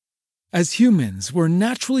As humans, we're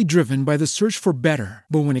naturally driven by the search for better.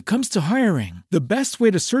 But when it comes to hiring, the best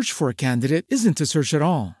way to search for a candidate isn't to search at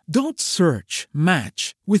all. Don't search,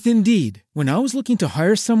 match with Indeed. When I was looking to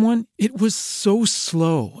hire someone, it was so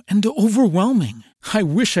slow and overwhelming. I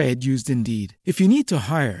wish I had used Indeed. If you need to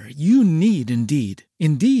hire, you need Indeed.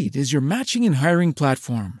 Indeed is your matching and hiring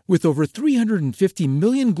platform with over 350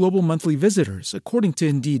 million global monthly visitors, according to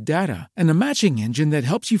Indeed data, and a matching engine that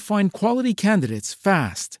helps you find quality candidates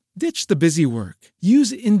fast. Ditch the busy work.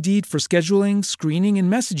 Use Indeed for scheduling, screening,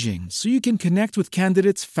 and messaging so you can connect with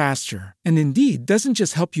candidates faster. And Indeed doesn't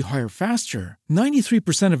just help you hire faster.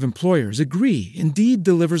 93% of employers agree Indeed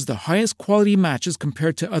delivers the highest quality matches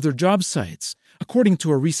compared to other job sites, according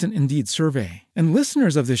to a recent Indeed survey. And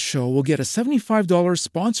listeners of this show will get a $75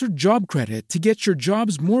 sponsored job credit to get your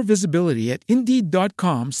jobs more visibility at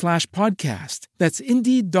Indeed.com/podcast. That's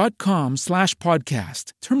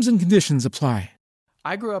Indeed.com/podcast. Terms and conditions apply.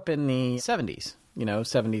 I grew up in the 70s,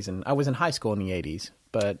 70s, and I was in high school in the 80s.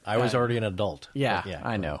 But I was already an adult. Yeah,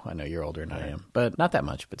 I know you're older than I am, but not that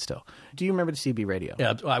much, but still. Do you remember the CB radio?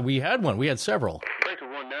 Yeah, we had one. We had several. Breaker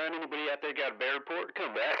 19, anybody out there got a bear report?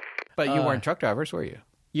 Come back. But you weren't truck drivers, were you?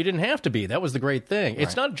 You didn't have to be. That was the great thing. Right.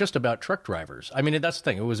 It's not just about truck drivers. I mean, that's the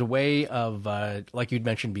thing. It was a way of, like you'd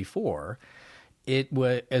mentioned before, it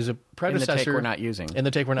was as a predecessor. In the take we're not using. In the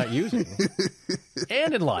take we're not using.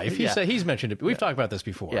 And in life. He's mentioned it. We've talked about this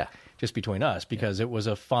before. Yeah. Just between us, because it was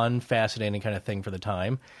a fun, fascinating kind of thing for the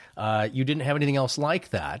time. You didn't have anything else like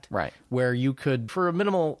that. Right. Where you could, for a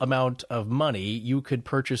minimal amount of money, you could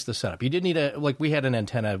purchase the setup. You didn't need we had an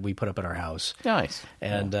antenna we put up at our house. Nice.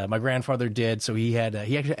 And my grandfather did, so he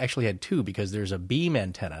actually had two, because there's a beam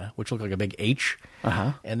antenna, which looked like a big H.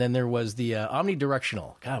 Uh-huh. And then there was the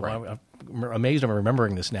omnidirectional. God, right. I'm amazed I'm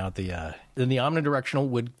remembering this now. Then the omnidirectional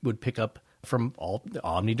would pick up from all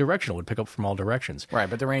omnidirectional would pick up from all directions. Right,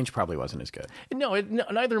 but the range probably wasn't as good. No,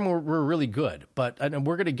 neither of them were really good. But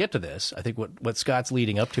we're going to get to this. I think what Scott's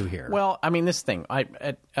leading up to here. Well, I mean, this thing.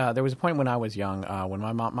 There was a point when I was young when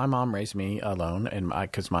my mom raised me alone, and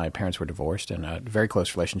because my parents were divorced, and a very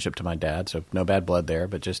close relationship to my dad, so no bad blood there.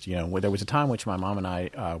 But just there was a time which my mom and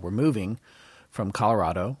I were moving from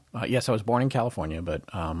Colorado. Yes, I was born in California, but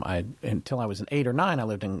until I was 8 or 9, I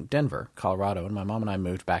lived in Denver, Colorado, and my mom and I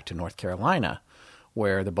moved back to North Carolina,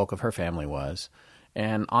 where the bulk of her family was.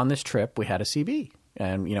 And on this trip, we had a CB.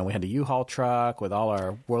 And, we had a U-Haul truck with all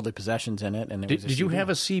our worldly possessions in it. And did you have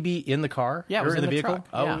a CB in the car? Yeah, it was in the vehicle? Truck.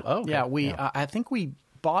 Oh, yeah. Okay. I think we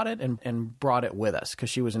bought it and brought it with us because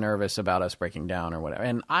she was nervous about us breaking down or whatever.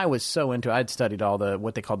 And I was so into it. I'd studied all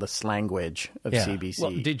what they called the slanguage of CBC.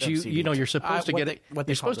 Well, did you? You're supposed to get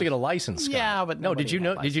you're supposed to get a license. Scott. Yeah, but no. Did you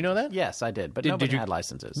know? Did you know that? Yes, I did. But nobody had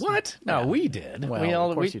licenses. What? No, we did.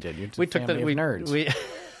 Well, of course you did. We took the nerds.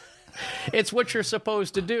 It's what you're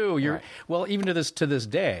supposed to do. Right. Well, even to this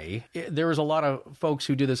day, there is a lot of folks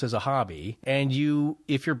who do this as a hobby. And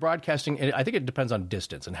if you're broadcasting, I think it depends on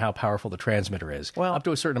distance and how powerful the transmitter is. Well, up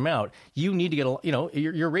to a certain amount, you need to get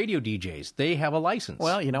your radio DJs. They have a license.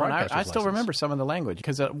 Well, and I still remember some of the language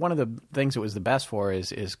because one of the things it was the best for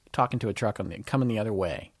is talking to a truck coming the other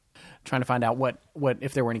way, trying to find out what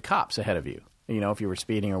if there were any cops ahead of you. If you were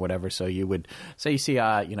speeding or whatever. So you would say you see,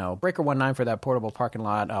 Breaker 19 for that portable parking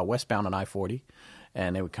lot westbound on I-40.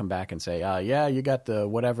 And they would come back and say, yeah, you got the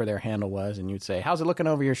whatever their handle was. And you'd say, how's it looking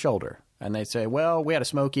over your shoulder? And they'd say, well, we had a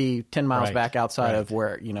Smoky 10 miles back outside of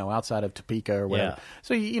where, outside of Topeka or whatever. Yeah.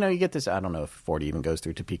 So, you get this. I don't know if 40 even goes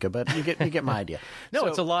through Topeka, but you get my idea. No,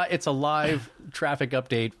 it's a live traffic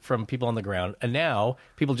update from people on the ground. And now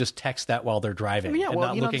people just text that while they're driving. Yeah,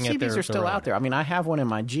 not looking the at CBs are still out there. I mean, I have one in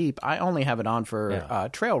my Jeep. I only have it on for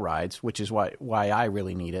trail rides, which is why I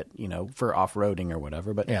really need it, for off-roading or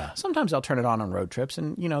whatever. But sometimes I'll turn it on road trips,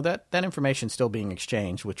 and, that information's still being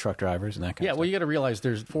exchanged with truck drivers and that kind of stuff. Yeah, well, you got to realize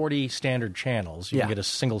there's 40 standard channels. You can get a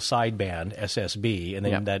single sideband SSB, and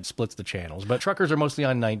then that splits the channels. But truckers are mostly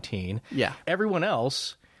on 19. Yeah. Everyone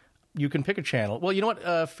else, you can pick a channel. Well, you know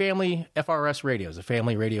what? Family FRS radios, the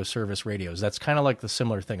Family Radio Service radios, that's kind of like the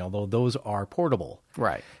similar thing, although those are portable.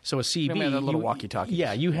 Right. So a CB... the little walkie-talkie.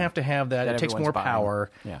 Yeah, you have to have that. It takes more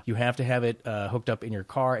power. Yeah. You have to have it hooked up in your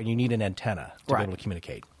car, and you need an antenna to be able to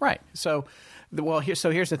communicate. Right. So...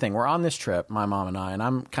 here's the thing. We're on this trip, my mom and I, and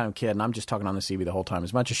I'm kind of kidding. I'm just talking on the CB the whole time,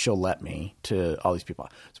 as much as she'll let me, to all these people.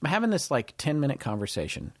 So I'm having this 10-minute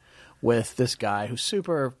conversation with this guy who's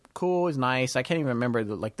super cool, is nice. I can't even remember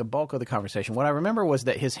the bulk of the conversation. What I remember was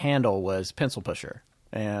that his handle was Pencil Pusher,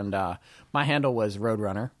 and my handle was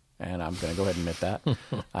Roadrunner. And I'm going to go ahead and admit that.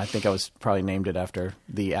 I think I was probably named it after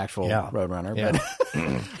the actual Roadrunner. Yeah.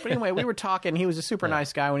 But anyway, we were talking. He was a super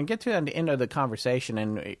nice guy. When we get to the end of the conversation,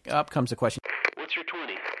 and up comes the question, what's your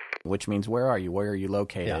 20? which means where are you? Where are you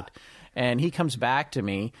located? And he comes back to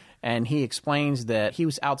me and he explains that he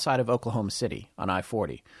was outside of Oklahoma City on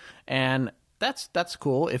I-40. And that's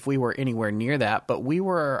cool if we were anywhere near that, but we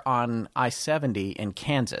were on I-70 in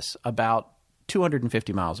Kansas, about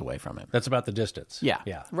 250 miles away from him. That's about the distance.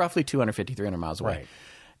 Yeah. Roughly 250, 300 miles away. Right.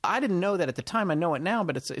 I didn't know that at the time. I know it now,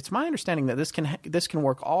 but it's my understanding that this can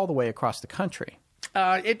work all the way across the country.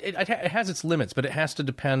 It has its limits, but it has to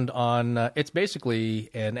depend on it's basically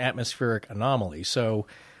an atmospheric anomaly. So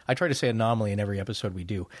I try to say anomaly in every episode we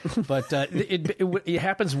do, but it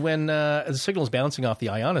happens when the signal is bouncing off the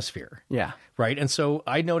ionosphere. Yeah. Right? And so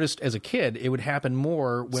I noticed as a kid it would happen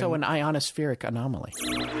more when... So an ionospheric anomaly.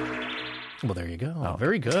 Well, there you go. Oh.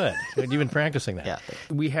 Very good. You've been practicing that. Yeah.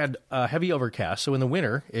 We had heavy overcast, so in the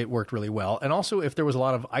winter it worked really well. And also if there was a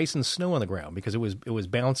lot of ice and snow on the ground because it was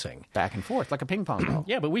bouncing. Back and forth, like a ping pong ball.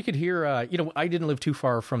 Yeah, but we could hear, I didn't live too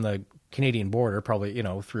far from the Canadian border, probably,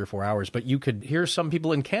 3 or 4 hours, but you could hear some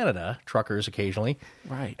people in Canada, truckers occasionally,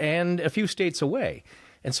 right, and a few states away.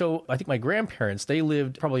 And so I think my grandparents, they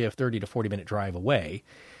lived probably a 30 to 40-minute drive away,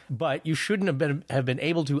 but you shouldn't have been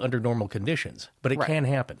able to under normal conditions, but it can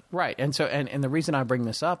happen. Right. And so and the reason I bring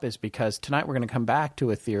this up is because tonight we're going to come back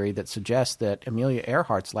to a theory that suggests that Amelia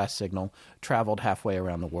Earhart's last signal traveled halfway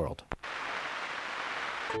around the world.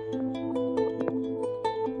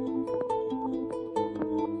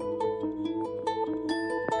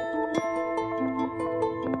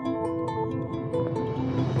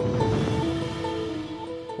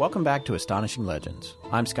 Welcome back to Astonishing Legends.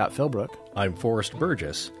 I'm Scott Philbrook. I'm Forrest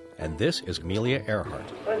Burgess, and this is Amelia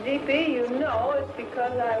Earhart. Well, DP, you know it's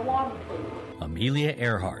because I want to. Amelia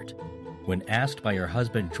Earhart, when asked by her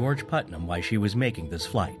husband George Putnam why she was making this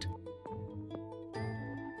flight.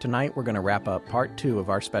 Tonight we're going to wrap up part 2 of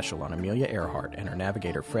our special on Amelia Earhart and her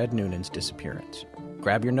navigator Fred Noonan's disappearance.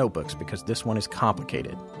 Grab your notebooks because this one is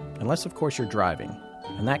complicated. Unless, of course, you're driving.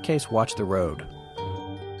 In that case, watch the road.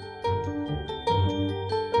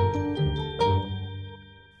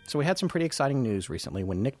 So we had some pretty exciting news recently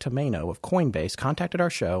when Nick Tomeno of Coinbase contacted our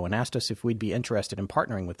show and asked us if we'd be interested in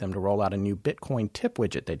partnering with them to roll out a new Bitcoin tip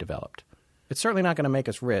widget they developed. It's certainly not going to make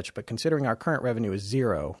us rich, but considering our current revenue is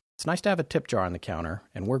zero, it's nice to have a tip jar on the counter,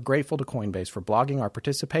 and we're grateful to Coinbase for blogging our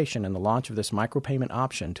participation in the launch of this micropayment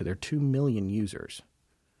option to their 2 million users.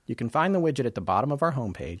 You can find the widget at the bottom of our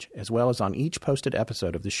homepage, as well as on each posted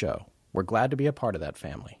episode of the show. We're glad to be a part of that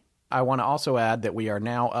family. I want to also add that we are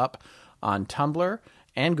now up on Tumblr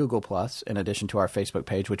and Google+, in addition to our Facebook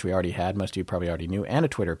page, which we already had, most of you probably already knew, and a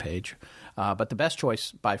Twitter page. But the best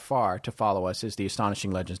choice by far to follow us is the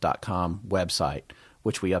AstonishingLegends.com website,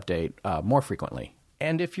 which we update more frequently.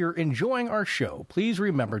 And if you're enjoying our show, please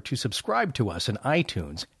remember to subscribe to us in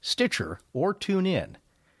iTunes, Stitcher, or TuneIn.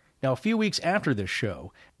 Now, a few weeks after this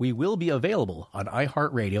show, we will be available on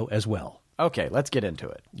iHeartRadio as well. Okay, let's get into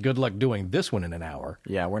it. Good luck doing this one in an hour.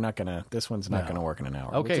 Yeah, this one's not going to work in an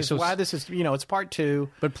hour. Okay, which is why this is, it's part 2.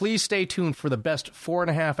 But please stay tuned for the best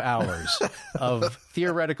 4.5 hours of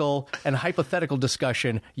theoretical and hypothetical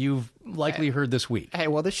discussion you've likely heard this week. Hey,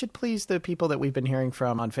 well, this should please the people that we've been hearing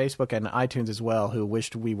from on Facebook and iTunes as well who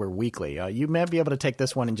wished we were weekly. You may be able to take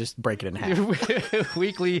this one and just break it in half.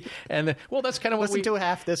 Weekly, and that's kind of what Listen to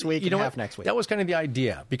half this week and half next week. That was kind of the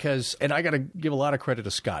idea and I got to give a lot of credit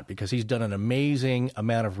to Scott because he's done an amazing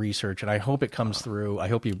amount of research, and I hope it comes through. I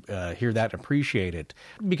hope you hear that and appreciate it,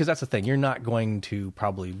 because that's the thing. You're not going to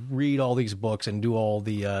probably read all these books and do all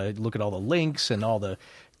the look at all the links and all the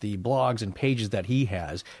blogs and pages that he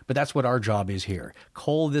has, but that's what our job is here.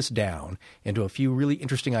 Cull this down into a few really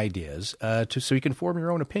interesting ideas so you can form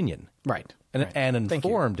your own opinion. Right. And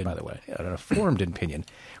informed, by the way. An informed opinion.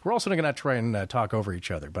 We're also not going to try and talk over each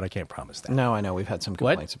other, but I can't promise that. No, I know. We've had some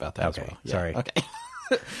complaints about that as well. Yeah. Sorry. Okay.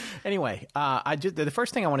 Anyway, the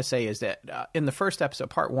first thing I want to say is that in the first episode,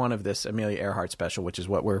 part 1 of this Amelia Earhart special, which is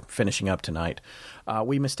what we're finishing up tonight,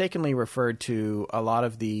 we mistakenly referred to a lot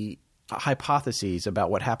of the hypotheses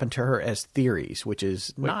about what happened to her as theories, which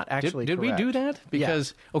is not actually did correct. we do that?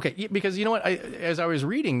 Because because you know what? As I was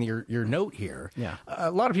reading your note here,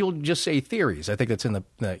 a lot of people just say theories. I think that's in the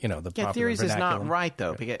popular theories vernacular. is not right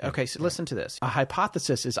though. Okay, so listen to this. A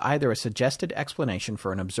hypothesis is either a suggested explanation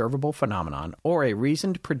for an observable phenomenon or a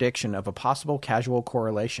reasoned prediction of a possible causal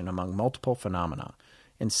correlation among multiple phenomena.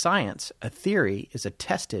 In science, a theory is a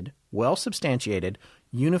tested, well-substantiated,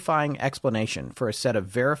 unifying explanation for a set of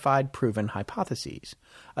verified, proven hypotheses.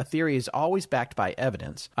 A theory is always backed by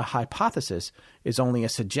evidence. A hypothesis is only a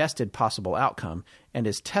suggested possible outcome and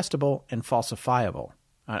is testable and falsifiable.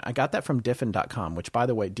 I got that from Diffen.com, which, by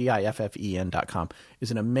the way, Diffen.com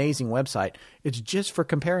is an amazing website. It's just for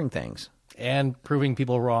comparing things. And proving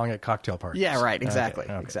people wrong at cocktail parties. Yeah, right. Exactly.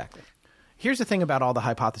 Okay. Exactly. Here's the thing about all the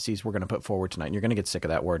hypotheses we're going to put forward tonight. And you're going to get sick of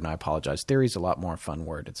that word, and I apologize. Theory's a lot more fun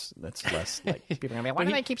word. It's less like people are going to be, why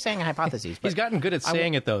do they keep saying hypotheses? He's gotten good at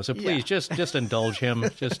saying it, though, so please just indulge him.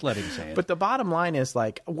 Just let him say it. But the bottom line is,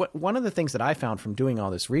 like, one of the things that I found from doing all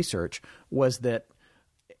this research was that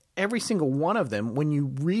every single one of them, when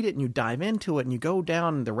you read it and you dive into it and you go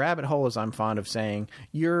down the rabbit hole, as I'm fond of saying,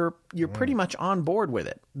 you're pretty much on board with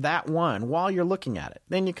it. That one, while you're looking at it.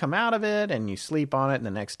 Then you come out of it and you sleep on it, and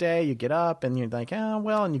the next day you get up and you're like, oh,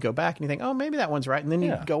 well, and you go back and you think, oh, maybe that one's right. And then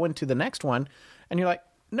you go into the next one and you're like,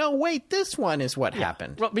 no, wait, this one is what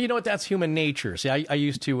happened. Well, but you know what? That's human nature. See, I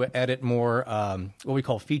used to edit more what we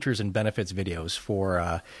call features and benefits videos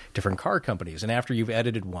for different car companies. And after you've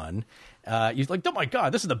edited one, you're like, oh, my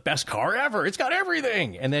God, this is the best car ever. It's got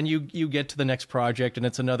everything. And then you get to the next project, and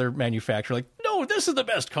it's another manufacturer like, no, this is the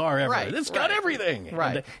best car ever. Right, It's got everything.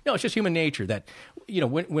 Right. And, no, it's just human nature that, you know,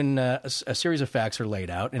 when a series of facts are laid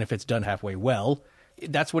out, and if it's done halfway well,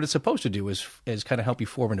 that's what it's supposed to do is kind of help you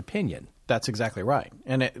form an opinion. That's exactly right.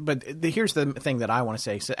 Here's the thing that I want to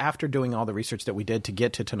say. So after doing all the research that we did to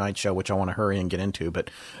get to tonight's show, which I want to hurry and get into, but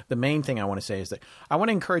the main thing I want to say is that I want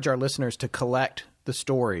to encourage our listeners to collect the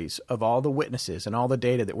stories of all the witnesses and all the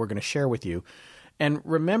data that we're going to share with you. And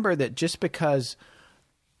remember that just because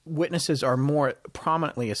witnesses are more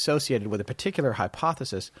prominently associated with a particular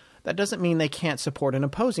hypothesis, that doesn't mean they can't support an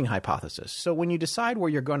opposing hypothesis. So when you decide where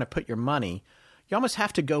you're going to put your money, you almost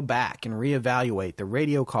have to go back and reevaluate the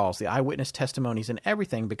radio calls, the eyewitness testimonies, and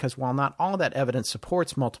everything, because while not all that evidence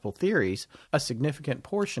supports multiple theories, a significant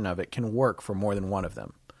portion of it can work for more than one of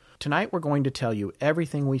them. Tonight we're going to tell you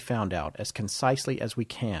everything we found out as concisely as we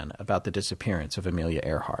can about the disappearance of Amelia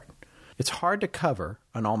Earhart. It's hard to cover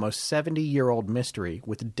an almost 70-year-old mystery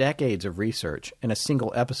with decades of research in a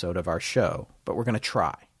single episode of our show, but we're going to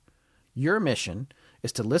try. Your mission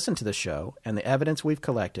is to listen to the show and the evidence we've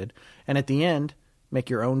collected, and at the end, make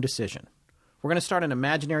your own decision. We're going to start an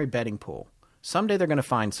imaginary betting pool. Someday they're going to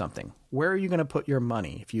find something. Where are you going to put your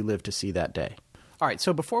money if you live to see that day? All right,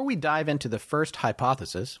 so before we dive into the first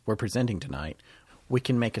hypothesis we're presenting tonight, we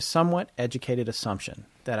can make a somewhat educated assumption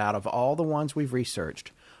that out of all the ones we've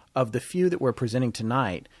researched, of the few that we're presenting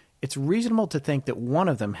tonight, it's reasonable to think that one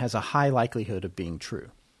of them has a high likelihood of being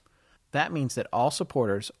true. That means that all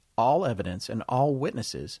supporters, all evidence, and all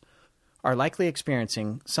witnesses are likely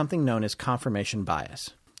experiencing something known as confirmation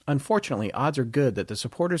bias. Unfortunately, odds are good that the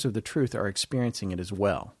supporters of the truth are experiencing it as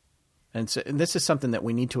well. And this is something that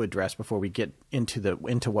we need to address before we get into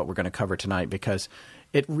what we're going to cover tonight, because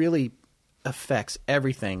it really affects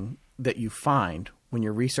everything that you find when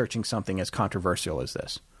you're researching something as controversial as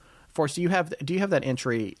this. Forrest, do you have that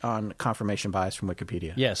entry on confirmation bias from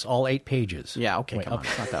Wikipedia? Yes, all 8 pages. Yeah, okay, come on.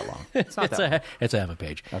 It's not that long. It's not that long. It's a half a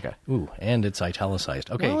page. Okay. Ooh, and it's italicized.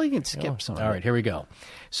 Okay. Well, you can skip some of it. All right, here we go.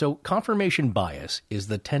 So confirmation bias is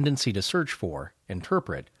the tendency to search for,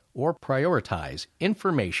 interpret, or prioritize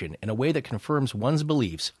information in a way that confirms one's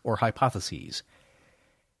beliefs or hypotheses.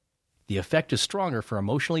 The effect is stronger for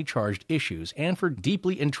emotionally charged issues and for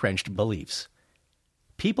deeply entrenched beliefs.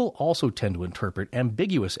 People also tend to interpret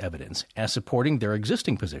ambiguous evidence as supporting their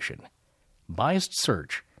existing position. Biased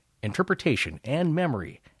search, interpretation, and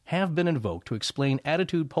memory have been invoked to explain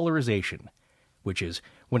attitude polarization, which is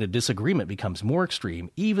when a disagreement becomes more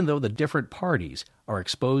extreme even though the different parties are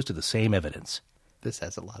exposed to the same evidence. This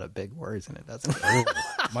has a lot of big words in it, doesn't it?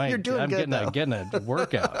 Oh, You're doing good, I'm getting a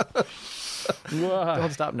workout.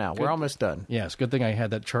 Don't stop now. We're almost done. Yes, good thing I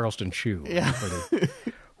had that Charleston chew. Yeah.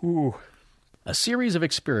 Ooh. A series of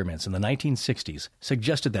experiments in the 1960s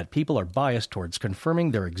suggested that people are biased towards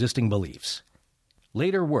confirming their existing beliefs.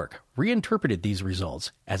 Later work reinterpreted these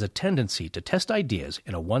results as a tendency to test ideas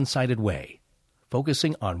in a one-sided way,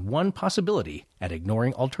 focusing on one possibility and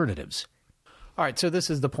ignoring alternatives. All right, so this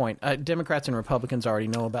is the point. Democrats and Republicans already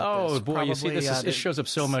know about this. Oh, boy, you see, this shows up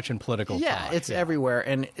so much in political talk. Yeah, it's everywhere.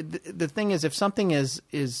 And the thing is, if something is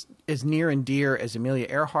near and dear as Amelia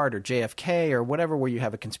Earhart or JFK or whatever, where you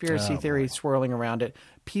have a conspiracy theory swirling around it,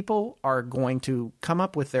 people are going to come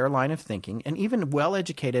up with their line of thinking, and even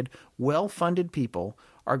well-educated, well-funded people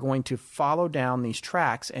are going to follow down these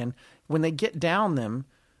tracks. And when they get down them,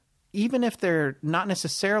 even if they're not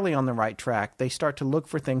necessarily on the right track, they start to look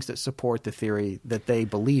for things that support the theory that they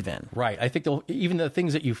believe in. Right. I think even the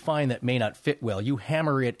things that you find that may not fit well, you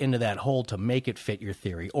hammer it into that hole to make it fit your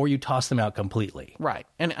theory, or you toss them out completely. Right.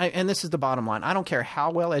 And this is the bottom line. I don't care how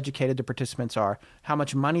well educated the participants are, how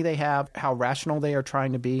much money they have, how rational they are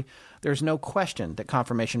trying to be. There's no question that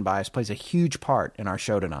confirmation bias plays a huge part in our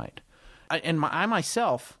show tonight. I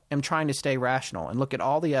myself am trying to stay rational and look at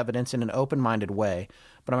all the evidence in an open-minded way.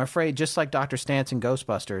 But I'm afraid, just like Dr. Stantz in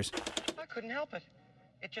Ghostbusters, I couldn't help it.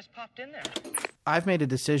 It just popped in there. I've made a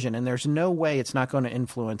decision, and there's no way it's not going to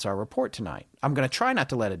influence our report tonight. I'm going to try not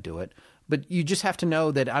to let it do it, but you just have to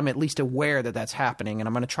know that I'm at least aware that that's happening, and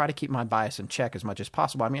I'm going to try to keep my bias in check as much as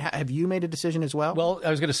possible. I mean, have you made a decision as well? Well,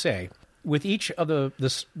 I was going to say, with each of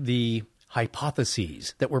the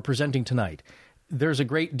hypotheses that we're presenting tonight, there's a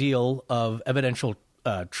great deal of evidential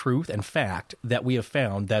truth and fact that we have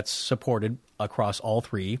found that's supported across all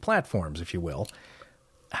three platforms, if you will.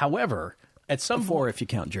 However, at some Four if you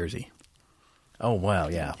count Jersey. Oh, wow,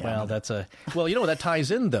 yeah. Well, well, you know what that ties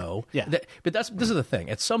in, though. Yeah. But this is the thing.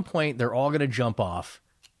 At some point, they're all going to jump off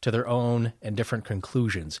to their own and different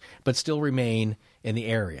conclusions, but still remain in the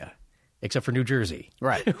area, except for New Jersey,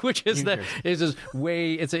 right? Which is on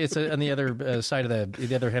the other side of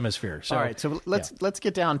the other hemisphere. So, all right, so let's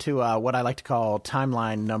get down to what I like to call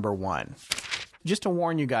timeline number 1. Just to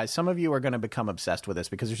warn you guys, some of you are going to become obsessed with this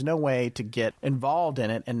because there's no way to get involved in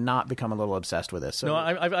it and not become a little obsessed with this. So, no,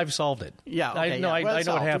 I've solved it. Yeah, okay, I know what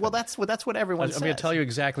happened. Well, that's what everyone says. I'm going to tell you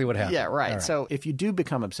exactly what happened. Yeah, right. Right. So if you do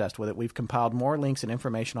become obsessed with it, we've compiled more links and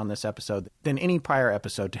information on this episode than any prior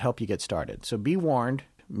episode to help you get started. So be warned,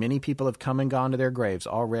 many people have come and gone to their graves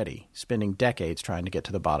already, spending decades trying to get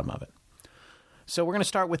to the bottom of it. So we're going to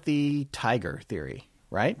start with the tiger theory,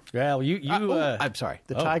 right? Well, I'm sorry,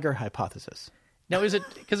 the tiger hypothesis. Now, is it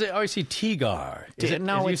because I always see Tigar?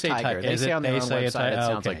 No, it's Tiger. They say on their own website it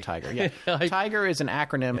sounds okay. like Tiger. Yeah, Tiger is an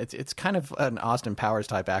acronym. It's kind of an Austin Powers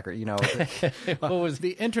type acronym. You know, what was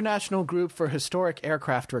the International Group for Historic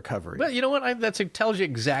Aircraft Recovery? But you know what? That tells you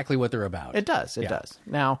exactly what they're about. It does. It does.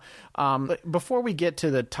 Now, before we get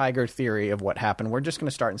to the Tiger theory of what happened, we're just going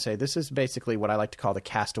to start and say this is basically what I like to call the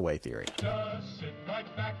castaway theory. Just sit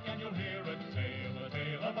right back and you'll hear a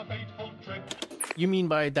tale of a fateful trip. You mean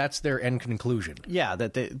by that's their end conclusion? Yeah,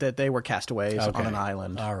 that they were castaways on an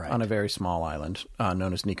island, on a very small island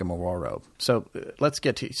known as Nikomororo. So let's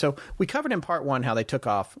get to. So we covered in part 1 how they took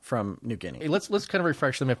off from New Guinea. Hey, let's kind of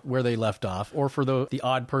refresh them where they left off, or for the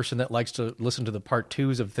odd person that likes to listen to the part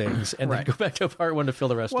 2s of things and then go back to part 1 to fill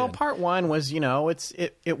the rest in. Well, part 1 was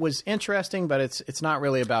it was interesting, but it's not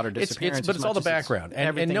really about her disappearance. But it's all the background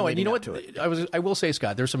and no, and you know what? I will say,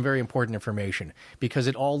 Scott, there's some very important information because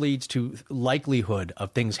it all leads to likelihood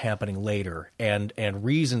of things happening later and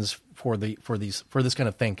reasons for this kind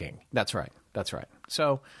of thinking. That's right.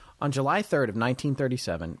 So on July 3rd of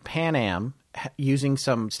 1937, Pan Am, using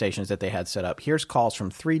some stations that they had set up, hears calls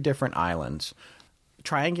from 3 different islands,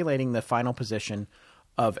 triangulating the final position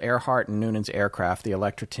of Earhart and Noonan's aircraft, the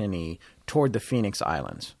Electra 10E, toward the Phoenix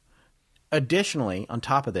Islands. Additionally, on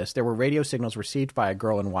top of this, there were radio signals received by a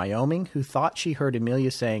girl in Wyoming who thought she heard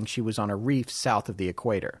Amelia saying she was on a reef south of the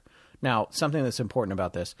equator. Now, something that's important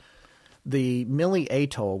about this, the Millie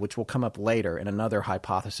Atoll, which will come up later in another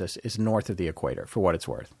hypothesis, is north of the equator, for what it's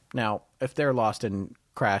worth. Now, if they're lost and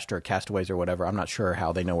crashed or castaways or whatever, I'm not sure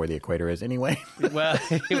how they know where the equator is anyway. Well,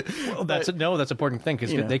 that's an important thing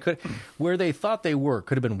because they could, where they thought they were,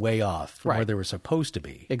 could have been way off from where they were supposed to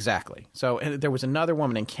be. Exactly. So there was another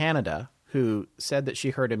woman in Canada who said that she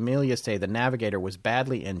heard Amelia say the navigator was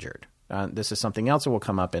badly injured. This is something else that will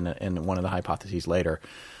come up in one of the hypotheses later.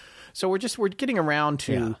 So we're getting around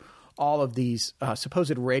to all of these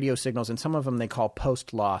supposed radio signals, and some of them they call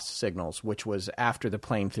post-loss signals, which was after the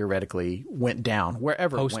plane theoretically went down,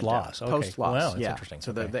 wherever it went down. Post-loss. Okay. Post-loss, wow, that's interesting.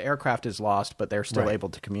 So the aircraft is lost, but they're still able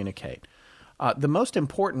to communicate. The most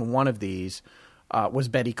important one of these was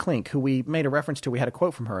Betty Klink, who we made a reference to. We had a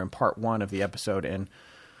quote from her in part 1 of the episode, and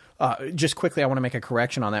just quickly, I want to make a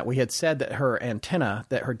correction on that. We had said that her antenna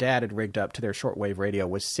that her dad had rigged up to their shortwave radio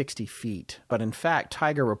was 60 feet. But in fact,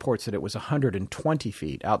 Tiger reports that it was 120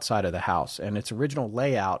 feet outside of the house. And its original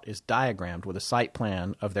layout is diagrammed with a site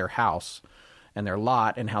plan of their house and their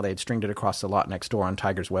lot and how they had stringed it across the lot next door on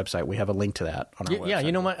Tiger's website. We have a link to that on our website. Yeah,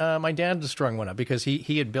 you know, my dad strung one up because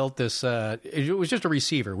he had built this. It was just a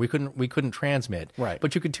receiver. We couldn't transmit. Right.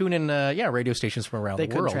 But you could tune in radio stations from around the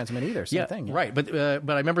world. They couldn't transmit either. Same thing. Yeah. Right. But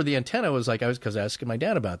I remember the antenna was like I was asking my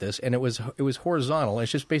dad about this, and it was horizontal.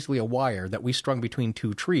 It's just basically a wire that we strung between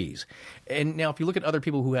 2 trees. And now, if you look at other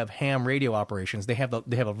people who have ham radio operations, they have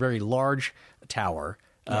a very large tower.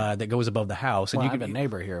 That goes above the house. And I have a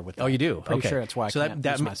neighbor here with that. Oh, you do? Pretty sure that's why I can't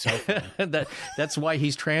use my cell phone. That's why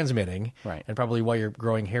he's transmitting. Right. And probably why you're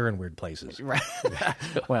growing hair in weird places. Right.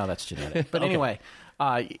 Well, that's genetic. But anyway,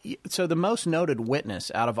 so the most noted witness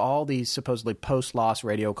out of all these supposedly post-loss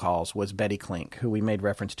radio calls was Betty Klink, who we made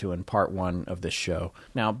reference to in part 1 of this show.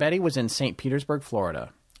 Now, Betty was in St. Petersburg,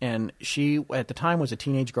 Florida, And she, at the time, was a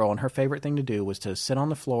teenage girl, and her favorite thing to do was to sit on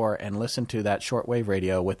the floor and listen to that shortwave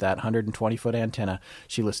radio with that 120-foot antenna.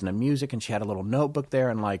 She listened to music, and she had a little notebook there,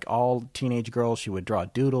 and like all teenage girls, she would draw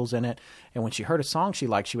doodles in it. And when she heard a song she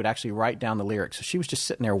liked, she would actually write down the lyrics. So she was just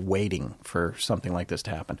sitting there waiting for something like this to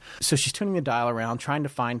happen. So she's tuning the dial around, trying to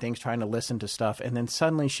find things, trying to listen to stuff, and then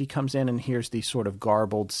suddenly she comes in and hears these sort of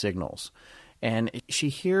garbled signals. And she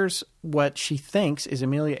hears what she thinks is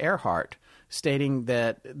Amelia Earhart stating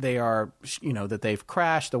that they are, that they've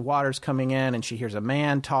crashed, the water's coming in, and she hears a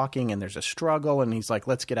man talking, and there's a struggle, and he's like,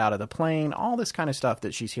 let's get out of the plane, all this kind of stuff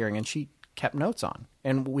that she's hearing, and she kept notes on.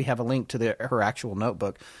 And we have a link to her actual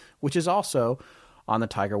notebook, which is also on the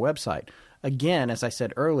Tiger website. Again, as I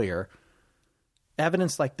said earlier,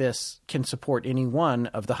 evidence like this can support any one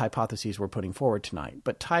of the hypotheses we're putting forward tonight.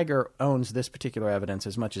 But Tiger owns this particular evidence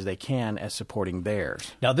as much as they can as supporting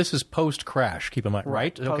theirs. Now, this is post-crash, keep in mind,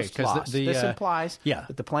 right? Okay, because this implies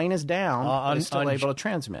that the plane is down, but it's still able to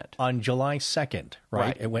transmit. On July 2nd,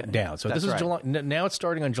 right? It went down. So this is July. Now it's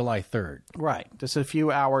starting on July 3rd. Right. This is a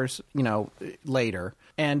few hours, later.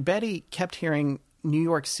 And Betty kept hearing New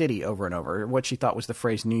York City over and over, what she thought was the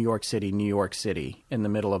phrase New York City, in the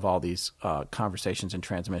middle of all these conversations and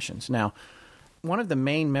transmissions. Now, one of the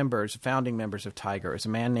main founding members of Tiger is a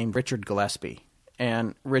man named Richard Gillespie.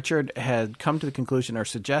 And Richard had come to the conclusion or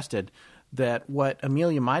suggested that what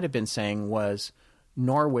Amelia might have been saying was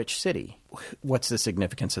Norwich City. What's the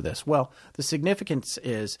significance of this? Well, the significance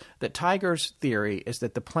is that Tiger's theory is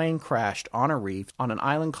that the plane crashed on a reef on an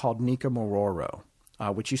island called Nikomororo,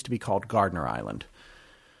 which used to be called Gardner Island.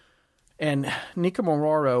 And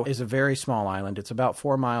Nikomororo is a very small island. It's about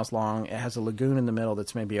 4 miles long. It has a lagoon in the middle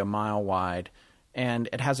that's maybe a mile wide. And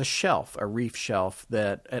it has a shelf, a reef shelf,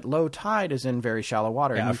 that at low tide is in very shallow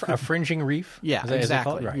water. Yeah, a fringing reef? Yeah,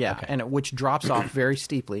 exactly. Right, yeah, okay. and which drops off very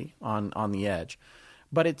steeply on the edge.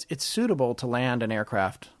 But it's suitable to land an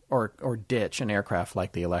aircraft or ditch an aircraft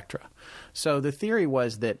like the Electra. So the theory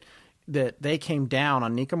was that they came down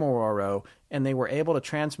on Nikomororo and they were able to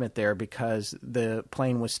transmit there because the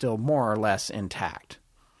plane was still more or less intact.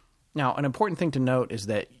 Now, an important thing to note is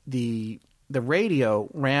that the radio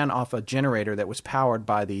ran off a generator that was powered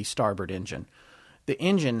by the starboard engine. The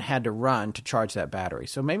engine had to run to charge that battery.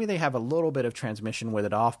 So maybe they have a little bit of transmission with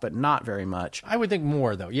it off, but not very much. I would think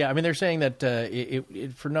more, though. Yeah, I mean, they're saying that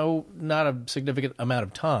it for not a significant amount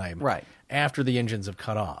of time. Right. After the engines have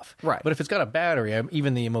cut off. Right. But if it's got a battery,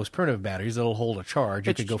 even the most primitive batteries, it'll hold a charge.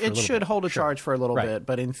 It could go for a little bit. It should hold a charge for a little bit,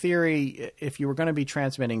 but in theory, if you were going to be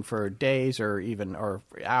transmitting for days or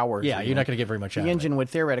hours, you're not going to get very much out of it. The engine would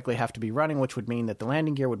theoretically have to be running, which would mean that the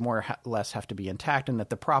landing gear would more or less have to be intact, and that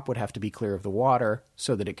the prop would have to be clear of the water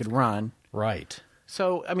so that it could run. Right.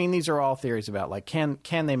 So, I mean, these are all theories about, like, can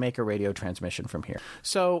they make a radio transmission from here?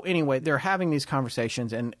 So, anyway, they're having these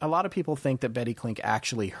conversations, and a lot of people think that Betty Klink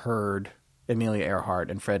actually heard Amelia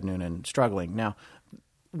Earhart and Fred Noonan struggling. Now,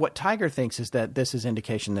 what Tiger thinks is that this is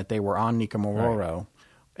indication that they were on Nikomororo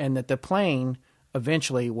and that the plane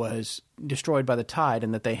eventually was destroyed by the tide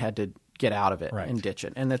and that they had to get out of it and ditch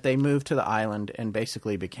it, and that they moved to the island and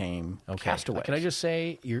basically became castaways. Can I just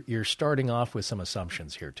say, you're starting off with some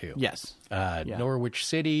assumptions here, too. Yes. Norwich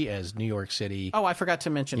City as New York City. Oh, I forgot to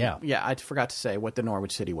mention. Yeah, I forgot to say what the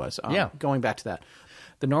Norwich City was. Going back to that.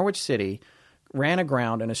 The Norwich City ran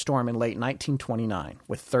aground in a storm in late 1929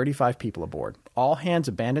 with 35 people aboard. All hands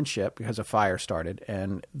abandoned ship because a fire started,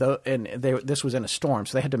 and this was in a storm,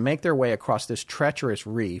 so they had to make their way across this treacherous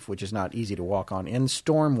reef, which is not easy to walk on, in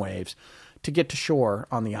storm waves to get to shore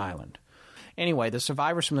on the island. Anyway, the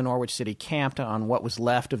survivors from the Norwich City camped on what was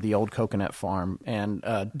left of the old coconut farm, and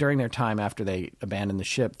during their time after they abandoned the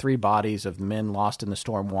ship, 3 bodies of men lost in the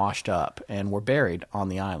storm washed up and were buried on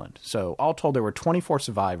the island. So all told, there were 24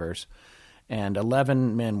 survivors, and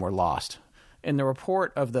 11 men were lost. In the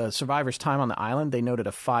report of the survivors' time on the island, they noted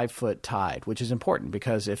a 5-foot tide, which is important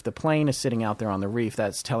because if the plane is sitting out there on the reef,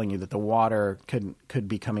 that's telling you that the water could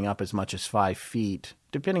be coming up as much as 5 feet,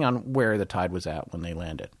 depending on where the tide was at when they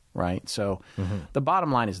landed, right? So the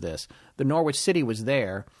bottom line is this. The Norwich City was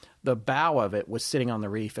there. The bow of it was sitting on the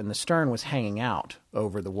reef, and the stern was hanging out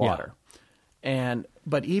over the water.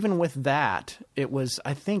 But even with that, it was,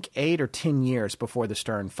 I think, 8 or 10 years before the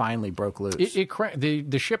stern finally broke loose.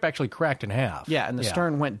 The ship actually cracked in half. Yeah, and the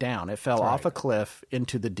stern went down. It fell off a cliff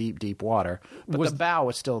into the deep, deep water. But the bow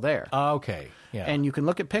was still there. Okay, yeah. And you can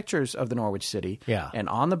look at pictures of the Norwich City. Yeah. And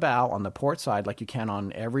on the bow, on the port side, like you can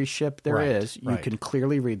on every ship there is, you can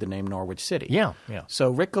clearly read the name Norwich City. Yeah. So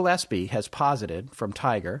Rick Gillespie has posited from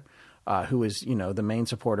Tiger who is, the main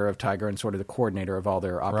supporter of Tiger and sort of the coordinator of all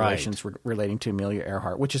their operations relating to Amelia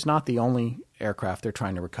Earhart, which is not the only aircraft they're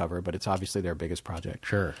trying to recover, but it's obviously their biggest project.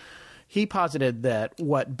 Sure. He posited that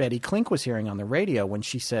what Betty Klink was hearing on the radio when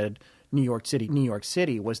she said New York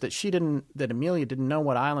City, was that Amelia didn't know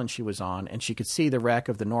what island she was on, and she could see the wreck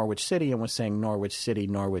of the Norwich City and was saying Norwich City,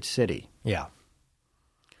 Norwich City. Yeah.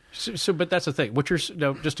 So but that's the thing.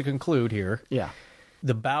 Just to conclude here. Yeah.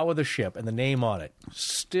 The bow of the ship and the name on it,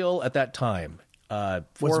 still at that time,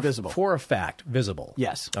 was visible. For a fact, visible.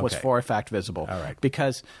 Yes, was for a fact visible. All right.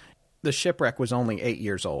 Because the shipwreck was only 8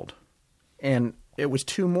 years old, and it was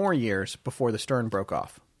 2 more years before the stern broke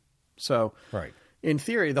off. So, in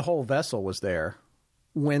theory, the whole vessel was there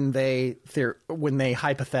when they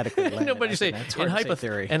hypothetically landed. Nobody say it's hard to say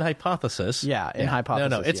theory. And hypothesis. Yeah, in hypothesis.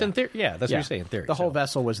 No, it's in theory. Yeah, that's what you're saying, theory. The whole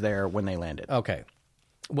vessel was there when they landed. Okay.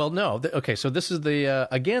 Well, no. Okay, so this is the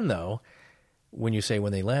again though. When you say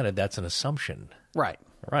when they landed, that's an assumption. Right.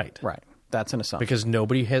 Right. That's an assumption because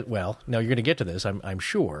nobody had. Well, now you're going to get to this. I'm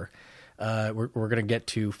sure. We're going to get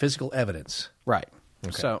to physical evidence. Right.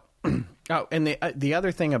 Okay. So, and the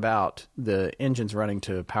other thing about the engines running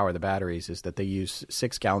to power the batteries is that they use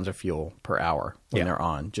 6 gallons of fuel per hour when they're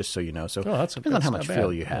on. Just so you know. So depends on how much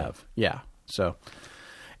fuel you have. Yeah. So.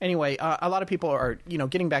 Anyway, a lot of people are,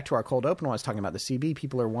 getting back to our cold open when I was talking about the CB,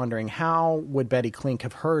 people are wondering how would Betty Klink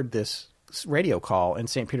have heard this radio call in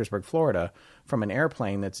St. Petersburg, Florida, from an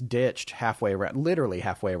airplane that's ditched literally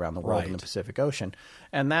halfway around the world in the Pacific Ocean.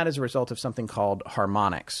 And that is a result of something called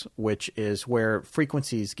harmonics, which is where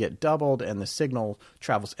frequencies get doubled and the signal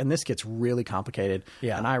travels. And this gets really complicated.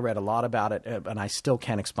 Yeah. And I read a lot about it, and I still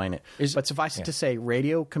can't explain it. But suffice it to say,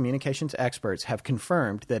 radio communications experts have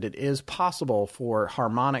confirmed that it is possible for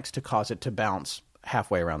harmonics to cause it to bounce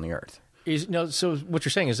halfway around the Earth. So what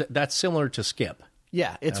you're saying is that's similar to skip.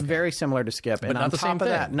 Yeah, it's very similar to skip. But and not on the top same of thing.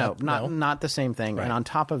 that, not the same thing. Right. And on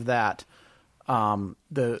top of that,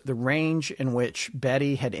 the range in which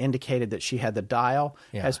Betty had indicated that she had the dial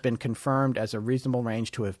has been confirmed as a reasonable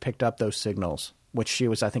range to have picked up those signals, which she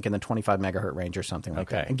was, I think, in the 25 megahertz range or something like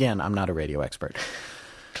that. Again, I'm not a radio expert.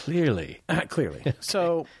 Clearly.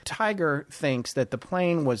 So Tiger thinks that the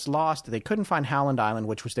plane was lost. They couldn't find Howland Island,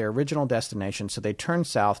 which was their original destination, so they turned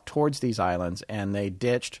south towards these islands, and they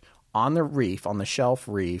ditched on the shelf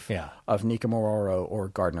reef of Nikomororo or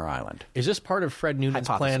Gardner Island. Is this part of Fred Noonan's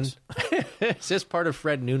plan? Is this part of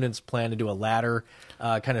Fred Noonan's plan to do a ladder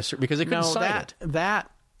kind of... Because they couldn't cite it.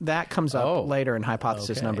 That comes up later in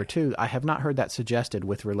hypothesis number 2. I have not heard that suggested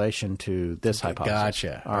with relation to this hypothesis.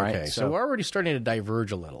 Gotcha. All right. So we're already starting to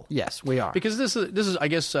diverge a little. Yes, we are. Because this is I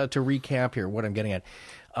guess, to recap here, what I'm getting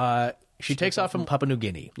at. She takes off from Papua New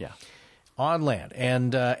Guinea. Yeah. On land,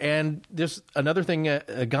 and there's another thing.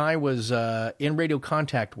 A guy was in radio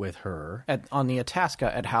contact with her on the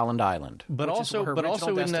Itasca at Howland Island, but also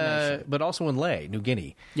in Lae, New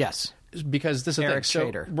Guinea. Yes, because this is Eric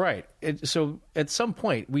Chater. Right. So at some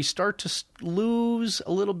point we start to lose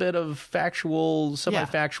a little bit of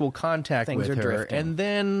semi-factual contact with her, drifting. And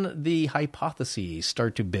then the hypotheses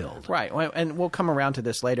start to build. Right, and we'll come around to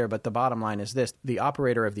this later, but the bottom line is this. The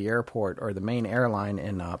operator of the airport, or the main airline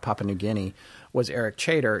in Papua New Guinea, was Eric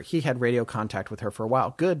Chater. He had radio contact with her for a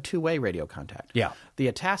while. Good two-way radio contact. Yeah. The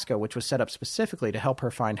Itasca, which was set up specifically to help her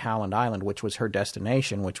find Howland Island, which was her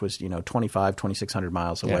destination, which was 2,600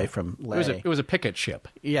 miles away from Lae. It was a picket ship.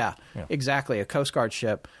 Yeah, exactly, a Coast Guard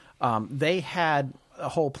ship. They had a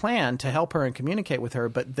whole plan to help her and communicate with her,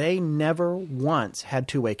 but they never once had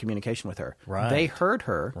two-way communication with her. Right. They heard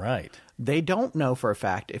her. Right. They don't know for a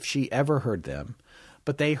fact if she ever heard them,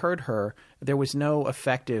 but they heard her. There was no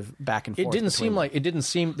effective back and forth. It didn't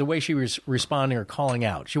seem the way she was responding or calling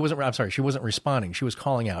out. She wasn't responding. She was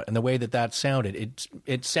calling out, and the way that sounded,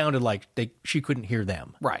 it sounded like she couldn't hear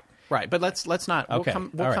them. Right. Right, but let's not. Okay.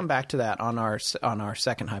 We'll come back to that on our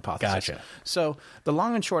second hypothesis. Gotcha. So the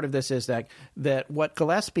long and short of this is that what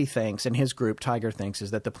Gillespie thinks and his group Tiger thinks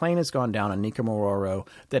is that the plane has gone down on Nikomororo,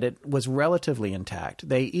 that it was relatively intact.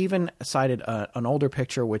 They even cited an older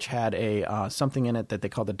picture which had a something in it that they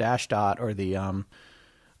call the dash dot or the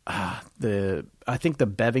I think the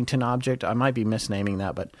Bevington object. I might be misnaming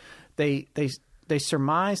that, but they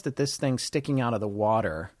surmised that this thing sticking out of the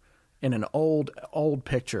water in an old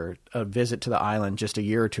picture, a visit to the island just a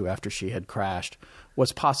year or two after she had crashed,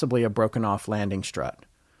 was possibly a broken off landing strut.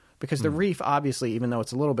 Because the reef, obviously, even though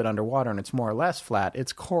it's a little bit underwater and it's more or less flat,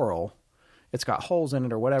 it's coral. It's got holes in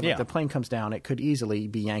it or whatever. Yeah. If the plane comes down, it could easily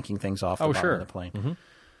be yanking things off the bottom of the plane. Mm-hmm.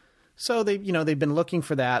 So they've been looking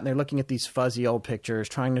for that, and they're looking at these fuzzy old pictures,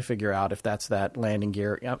 trying to figure out if that's that landing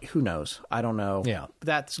gear. Who knows? I don't know. Yeah.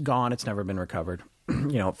 That's gone. It's never been recovered.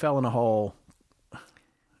 It fell in a hole.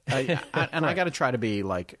 I got to try to be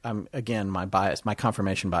like, again, my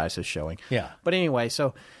confirmation bias is showing. Yeah. But anyway,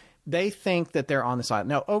 so they think that they're on this island.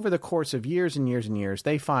 Now, over the course of years and years and years,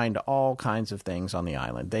 they find all kinds of things on the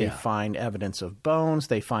island. They find evidence of bones.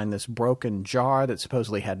 They find this broken jar that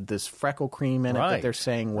supposedly had this freckle cream in it that they're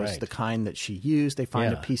saying was the kind that she used. They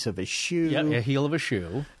find a piece of a shoe. Yeah, a heel of a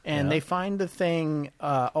shoe. And they find the thing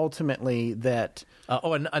ultimately that...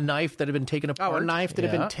 a knife that had been taken apart. Oh, a knife that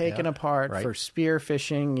had been taken apart for spear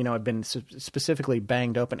fishing. You know, had been specifically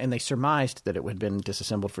banged open, and they surmised that it had been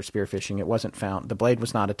disassembled for spear fishing. It wasn't found. The blade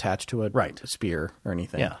was not attached to a spear or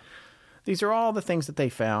anything. Yeah. These are all the things that they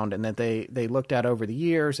found and that they looked at over the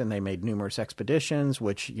years, and they made numerous expeditions,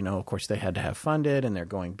 which, you know, of course, they had to have funded, and they're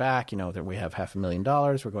going back. You know, that we have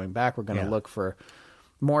 $500,000. We're going back. We're going to look for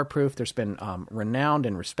more proof. There's been renowned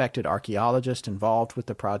and respected archaeologists involved with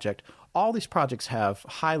the project. All these projects have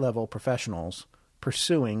high-level professionals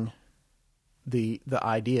pursuing the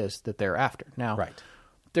ideas that they're after. Now,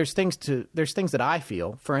 there's things that I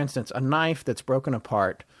feel, for instance, a knife that's broken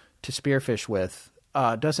apart to spearfish with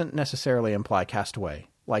doesn't necessarily imply castaway.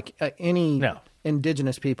 Like any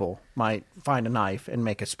indigenous people might find a knife and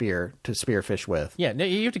make a spear to spearfish with. Yeah, no,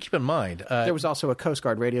 you have to keep in mind. There was also a Coast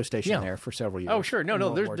Guard radio station there for several years. Oh, sure.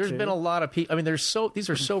 No, there's been a lot of people. I mean, these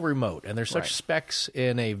are so remote, and there's such specks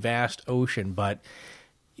in a vast ocean, but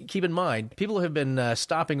keep in mind, people have been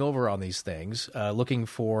stopping over on these things, looking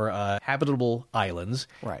for habitable islands,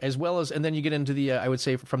 as well as, and then you get into the, I would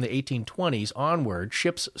say, from the 1820s onward,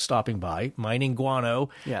 ships stopping by, mining guano,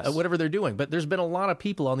 whatever they're doing. But there's been a lot of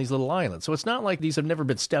people on these little islands, so it's not like these have never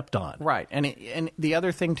been stepped on. Right, and the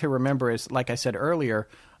other thing to remember is, like I said earlier,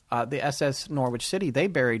 the SS Norwich City, they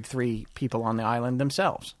buried 3 people on the island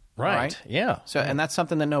themselves. Right. Yeah. So, and that's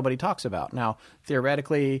something that nobody talks about. Now,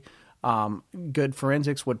 theoretically, good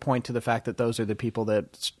forensics would point to the fact that those are the people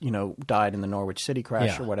that, you know, died in the Norwich City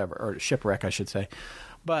crash or whatever, or shipwreck, I should say.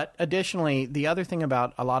 But additionally, the other thing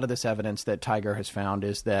about a lot of this evidence that Tiger has found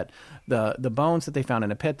is that the bones that they found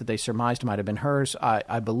in a pit that they surmised might have been hers,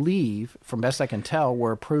 I believe, from best I can tell,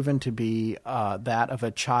 were proven to be that of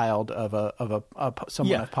a child of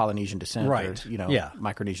someone of Polynesian descent, or, you know,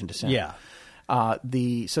 Micronesian descent. Yeah.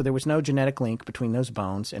 So there was no genetic link between those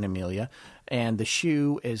bones and Amelia, and the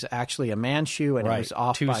shoe is actually a man's shoe, and it was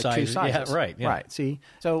off by 2 sizes. Yeah, right. Yeah. Right. See,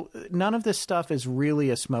 so none of this stuff is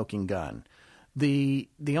really a smoking gun. The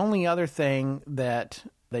only other thing that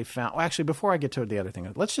they found, well, actually, before I get to the other thing,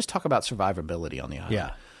 let's just talk about survivability on the island.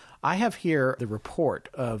 Yeah. I have here the report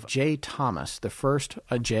of J. Thomas, the first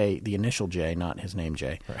J, the initial J, not his name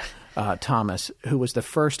J, Thomas, who was the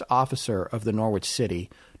first officer of the Norwich City,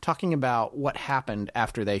 talking about what happened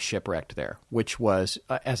after they shipwrecked there, which was,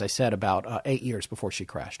 as I said, about 8 years before she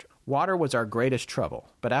crashed. Water was our greatest trouble,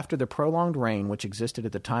 but after the prolonged rain which existed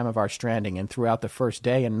at the time of our stranding and throughout the first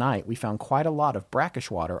day and night, we found quite a lot of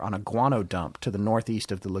brackish water on a guano dump to the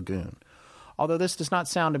northeast of the lagoon. Although this does not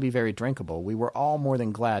sound to be very drinkable, we were all more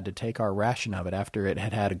than glad to take our ration of it after it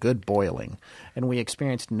had had a good boiling, and we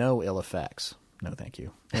experienced no ill effects. No, thank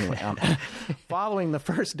you. Anyway, following the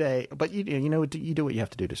first day, but you do what you have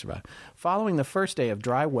to do to survive. Following the first day of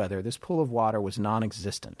dry weather, this pool of water was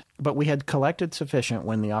non-existent, but we had collected sufficient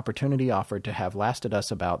when the opportunity offered to have lasted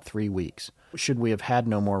us about 3 weeks, should we have had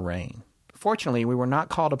no more rain. Fortunately, we were not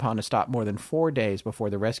called upon to stop more than 4 days before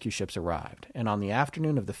the rescue ships arrived, and on the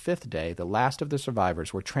afternoon of the 5th day, the last of the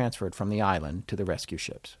survivors were transferred from the island to the rescue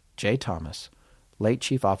ships. J. Thomas, late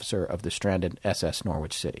chief officer of the stranded SS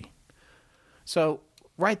Norwich City. So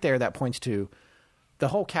right there, that points to the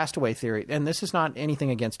whole castaway theory. And this is not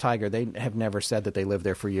anything against Tiger. They have never said that they lived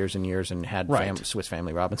there for years and years and had Swiss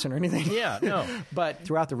Family Robinson or anything. Yeah, no. But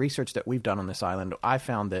throughout the research that we've done on this island, I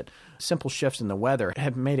found that simple shifts in the weather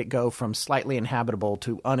have made it go from slightly inhabitable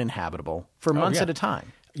to uninhabitable for months at a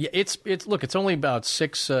time. Yeah, it's only about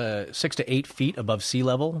 6 to 8 feet above sea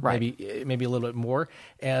level, maybe a little bit more,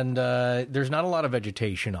 and there's not a lot of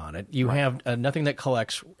vegetation on it. You have nothing that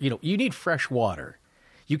collects. You need fresh water.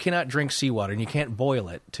 You cannot drink seawater, and you can't boil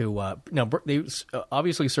it. Now they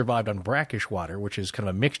obviously survived on brackish water, which is kind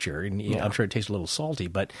of a mixture, and I'm sure it tastes a little salty,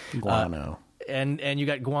 but guano. And you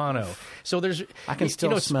got guano. So I can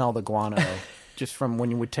still smell the guano. Just from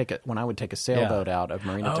when I would take a sailboat out of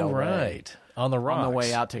Marina Del Rey. On the rocks. On the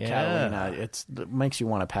way out to Catalina. It makes you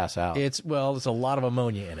want to pass out. It's a lot of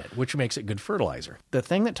ammonia in it, which makes it good fertilizer. The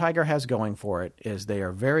thing that Tiger has going for it is they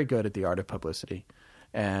are very good at the art of publicity.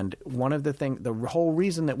 And one of the whole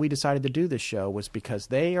reason that we decided to do this show was because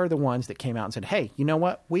they are the ones that came out and said, hey, you know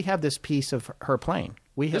what? We have this piece of her plane.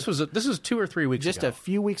 This is 2 or 3 weeks ago. Just a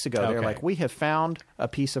few weeks ago. They're like, we have found a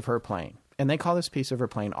piece of her plane. And they call this piece of her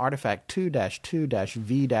plane Artifact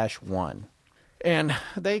 2-2-V-1. And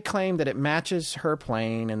they claim that it matches her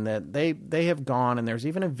plane and that they have gone, and there's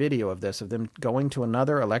even a video of this, of them going to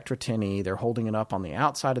another Electra 10E. They're holding it up on the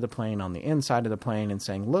outside of the plane, on the inside of the plane, and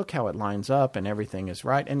saying, look how it lines up and everything is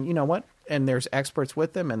right. And you know what? And there's experts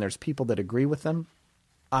with them, and there's people that agree with them.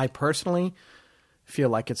 I personally feel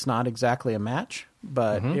like it's not exactly a match,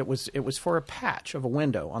 but it was for a patch of a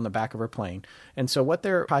window on the back of her plane. And so what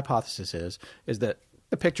their hypothesis is that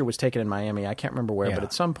the picture was taken in Miami. I can't remember where, but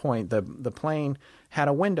at some point the plane had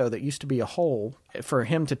a window that used to be a hole for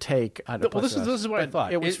him to take. Well, this is what I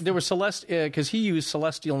thought. There was because he used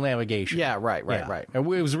celestial navigation. Yeah, right. And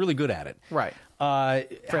he was really good at it. Right.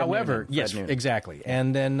 However, Fred Noonan. Exactly.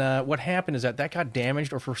 And then what happened is that got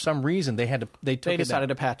damaged, or for some reason they decided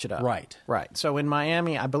to patch it up. Right. So in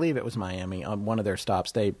Miami, I believe it was Miami, on one of their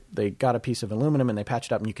stops, they got a piece of aluminum and they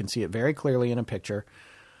patched it up, and you can see it very clearly in a picture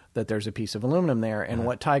that there's a piece of aluminum there. And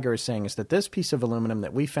what Tiger is saying is that this piece of aluminum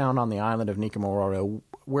that we found on the island of Nicomerorio,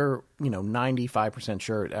 we're 95%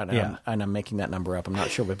 sure, and I'm making that number up, I'm not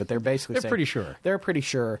sure, but they're basically saying pretty sure. They're pretty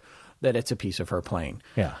sure that it's a piece of her plane.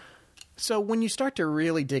 Yeah. So when you start to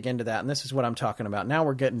really dig into that, and this is what I'm talking about, now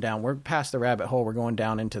we're getting down, we're past the rabbit hole, we're going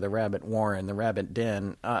down into the rabbit warren, the rabbit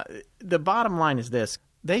den. The bottom line is this: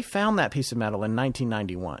 they found that piece of metal in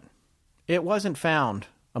 1991. It wasn't found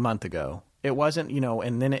a month ago. It wasn't,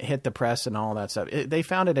 and then it hit the press and all that stuff. They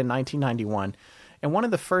found it in 1991. And one of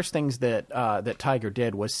the first things that Tiger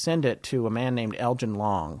did was send it to a man named Elgin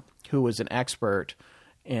Long, who was an expert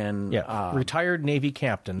in... retired Navy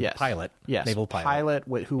captain, pilot, naval pilot.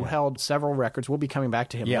 Who held several records. We'll be coming back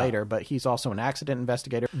to him later, but he's also an accident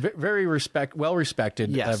investigator. Very well-respected,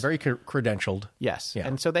 very credentialed. Yes. Yeah.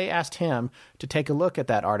 And so they asked him to take a look at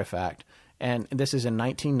that artifact, and this is in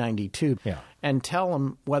 1992, and tell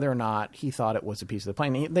him whether or not he thought it was a piece of the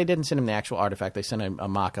plane. They didn't send him the actual artifact. They sent him a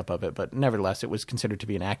mock-up of it, but nevertheless, it was considered to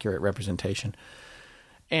be an accurate representation.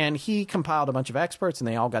 And he compiled a bunch of experts, and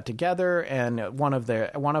they all got together, and one of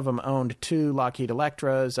them owned 2 Lockheed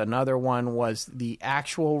Electras. Another one was the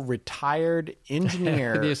actual retired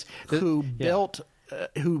engineer who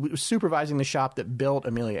was supervising the shop that built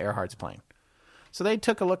Amelia Earhart's plane. So they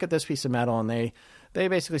took a look at this piece of metal, and they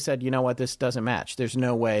basically said, you know what, this doesn't match. There's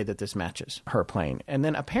no way that this matches her plane. And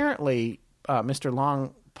then apparently Mr.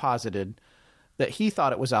 Long posited that he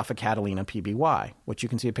thought it was off a Catalina PBY, which you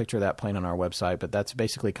can see a picture of that plane on our website, but that's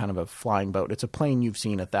basically kind of a flying boat. It's a plane you've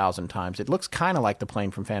seen 1,000 times. It looks kind of like the plane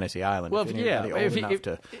from Fantasy Island. Well,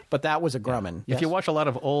 but that was a Grumman. If you watch a lot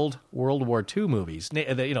of old World War II movies,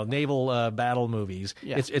 naval battle movies,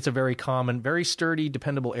 it's a very common, very sturdy,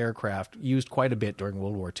 dependable aircraft used quite a bit during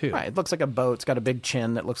World War II. Right. It looks like a boat. It's got a big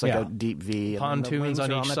chin that looks like a deep V. Pontoons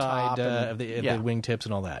on each side of the wingtips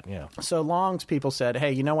and all that. Yeah. So Long's people said,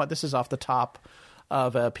 hey, you know what? This is off the top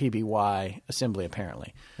of a PBY assembly,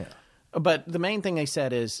 apparently. Yeah. But the main thing they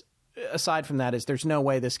said is, aside from that, is there's no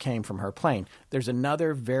way this came from her plane. There's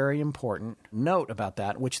another very important note about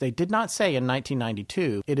that, which they did not say in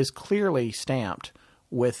 1992. It is clearly stamped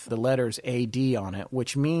with the letters AD on it,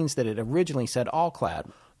 which means that it originally said all-clad.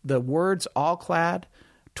 The words all-clad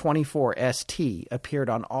 24ST appeared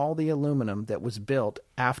on all the aluminum that was built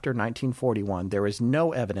after 1941. There is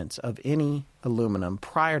no evidence of any aluminum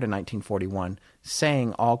prior to 1941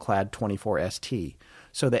 saying all-clad 24ST.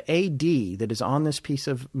 So the AD that is on this piece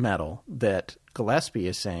of metal that Gillespie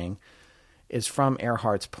is saying is from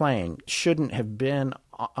Earhart's plane shouldn't have been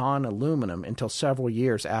on aluminum until several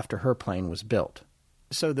years after her plane was built.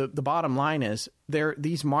 So the bottom line is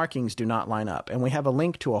these markings do not line up. And we have a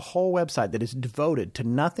link to a whole website that is devoted to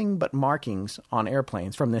nothing but markings on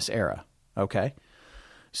airplanes from this era. Okay?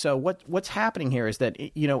 So what's happening here is that,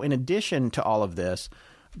 in addition to all of this,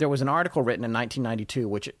 there was an article written in 1992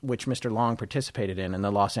 which Mr. Long participated in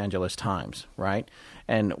the Los Angeles Times, right?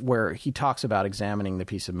 And where he talks about examining the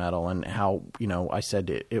piece of metal and how, I said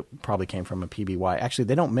it probably came from a PBY. Actually,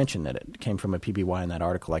 they don't mention that it came from a PBY in that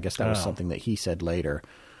article. I guess that was something that he said later,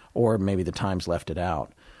 or maybe the Times left it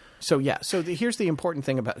out. So, here's the important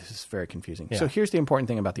thing about – this is very confusing. Yeah. So here's the important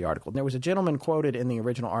thing about the article. There was a gentleman quoted in the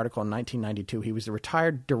original article in 1992. He was the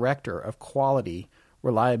retired director of quality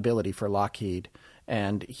reliability for Lockheed,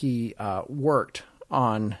 and he worked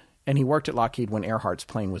at Lockheed when Earhart's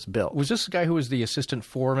plane was built. Was this the guy who was the assistant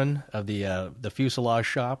foreman of the fuselage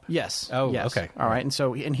shop? Yes. Oh, yes. Okay. All right. And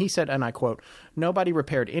so, and he said, and I quote, "Nobody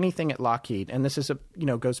repaired anything at Lockheed." And this is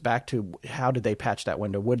goes back to how did they patch that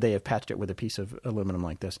window? Would they have patched it with a piece of aluminum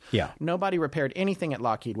like this? Yeah. Nobody repaired anything at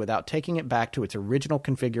Lockheed without taking it back to its original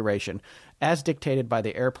configuration, as dictated by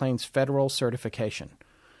the airplane's federal certification.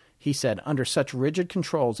 He said, under such rigid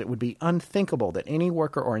controls, it would be unthinkable that any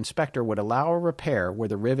worker or inspector would allow a repair where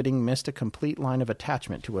the riveting missed a complete line of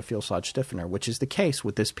attachment to a fuselage stiffener, which is the case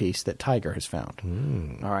with this piece that Tiger has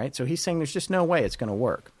found. All right, so he's saying there's just no way it's going to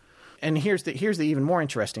work. And here's the even more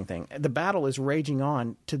interesting thing. The battle is raging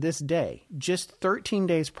on to this day, just 13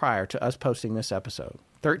 days prior to us posting this episode.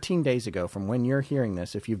 13 days ago from when you're hearing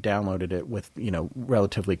this, if you've downloaded it with,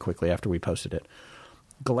 relatively quickly after we posted it,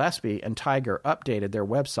 Gillespie and Tiger updated their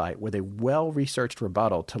website with a well-researched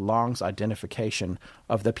rebuttal to Long's identification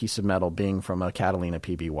of the piece of metal being from a Catalina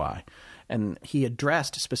PBY. And he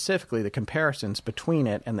addressed specifically the comparisons between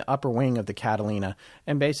it and the upper wing of the Catalina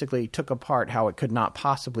and basically took apart how it could not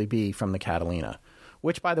possibly be from the Catalina,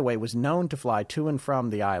 which, by the way, was known to fly to and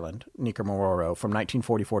from the island, Nicaragua, from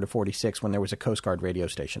 1944 to 46 when there was a Coast Guard radio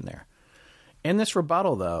station there. In this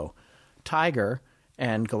rebuttal, though, Tiger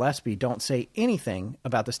and Gillespie don't say anything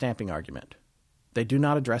about the stamping argument. They do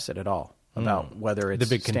not address it at all about whether it's the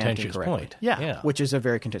big stamped contentious incorrectly. point. Yeah, which is a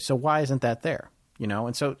very contentious. So why isn't that there?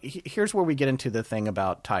 And so here's where we get into the thing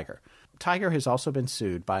about Tiger. Tiger has also been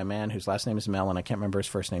sued by a man whose last name is Mel, and I can't remember his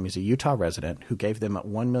first name. He's a Utah resident who gave them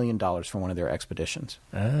 $1 million for one of their expeditions.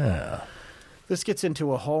 This gets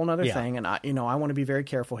into a whole other thing, and I want to be very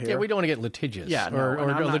careful here. Yeah, we don't want to get litigious. Yeah, or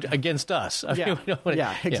against us. I mean, we don't want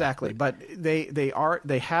to, exactly. But they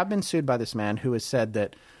have been sued by this man who has said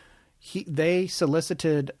that they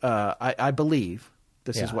solicited. I believe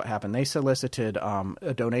this is what happened. They solicited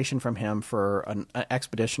a donation from him for an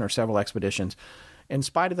expedition or several expeditions, in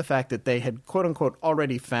spite of the fact that they had quote unquote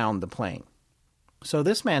already found the plane. So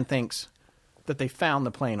this man thinks that they found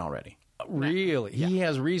the plane already. Really? He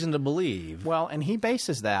has reason to believe. Well, and he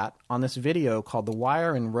bases that on this video called the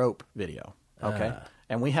Wire and Rope video. Okay?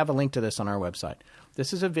 And we have a link to this on our website.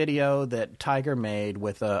 This is a video that Tiger made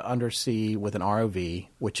with undersea with an ROV,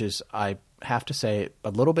 which is, I have to say,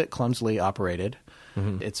 a little bit clumsily operated.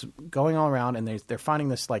 It's going all around, and they're finding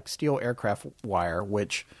this like steel aircraft wire,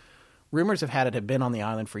 which rumors have had it had been on the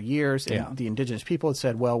island for years. And the indigenous people had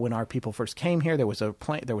said, well, when our people first came here, there was a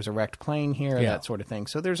wrecked plane here, that sort of thing.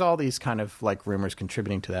 So there's all these kind of like rumors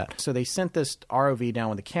contributing to that. So they sent this ROV down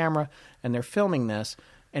with a camera, and they're filming this.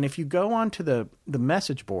 And if you go onto the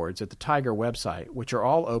message boards at the Tiger website, which are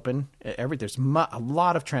all open, there's a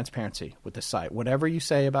lot of transparency with the site. Whatever you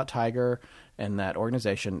say about Tiger and that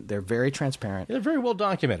organization, they're very transparent. They're very well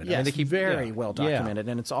documented. Yes, they keep very well documented.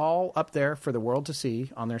 And it's all up there for the world to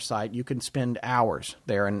see on their site. You can spend hours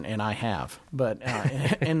there, and I have. But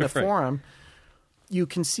in the forum, you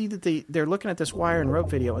can see that they're looking at this wire and rope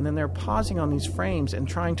video, and then they're pausing on these frames and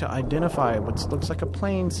trying to identify what looks like a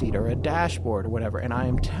plane seat or a dashboard or whatever. And I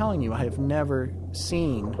am telling you, I have never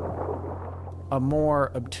seen a more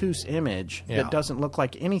obtuse image that doesn't look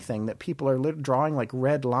like anything, that people are drawing like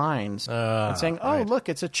red lines and saying, look,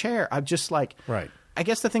 it's a chair. I'm just like... Right. I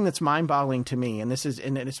guess the thing that's mind-boggling to me, and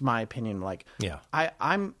it's my opinion, like,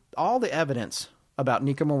 I'm all the evidence about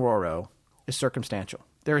Nika Mororo is circumstantial.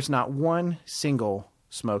 There is not one single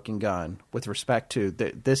smoking gun with respect to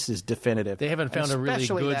this is definitive. They haven't found a really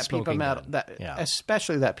good smoking gun.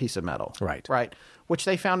 Especially that piece of metal. Right. Which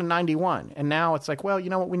they found in 91. And now it's like, well,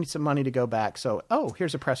 you know what? We need some money to go back. So,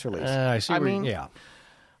 here's a press release. I see.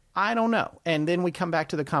 I don't know. And then we come back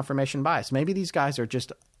to the confirmation bias. Maybe these guys are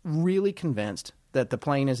just really convinced that the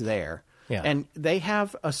plane is there. Yeah. And they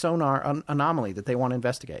have a sonar anomaly that they want to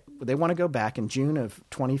investigate. They want to go back in June of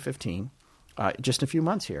 2015. Just a few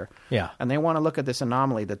months here. Yeah. And they want to look at this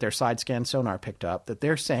anomaly that their side scan sonar picked up that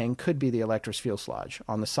they're saying could be the Electris fuselage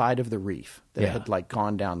on the side of the reef that had like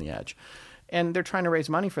gone down the edge. And they're trying to raise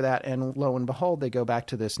money for that, and lo and behold, they go back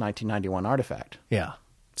to this 1991 artifact. Yeah.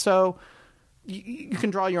 So you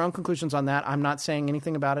can draw your own conclusions on that. I'm not saying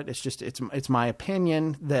anything about it. It's just it's my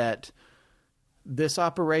opinion that this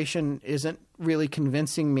operation isn't really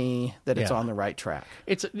convincing me that it's on the right track.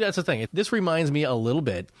 That's the thing. This reminds me a little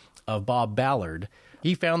bit of Bob Ballard.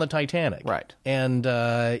 He found the Titanic. Right. And,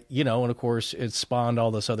 and of course, it spawned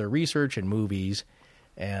all this other research and movies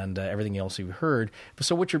and everything else you've heard.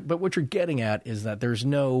 So what you're getting at is that there's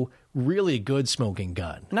no really good smoking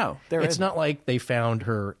gun. No, there It's isn't. not like they found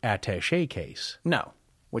her attaché case. No,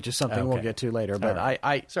 which is something we'll get to later. But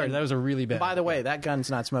right. Sorry, that was a really bad... By the way, that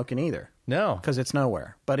gun's not smoking either. No. Because it's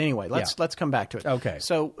nowhere. But anyway, let's come back to it. Okay.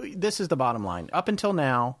 So this is the bottom line. Up until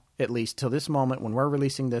now, at least till this moment when we're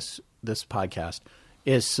releasing this podcast,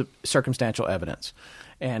 is circumstantial evidence.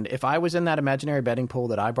 And if I was in that imaginary betting pool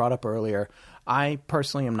that I brought up earlier, I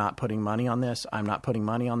personally am not putting money on this. I'm not putting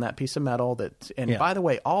money on that piece of metal. By the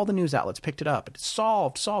way, all the news outlets picked it up. It's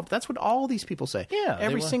solved. That's what all these people say. Yeah,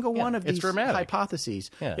 every single one of these dramatic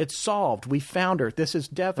hypotheses. Yeah. It's solved. We found her. This is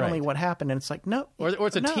definitely what happened. And it's like, no. Or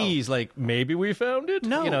it's a tease, like, maybe we found it?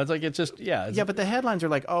 No. It's like, it's just, Yeah, but the headlines are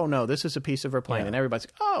like, oh, no, this is a piece of her plane. And everybody's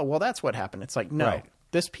like, oh, well, that's what happened. It's like, no. Right.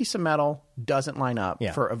 This piece of metal doesn't line up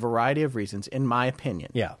for a variety of reasons, in my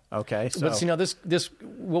opinion. Yeah. Okay. So, but see, now this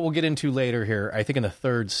what we'll get into later here. I think in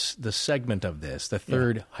the segment of this, the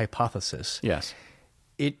third hypothesis. Yes.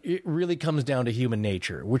 It really comes down to human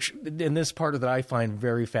nature, which in this part of that I find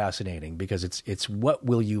very fascinating because it's what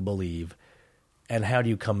will you believe, and how do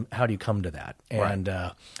you come to that? And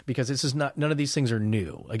because this is none of these things are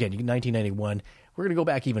new. Again, 1991. We're going to go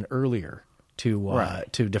back even earlier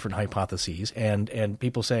to different hypotheses and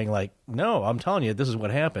people saying like, no, I'm telling you, this is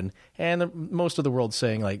what happened. And most of the world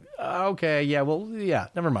saying like, okay,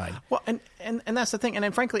 never mind. Well, and that's the thing. And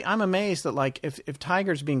then, frankly, I'm amazed that like if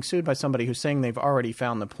Tiger's being sued by somebody who's saying they've already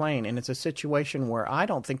found the plane, and it's a situation where I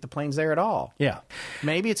don't think the plane's there at all. Yeah.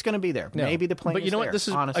 Maybe it's going to be there. No. Maybe the plane but you know there. what? This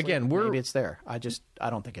is, honestly, again, maybe it's there. I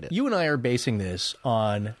don't think it is. You and I are basing this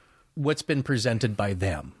on what's been presented by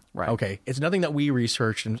them. Right. Okay. It's nothing that we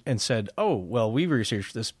researched and said, oh, well, we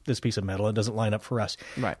researched this piece of metal. It doesn't line up for us.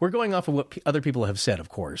 Right. We're going off of what other people have said, of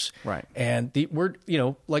course. Right. And we're,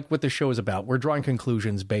 like what the show is about, we're drawing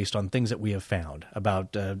conclusions based on things that we have found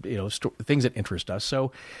about, things that interest us.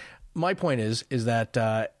 So my point is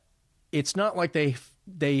that it's not like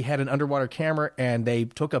they had an underwater camera and they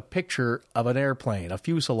took a picture of an airplane, a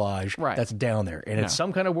fuselage that's down there. And it's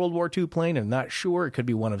some kind of World War II plane. I'm not sure. It could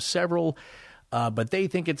be one of several. But they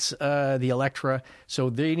think it's the Electra, so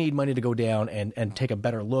they need money to go down and take a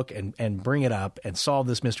better look and bring it up and solve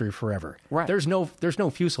this mystery forever. Right. There's no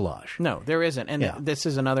fuselage. No, there isn't. And this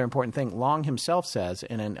is another important thing. Long himself says,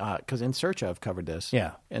 because In Search Of covered this.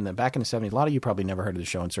 Yeah. Back in the 70s, a lot of you probably never heard of the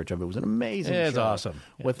show In Search Of. It was an amazing show. It's awesome.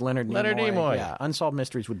 With Leonard Nimoy. Leonard Nimoy. Yeah. Unsolved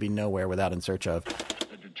Mysteries would be nowhere without In Search Of.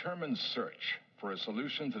 The determined search for a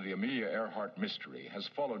solution to the Amelia Earhart mystery has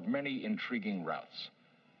followed many intriguing routes.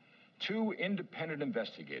 2 independent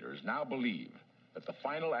investigators now believe that the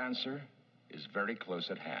final answer is very close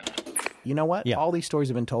at hand. You know what? Yeah. All these stories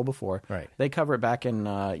have been told before. Right. They cover it back in the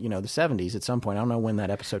 70s at some point. I don't know when that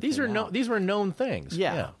episode These came out. These were known things.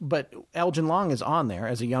 Yeah. But Elgin Long is on there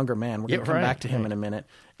as a younger man. We're going to come back to him in a minute.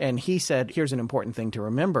 And he said, here's an important thing to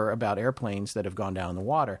remember about airplanes that have gone down in the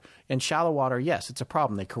water. In shallow water, yes, it's a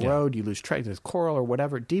problem. They corrode, you lose trace, there's coral or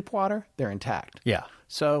whatever. Deep water, they're intact. Yeah.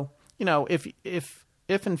 So,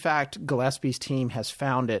 if in fact Gillespie's team has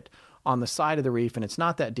found it on the side of the reef and it's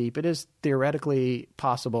not that deep, it is theoretically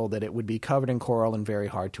possible that it would be covered in coral and very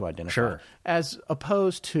hard to identify. Sure. As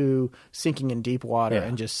opposed to sinking in deep water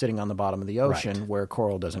and just sitting on the bottom of the ocean where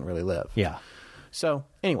coral doesn't really live. Yeah. So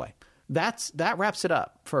anyway, that wraps it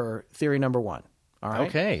up for theory number 1. All right.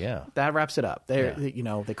 Okay. Yeah. That wraps it up.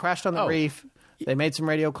 They crashed on the reef. They made some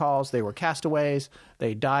radio calls. They were castaways.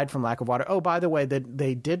 They died from lack of water. Oh, by the way,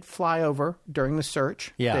 they did fly over during the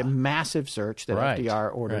search. Yeah. The massive search that FDR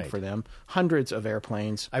ordered for them. Hundreds of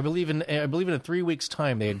airplanes. I believe in a 3 weeks'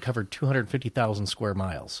 time they had covered 250,000 square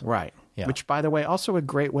miles. Right. Yeah. Which, by the way, also a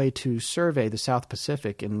great way to survey the South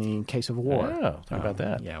Pacific in the case of war. Oh, talk about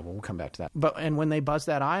that. Yeah, well, we'll come back to that. And when they buzzed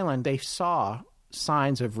that island, they saw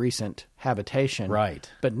signs of recent habitation.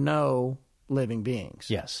 Right. But no living beings.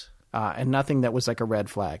 Yes. And nothing that was like a red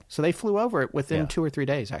flag. So they flew over it within 2 or 3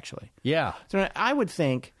 days, actually. Yeah. So I would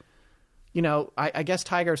think, I guess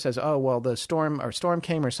Tiger says, oh, well, the storm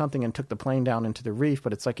came or something and took the plane down into the reef.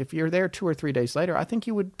 But it's like if you're there 2 or 3 days later, I think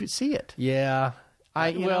you would see it. Yeah.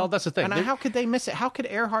 That's the thing. And how could they miss it? How could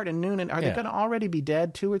Earhart and Noonan, are they going to already be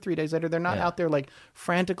dead 2 or 3 days later? They're not out there like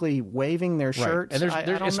frantically waving their shirts. And I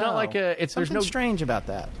don't it's know. not like there's something strange about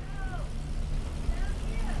that.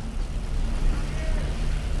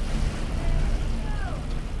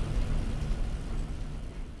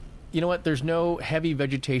 You know what? There's no heavy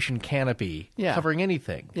vegetation canopy covering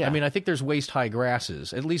anything. Yeah. I mean, I think there's waist-high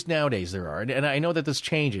grasses. At least nowadays there are. And I know that this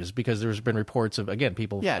changes because there's been reports of, again,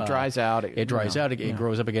 people... Yeah, it dries out. It dries out. It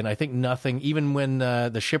grows up again. I think nothing... Even when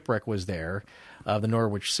the shipwreck was there, the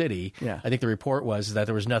Norwich City, I think the report was that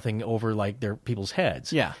there was nothing over, like, their people's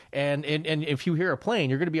heads. Yeah. And if you hear a plane,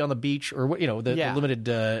 you're going to be on the beach or, the limited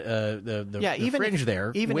the fringe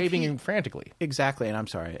there, waving frantically. Exactly. And I'm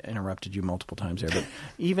sorry, I interrupted you multiple times there. But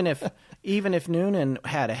even if Noonan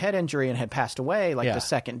had a head injury and had passed away, the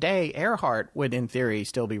second day, Earhart would, in theory,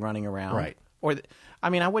 still be running around. Right. Or I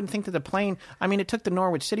mean, I wouldn't think that the plane. I mean, it took the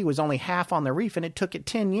Norwich City was only half on the reef, and it took it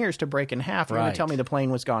 10 years to break in half. You're going to tell me the plane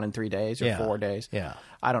was gone in 3 days or 4 days? Yeah,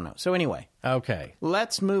 I don't know. So anyway, okay,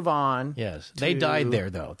 let's move on. Yes, they died there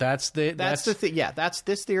though. That's the yeah. That's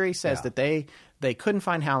this theory says that they couldn't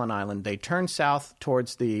find Howland Island. They turned south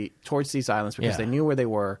towards these islands because they knew where they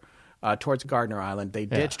were, towards Gardner Island. They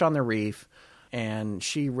ditched on the reef. And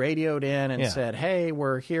she radioed in and said, "Hey,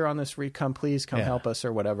 we're here on this reef. Please come help us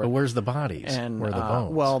or whatever." But where's the bodies? And where are the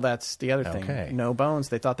bones? Well, that's the other thing. Okay. No bones.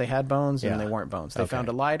 They thought they had bones, and they weren't bones. They found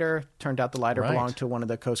a lighter. Turned out the lighter belonged to one of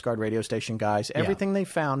the Coast Guard radio station guys. Everything they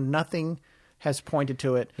found, nothing has pointed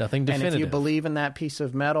to it. Nothing definitive. And if you believe in that piece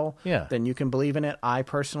of metal, then you can believe in it. I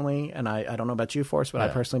personally, and I don't know about you, Forrest, but I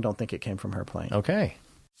personally don't think it came from her plane. Okay.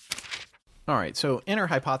 All right, so enter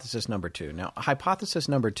hypothesis number 2. Now, hypothesis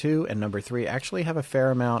number 2 and number 3 actually have a fair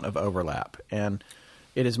amount of overlap, and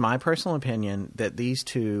it is my personal opinion that these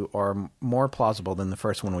two are more plausible than the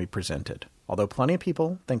first one we presented, although plenty of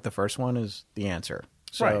people think the first one is the answer.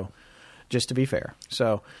 So, just to be fair.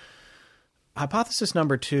 So, hypothesis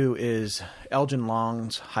number 2 is Elgin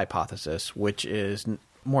Long's hypothesis, which is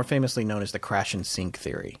more famously known as the crash and sink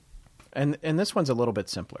theory. And this one's a little bit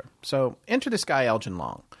simpler. So, enter this guy Elgin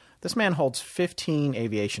Long. This man holds 15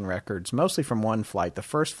 aviation records, mostly from one flight, the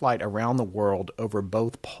first flight around the world over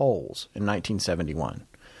both poles in 1971.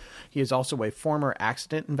 He is also a former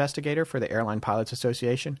accident investigator for the Airline Pilots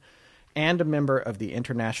Association and a member of the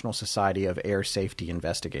International Society of Air Safety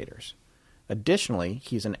Investigators. Additionally,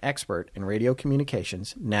 he's an expert in radio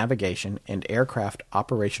communications, navigation, and aircraft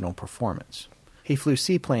operational performance. He flew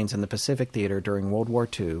seaplanes in the Pacific Theater during World War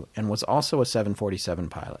II and was also a 747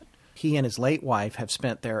 pilot. He and his late wife have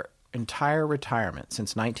spent their entire retirement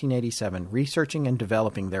since 1987 researching and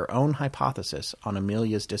developing their own hypothesis on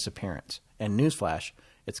Amelia's disappearance. And newsflash,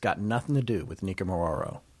 it's got nothing to do with Nika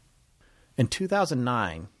Maroro. In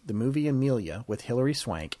 2009, the movie Amelia with Hilary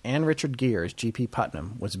Swank and Richard Gere as G.P.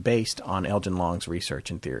 Putnam was based on Elgin Long's research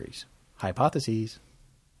and theories. Hypotheses.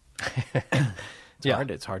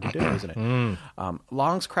 It's hard to do, isn't it?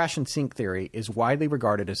 Long's crash and sink theory is widely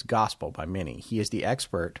regarded as gospel by many. He is the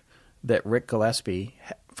expert that Rick Gillespie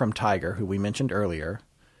from Tiger, who we mentioned earlier,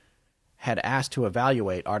 had asked to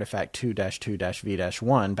evaluate Artifact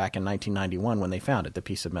 2-2-V-1 back in 1991 when they found it, the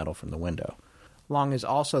piece of metal from the window. Long is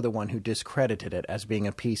also the one who discredited it as being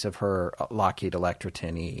a piece of her Lockheed Electra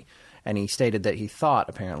 10E, and he stated that he thought,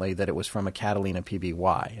 apparently, that it was from a Catalina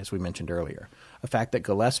PBY, as we mentioned earlier, a fact that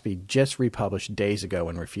Gillespie just republished days ago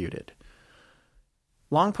and refuted.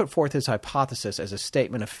 Long put forth his hypothesis as a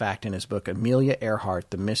statement of fact in his book, Amelia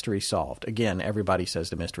Earhart, The Mystery Solved. Again, everybody says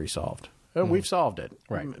the mystery solved. We've solved it.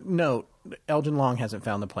 Right. Note, Elgin Long hasn't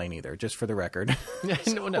found the plane either, just for the record.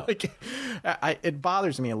 No. It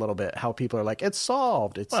bothers me a little bit how people are like, it's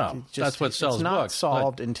solved. That's what sells It's not books,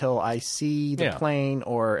 solved until I see the plane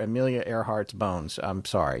or Amelia Earhart's bones. I'm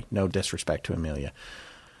sorry. No disrespect to Amelia.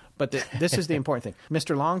 But this is the important thing.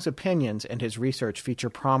 Mr. Long's opinions and his research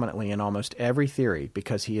feature prominently in almost every theory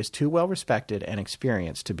because he is too well respected and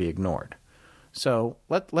experienced to be ignored. So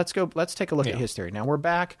let's take a look at his theory. Now we're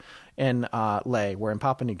back in Lae, we're in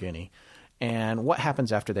Papua New Guinea, and what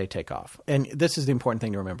happens after they take off? And this is the important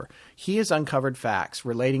thing to remember. He has uncovered facts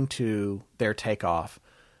relating to their takeoff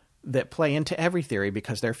that play into every theory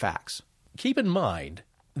because they're facts. Keep in mind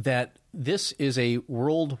that this is a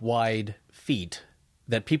worldwide feat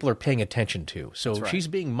that people are paying attention to. So she's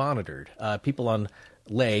being monitored. People on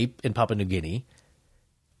Lae in Papua New Guinea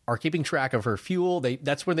are keeping track of her fuel.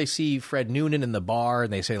 That's where they see Fred Noonan in the bar,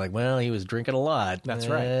 and they say, like, well, he was drinking a lot. That's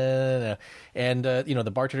right. And,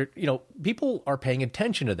 the bartender, people are paying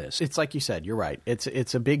attention to this. It's like you said, you're right.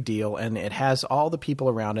 It's a big deal, and it has all the people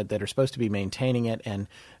around it that are supposed to be maintaining it. And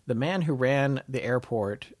the man who ran the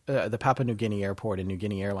airport, the Papua New Guinea airport and New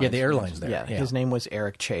Guinea Airlines. Yeah, the airlines there. Yeah, his name was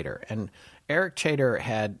Eric Chater. And Eric Chater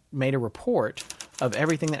had made a report of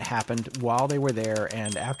everything that happened while they were there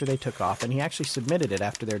and after they took off, and he actually submitted it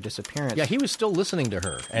after their disappearance. Yeah, he was still listening to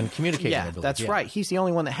her and communicating. Yeah, that's right. He's the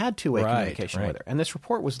only one that had two-way communication with her. And this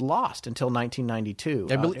report was lost until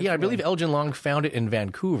 1992. I believe Elgin Long found it in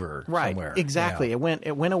Vancouver somewhere. Exactly. Yeah.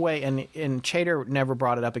 It went away, and Chater never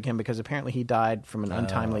brought it up again because apparently he died from an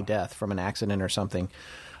untimely death from an accident or something,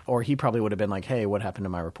 or he probably would have been like, hey, what happened to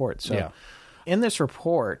my report? So in this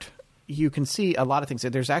report, you can see a lot of things.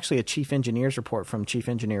 There's actually a chief engineer's report from Chief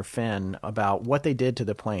Engineer Finn about what they did to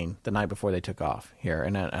the plane the night before they took off here.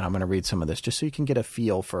 And I'm going to read some of this just so you can get a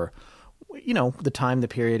feel for, the time, the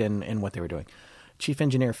period, and what they were doing. Chief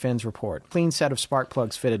Engineer Finn's report. Clean set of spark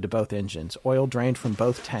plugs fitted to both engines. Oil drained from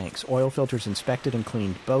both tanks. Oil filters inspected and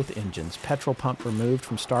cleaned both engines. Petrol pump removed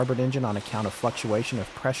from starboard engine on account of fluctuation of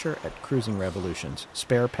pressure at cruising revolutions.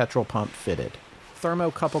 Spare petrol pump fitted.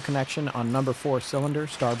 Thermocouple connection on number 4 cylinder,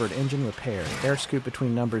 starboard engine repaired. Air scoop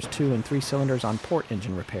between numbers 2 and 3 cylinders on port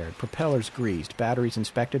engine repaired. Propellers greased. Batteries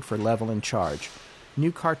inspected for level and charge.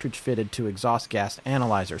 New cartridge fitted to exhaust gas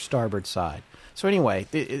analyzer, starboard side. So anyway,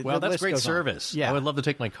 the that's list great goes on. service. Yeah. I would love to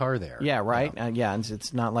take my car there. Yeah, right? And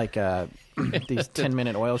it's not like these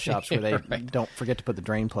 10-minute oil shops where they don't forget to put the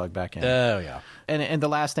drain plug back in. Oh, yeah. And the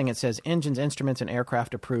last thing, it says, engines, instruments, and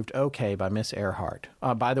aircraft approved okay by Miss Earhart.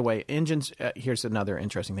 By the way, engines, here's another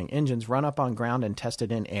interesting thing. Engines run up on ground and tested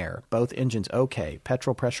in air. Both engines okay.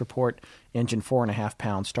 Petrol pressure port, engine 4.5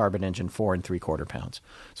 pounds, starboard engine 4 3/4 pounds.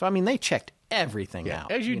 So, I mean, they checked everything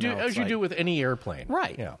out. As you do with any airplane.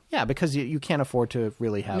 Right. Yeah. Yeah, because you can't afford to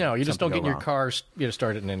really have No, you just don't something get in go your wrong. car,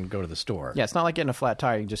 start it and then go to the store. Yeah, it's not like getting a flat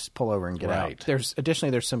tire. You just pull over and get Right. out.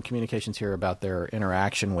 There's some communications here about their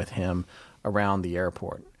interaction with him around the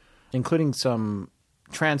airport, including some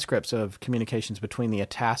transcripts of communications between the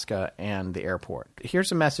Itasca and the airport.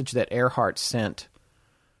 Here's a message that Earhart sent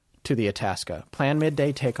to the Itasca. Plan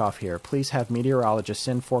midday takeoff here. Please have meteorologist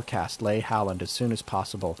send forecast Leigh Howland as soon as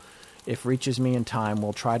possible. If reaches me in time,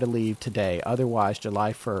 we'll try to leave today. Otherwise,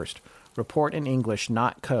 July 1st. Report in English,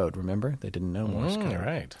 not code. Remember? They didn't know Morse code.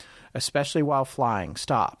 Right. Especially while flying.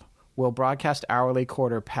 Stop. We'll broadcast hourly,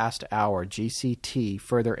 quarter past hour, GCT,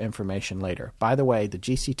 further information later. By the way, the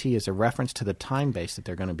GCT is a reference to the time base that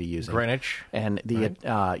they're going to be using. Greenwich. And the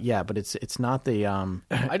but it's not the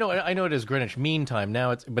I know it is Greenwich Mean Time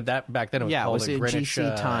now. But that back then it was called it Greenwich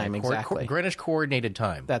GC time, exactly. Greenwich Coordinated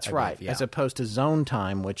Time. That's I right, believe, yeah. as opposed to zone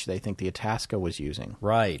time, which they think the Itasca was using.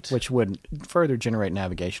 Right. Which would further generate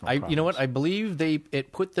navigational problems. You know what? I believe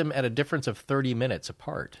it put them at a difference of 30 minutes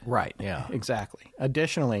apart. Right. Yeah. Exactly.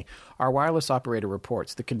 Additionally, our wireless operator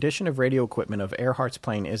reports the condition of radio equipment of Earhart's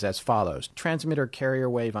plane is as follows. Transmitter carrier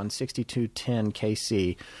wave on 6210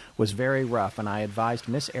 KC was very rough, and I advised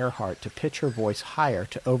Miss Earhart to pitch her voice higher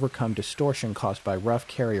to overcome distortion caused by rough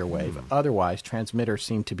carrier wave. Otherwise, transmitter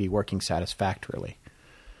seemed to be working satisfactorily.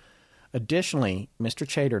 Additionally, Mr.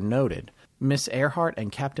 Chater noted, Miss Earhart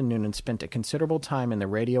and Captain Noonan spent a considerable time in the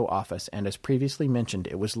radio office, and as previously mentioned,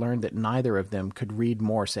 it was learned that neither of them could read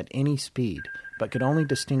Morse at any speed, but could only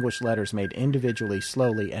distinguish letters made individually,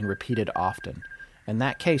 slowly, and repeated often. In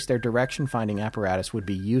that case, their direction-finding apparatus would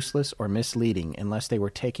be useless or misleading unless they were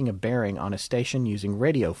taking a bearing on a station using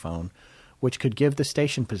radiophone, which could give the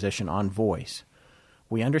station position on voice.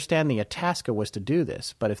 We understand the Itasca was to do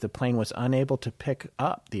this, but if the plane was unable to pick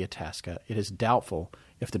up the Itasca, it is doubtful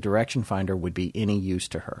if the direction finder would be any use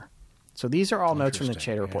to her. So these are all notes from the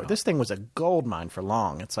Chater report. Yeah. This thing was a gold mine for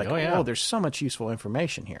Long. It's like, yeah. there's so much useful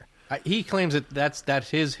information here. He claims that that's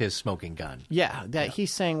his smoking gun. Yeah,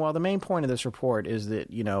 he's saying, well, the main point of this report is that,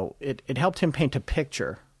 it helped him paint a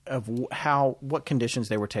picture of what conditions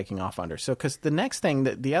they were taking off under. So, because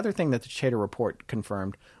the other thing that the Chater report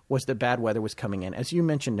confirmed was that bad weather was coming in. As you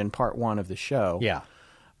mentioned in part 1 of the show. Yeah.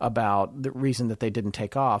 About the reason that they didn't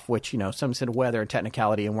take off, which, some said weather and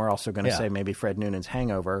technicality, and we're also going to say maybe Fred Noonan's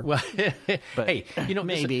hangover. Well, but hey,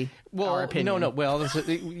 maybe. Our opinion. No. Well, that's but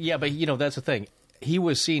that's the thing. He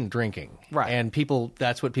was seen drinking. Right. And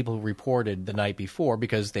that's what people reported the night before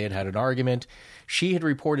because they had an argument. She had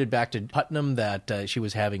reported back to Putnam that she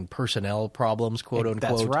was having personnel problems, quote unquote.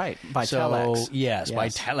 That's right. By telex. Yes, by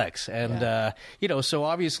telex. And, so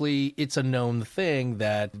obviously it's a known thing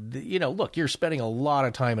that, look, you're spending a lot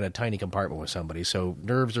of time in a tiny compartment with somebody, so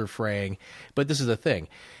nerves are fraying. But this is the thing.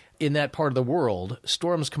 In that part of the world,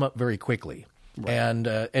 storms come up very quickly. Right. And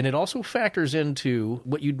it also factors into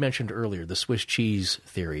what you'd mentioned earlier, the Swiss cheese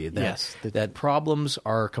theory, that problems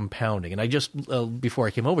are compounding. And I just, before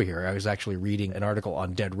I came over here, I was actually reading an article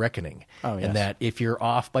on Dead Reckoning. Oh, yes. And that if you're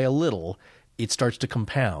off by a little, it starts to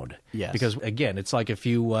compound. Yes. Because, again, it's like if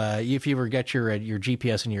you ever get your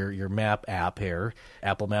GPS and your map app here,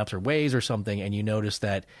 Apple Maps or Waze or something, and you notice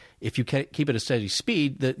that if you keep it at a steady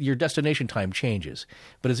speed, your destination time changes.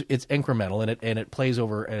 But it's incremental, and it plays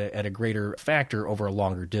over at a greater factor over a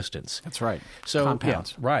longer distance. That's right. So,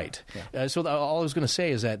 compounds. Yeah, right. Yeah. So all I was going to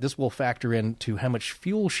say is that this will factor into how much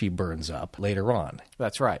fuel she burns up later on.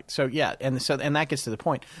 That's right. So, yeah, and that gets to the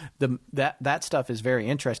point. That stuff is very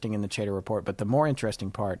interesting in the Chater report, but the more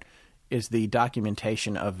interesting part is the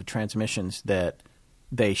documentation of transmissions that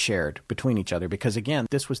they shared between each other. Because, again,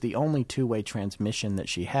 this was the only two-way transmission that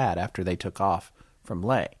she had after they took off from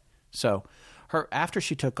Leigh. So After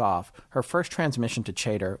she took off, her first transmission to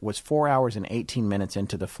Chater was 4 hours and 18 minutes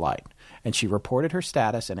into the flight. And she reported her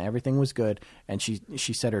status and everything was good. And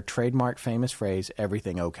she said her trademark famous phrase,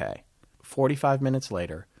 "Everything okay." 45 minutes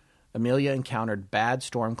later, Amelia encountered bad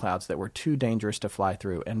storm clouds that were too dangerous to fly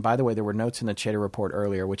through. And by the way, there were notes in the Chater report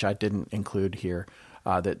earlier, which I didn't include here,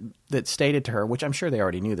 that stated to her, which I'm sure they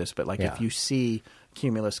already knew this, but if you see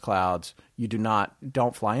cumulus clouds, you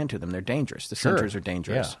don't fly into them. They're dangerous. The centers are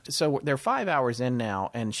dangerous. Yeah. So they're 5 hours in now,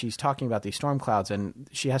 and she's talking about these storm clouds, and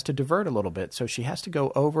she has to divert a little bit. So she has to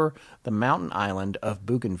go over the mountain island of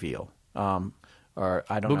Bougainville. Or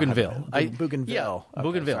I don't Bougainville. know. Bougainville. Yeah, okay,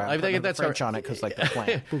 Bougainville. Sorry, I think that's French on it because like the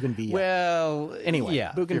plant. Bougainville. Well, anyway,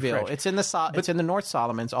 yeah, Bougainville. It's in the North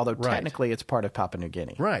Solomons, although technically it's part of Papua New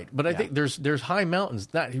Guinea. Right, but I think there's high mountains,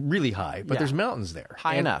 not really high, but there's mountains there.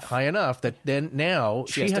 High enough that then now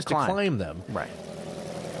she has to climb them. Right.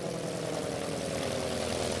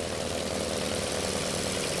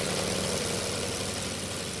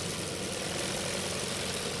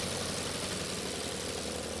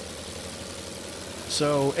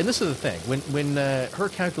 So, and this is the thing, when her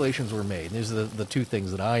calculations were made, and these are the two things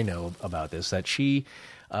that I know about this, that she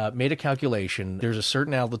made a calculation. There's a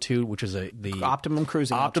certain altitude, which is the optimum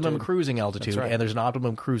cruising altitude, right. and there's an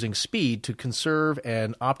optimum cruising speed to conserve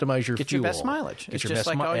and optimize your Get fuel. your best mileage. It's just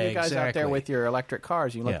like all you guys out there with your electric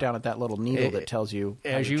cars. You look down at that little needle that tells you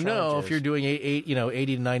how as you know, if you're doing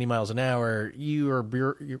 80 to 90 miles an hour, you're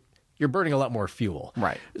burning a lot more fuel.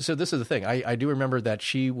 Right. So this is the thing. I do remember that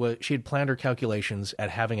she had planned her calculations at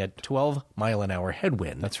having a 12-mile-an-hour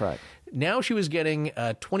headwind. That's right. Now she was getting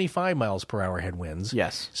 25 miles per hour headwinds.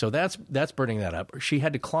 Yes. So that's burning that up. She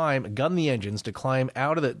had to gun the engines to climb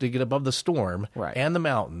to get above the storm and the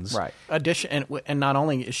mountains. Right. And not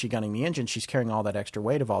only is she gunning the engine, she's carrying all that extra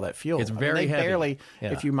weight of all that fuel. It's very heavy. Barely,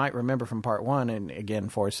 if you might remember from part one, and again,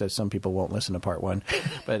 Forrest says some people won't listen to part one,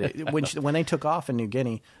 but when they took off in New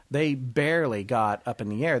Guinea, they barely got up in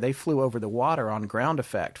the air. They flew over the water on ground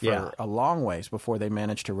effect for a long ways before they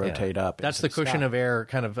managed to rotate up. That's the cushion of air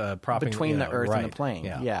kind of propping between the earth and the plane.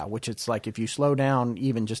 Yeah. Which it's like if you slow down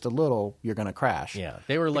even just a little, you're going to crash. Yeah,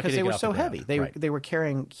 they were lucky because they were so heavy. They They were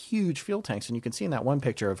carrying huge fuel tanks, and you can see in that one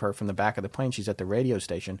picture of her from the back of the plane. She's at the radio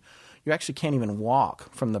station. You actually can't even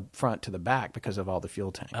walk from the front to the back because of all the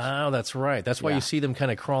fuel tanks. Oh, that's right. That's why you see them kind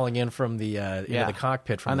of crawling in from the into the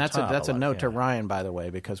cockpit from the top. And that's a note to Ryan, by the way,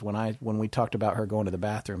 because when we talked about her going to the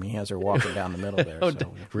bathroom, he has her walking down the middle there.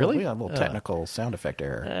 Really? We had a little technical sound effect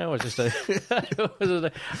error. It was just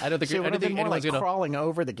I don't think it would have been more like gonna, crawling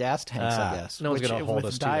over the gas tanks, I guess. No one's going to hold us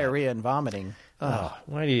with to diarrhea and vomiting. Oh,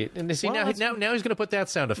 why do you? And see, now he's going to put that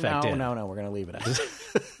sound effect in. No, we're going to leave it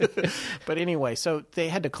out. But anyway, so they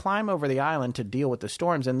had to climb over the island to deal with the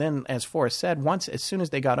storms, and then, as Forrest said, as soon as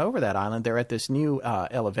they got over that island, they're at this new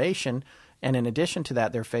elevation, and in addition to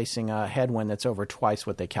that, they're facing a headwind that's over twice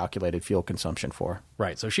what they calculated fuel consumption for.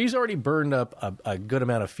 Right, so she's already burned up a good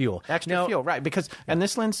amount of fuel. Extra fuel, right? And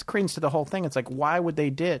this lends credence to the whole thing. It's like, why would they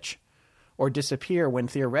ditch or disappear when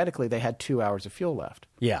theoretically they had 2 hours of fuel left?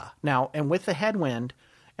 Yeah. Now, and with the headwind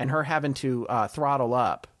and her having to throttle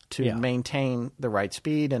up to maintain the right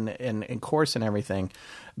speed and course and everything,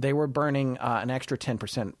 they were burning an extra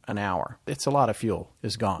 10% an hour. It's a lot of fuel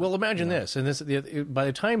is gone. Well, imagine this. And by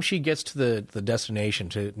the time she gets to the destination,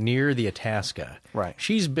 to near the Itasca,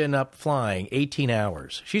 she's been up flying 18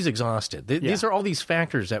 hours. She's exhausted. These are all these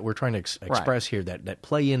factors that we're trying to express here that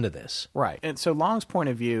play into this. Right. And so Long's point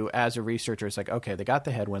of view as a researcher is like, okay, they got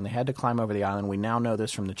the headwind. They had to climb over the island. We now know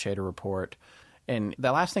this from the Chater report. And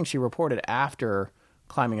the last thing she reported after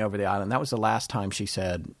climbing over the island, that was the last time she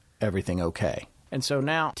said everything okay. And so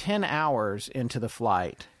now, 10 hours into the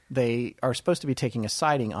flight, they are supposed to be taking a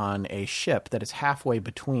sighting on a ship that is halfway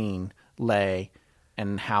between Lae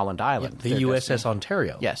and Howland Island. The USS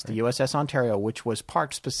Ontario. Yes, the USS Ontario, which was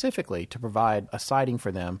parked specifically to provide a sighting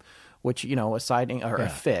for them, which, a sighting or a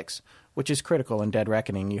fix, which is critical in Dead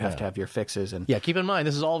Reckoning. You have to have your fixes. And keep in mind,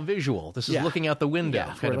 this is all visual. This is looking out the window.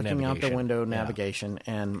 Yeah, we're looking out the window navigation.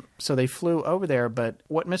 And so they flew over there. But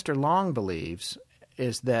what Mr. Long believes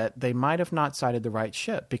is that they might have not sighted the right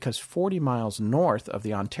ship because 40 miles north of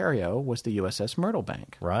the Ontario was the USS Myrtle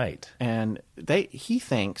Bank. Right. And he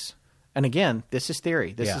thinks, and again, this is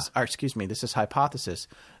theory. This is hypothesis.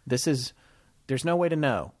 There's no way to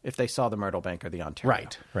know if they saw the Myrtle Bank or the Ontario.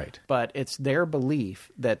 Right. But it's their belief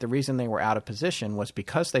that the reason they were out of position was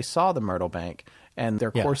because they saw the Myrtle Bank and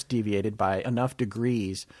their course deviated by enough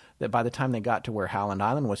degrees that by the time they got to where Howland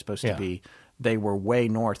Island was supposed to be, they were way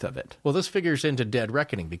north of it. Well, this figures into Dead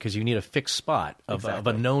Reckoning because you need a fixed spot of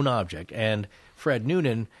a known object. And Fred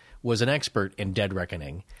Noonan was an expert in dead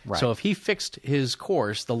reckoning. Right. So if he fixed his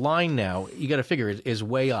course, the line now, you got to figure, is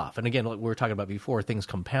way off. And again, like we were talking about before, things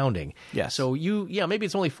compounding. Yes. So maybe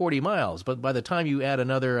it's only 40 miles, but by the time you add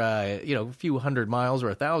another, a few hundred miles or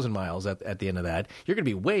 1,000 miles at the end of that, you're going to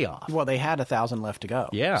be way off. Well, they had 1,000 left to go.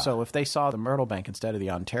 Yeah. So if they saw the Myrtle Bank instead of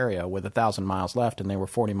the Ontario with 1,000 miles left and they were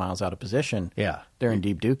 40 miles out of position, they're in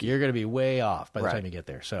deep dookie. You're going to be way off by the Right. time you get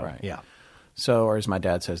there. So, Right. yeah. So, or as my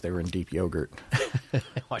dad says, they were in deep yogurt.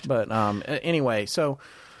 But anyway, so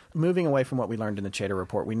moving away from what we learned in the Chater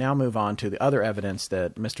report, we now move on to the other evidence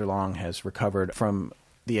that Mr. Long has recovered from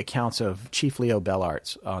the accounts of Chief Leo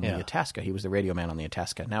Bellarts on the Itasca. He was the radio man on the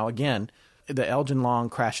Itasca. Now, again, the Elgin Long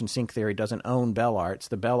crash and sink theory doesn't own Bellarts.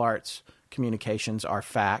 The Bellarts communications are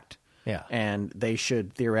fact, and they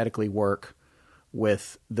should theoretically work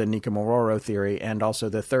with the Nikomororo theory and also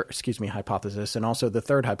the hypothesis, and also the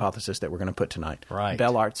third hypothesis that we're going to put tonight. Right.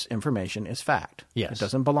 Bellart's information is fact. Yes. It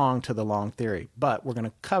doesn't belong to the Long theory, but we're going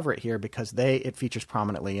to cover it here because it features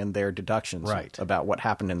prominently in their deductions about what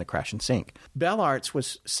happened in the crash and sink. Bellart's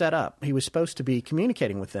was set up. He was supposed to be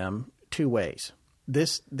communicating with them two ways.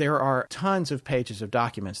 There are tons of pages of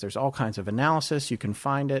documents. There's all kinds of analysis. You can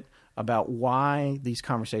find it about why these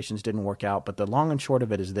conversations didn't work out, but the long and short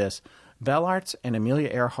of it is this. Bellart's and Amelia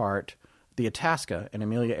Earhart, the Itasca and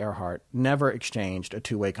Amelia Earhart, never exchanged a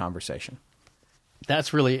two-way conversation.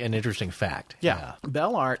 That's really an interesting fact. Yeah.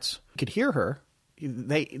 Bellart's could hear her.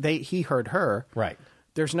 He heard her. Right.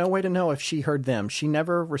 There's no way to know if she heard them. She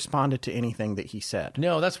never responded to anything that he said.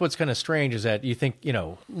 No, that's what's kind of strange is that you think,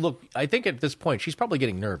 look, I think at this point she's probably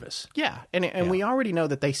getting nervous. Yeah, and we already know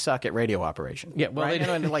that they suck at radio operation. Yeah, well, right?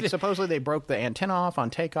 And like supposedly they broke the antenna off on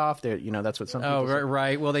takeoff. That's what some people say.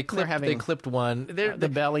 Right. Well, they clipped one. The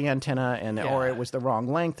belly antenna, or it was the wrong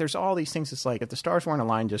length. There's all these things. It's like if the stars weren't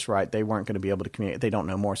aligned just right, they weren't going to be able to communicate. They don't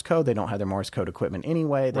know Morse code. They don't have their Morse code equipment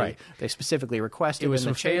anyway. They specifically requested in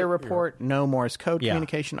the Chater report no Morse code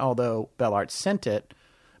communication, although Bellart sent it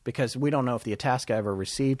because we don't know if the Itasca ever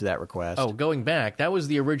received that request. Oh, going back, that was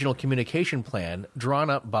the original communication plan drawn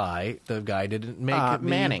up by the guy that didn't make it.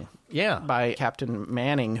 Manning. Yeah. By Captain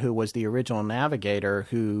Manning, who was the original navigator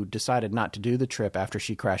who decided not to do the trip after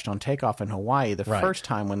she crashed on takeoff in Hawaii the first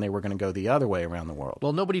time when they were going to go the other way around the world.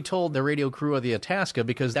 Well, nobody told the radio crew of the Itasca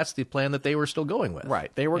because that's the plan that they were still going with. Right.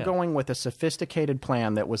 They were going with a sophisticated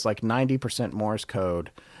plan that was like 90% Morse code.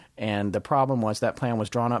 And the problem was that plan was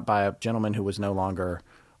drawn up by a gentleman who was no longer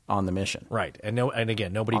on the mission. Right. And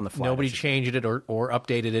again, nobody changed it or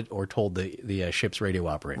updated it or told the ship's radio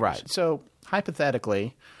operators. Right. So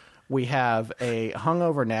hypothetically, we have a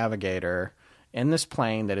hungover navigator in this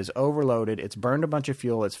plane that is overloaded. It's burned a bunch of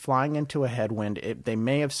fuel. It's flying into a headwind. They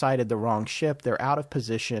may have sighted the wrong ship. They're out of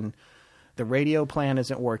position. The radio plan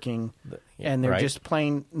isn't working, and they're just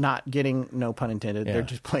plain not getting, no pun intended, they're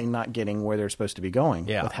just plain not getting where they're supposed to be going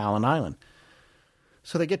with Howland Island.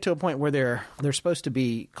 So they get to a point where they're supposed to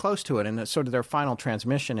be close to it, and sort of their final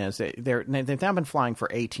transmission is they've now been flying for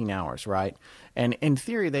 18 hours, right? And in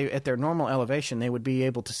theory, at their normal elevation, they would be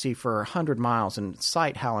able to see for 100 miles and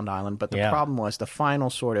sight Howland Island, but the problem was the final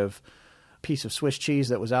sort of piece of Swiss cheese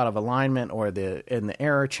that was out of alignment or in the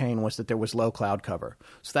error chain was that there was low cloud cover.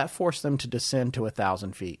 So that forced them to descend to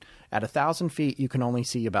 1,000 feet. At 1,000 feet, you can only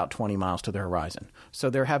see about 20 miles to the horizon. So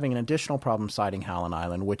they're having an additional problem sighting Howland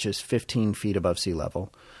Island, which is 15 feet above sea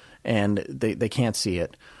level, and they can't see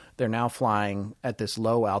it. They're now flying at this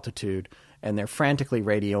low altitude, and they're frantically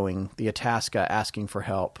radioing the Itasca asking for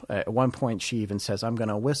help. At one point, she even says, "I'm going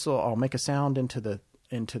to whistle. I'll make a sound into the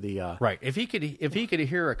right." If he could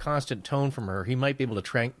hear a constant tone from her, he might be able to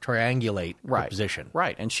triangulate her position.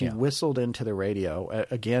 Right, and she whistled into the radio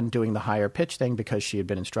again, doing the higher pitch thing because she had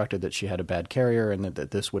been instructed that she had a bad carrier and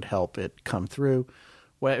that this would help it come through.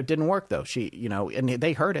 Well, it didn't work though. And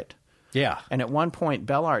they heard it. Yeah. And at one point,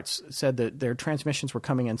 Bellart's said that their transmissions were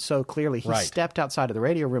coming in so clearly. He stepped outside of the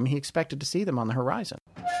radio room. He expected to see them on the horizon.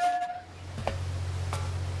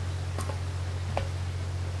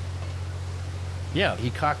 Yeah, he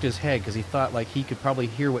cocked his head because he thought like he could probably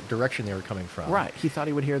hear what direction they were coming from. Right, he thought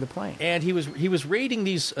he would hear the plane. And he was rating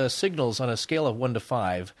these signals on a scale of 1 to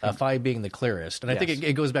 5, 5 being the clearest. And I think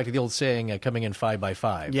it goes back to the old saying, coming in 5 by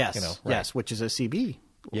 5. Yes, yes, which is a CB.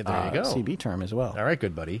 Yeah, there you go. CB term as well. All right,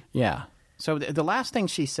 good buddy. Yeah. So the last thing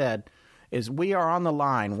she said is, "We are on the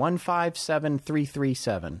line,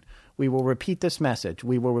 157337. We will repeat this message.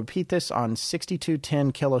 We will repeat this on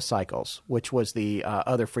 6210 kilocycles," which was the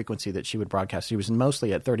other frequency that she would broadcast. She was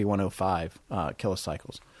mostly at 3105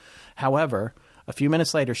 kilocycles. However, a few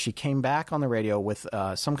minutes later, she came back on the radio with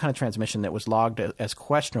some kind of transmission that was logged as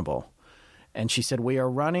questionable. And she said, "We are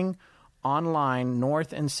running online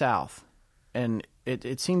north and south." And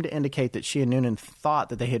it seemed to indicate that she and Noonan thought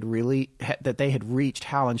that they had reached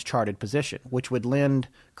Howland's charted position, which would lend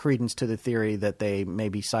credence to the theory that they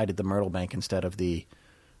maybe sighted the Myrtle Bank instead of the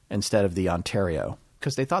Ontario,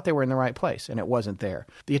 because they thought they were in the right place, and it wasn't there.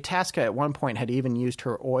 The Itasca at one point had even used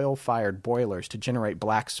her oil-fired boilers to generate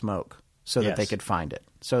black smoke so that they could find it.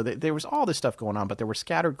 So there was all this stuff going on, but there were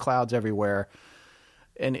scattered clouds everywhere,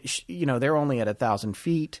 and they're only at 1,000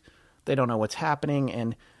 feet. They don't know what's happening,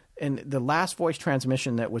 and the last voice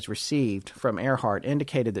transmission that was received from Earhart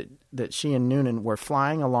indicated that she and Noonan were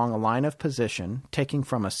flying along a line of position, taking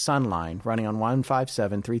from a sun line running on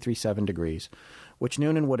 157,337 degrees, which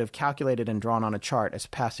Noonan would have calculated and drawn on a chart as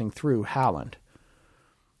passing through Howland.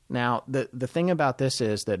 Now, the thing about this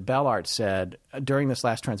is that Bellart said during this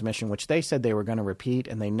last transmission, which they said they were going to repeat,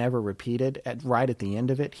 and they never repeated, right at the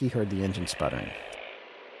end of it, he heard the engine sputtering.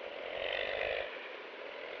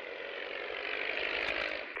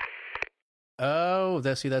 Oh,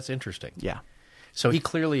 that's interesting. Yeah. So he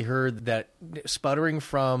clearly heard that sputtering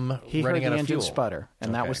from running out of fuel. He heard the engine sputter,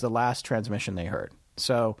 and that was the last transmission they heard.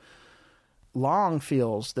 So Long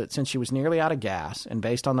feels that since she was nearly out of gas, and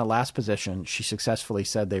based on the last position she successfully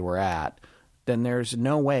said they were at, then there's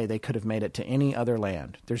no way they could have made it to any other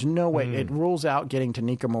land. There's no way. It rules out getting to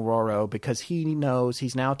Nicaragua because he knows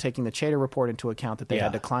he's now taking the Chater report into account that they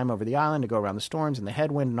had to climb over the island to go around the storms and the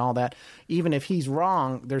headwind and all that. Even if he's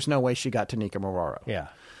wrong, there's no way she got to Nicaragua. Yeah.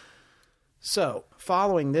 So,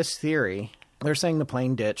 following this theory, they're saying the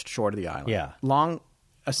plane ditched short of the island. Yeah. Long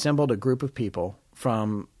assembled a group of people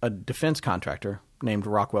from a defense contractor named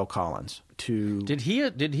Rockwell Collins to... Did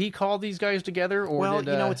he call these guys together? Or well,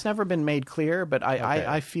 it's never been made clear, but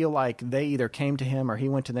I feel like they either came to him or he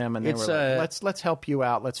went to them, and they were like, let's help you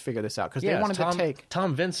out, let's figure this out. Because they wanted to take...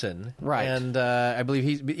 Tom Vinson. Right. And I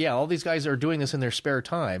believe all these guys are doing this in their spare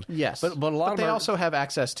time. Yes. But a lot of them also have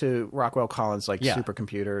access to Rockwell Collins,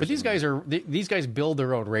 supercomputers. But these guys build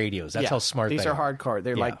their own radios. That's how smart they are. These are hardcore.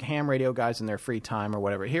 They're like ham radio guys in their free time or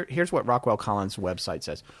whatever. Here's what Rockwell Collins' website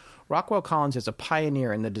says. Rockwell Collins is a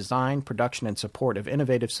pioneer in the design, production, and support of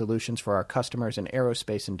innovative solutions for our customers in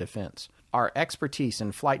aerospace and defense. Our expertise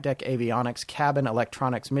in flight deck avionics, cabin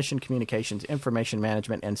electronics, mission communications, information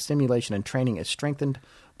management, and simulation and training is strengthened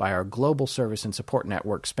by our global service and support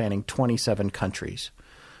network spanning 27 countries.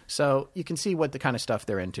 So you can see what the kind of stuff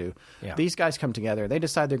they're into. Yeah. These guys come together. They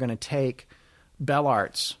decide they're going to take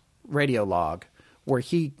Bellart's radio log, where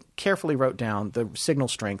he carefully wrote down the signal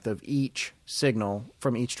strength of each signal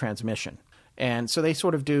from each transmission. And so they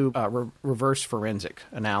sort of do a reverse forensic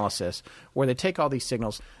analysis where they take all these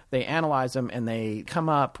signals, they analyze them, and they come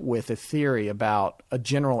up with a theory about a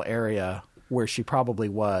general area where she probably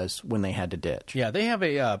was when they had to ditch. Yeah, they have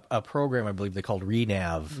a program, I believe they called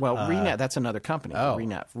RENAV. Well, RENAV, that's another company.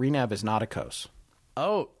 RENAV. RENAV is Nauticos.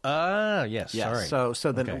 Oh, yes. Sorry.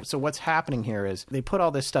 So what's happening here is they put all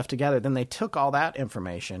this stuff together. Then they took all that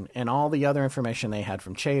information and all the other information they had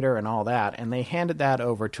from Chater and all that, and they handed that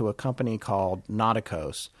over to a company called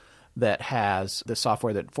Nauticos that has the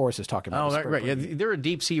software that Forrest is talking about. Oh, right. Yeah, they're a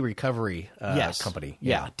deep sea recovery company.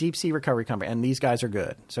 Yeah, deep sea recovery company, and these guys are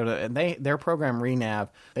good. So their program RENAV,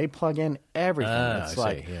 they plug in everything. It's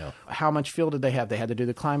like how much fuel did they have? They had to do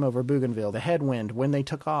the climb over Bougainville, the headwind, when they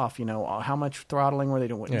took off. How much throttling were they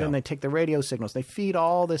doing? Yeah. Then they take the radio signals. They feed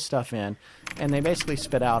all this stuff in, and they basically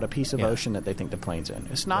spit out a piece of ocean that they think the plane's in.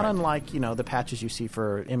 It's not unlike the patches you see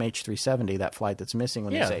for MH370, that flight that's missing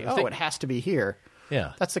when they say, it has to be here.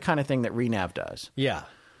 Yeah, that's the kind of thing that RENAV does. Yeah,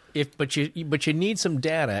 but you need some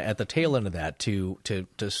data at the tail end of that to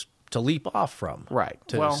leap off from. Right.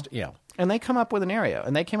 And they come up with an area,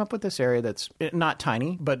 and they came up with this area that's not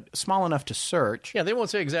tiny, but small enough to search. Yeah, they won't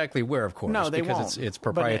say exactly where, of course. No, they because won't. It's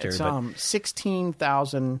proprietary. But it's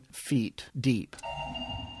 16,000 feet deep.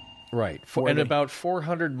 Right, and about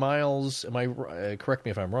 400 miles. Correct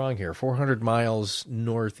me if I'm wrong here. 400 miles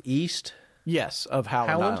northeast. Yes, of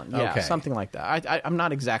Howland Island. Yeah, something like that. I'm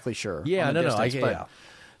not exactly sure. Yeah,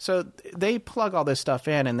 So they plug all this stuff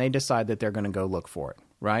in, and they decide that they're going to go look for it,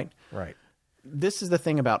 right? Right. This is the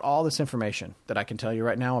thing about all this information that I can tell you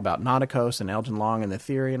right now about Nauticos and Elgin Long and the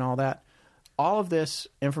theory and all that. All of this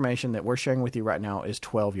information that we're sharing with you right now is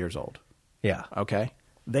 12 years old. Yeah. Okay?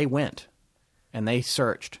 They went, and they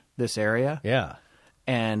searched this area. Yeah.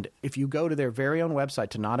 And if you go to their very own website,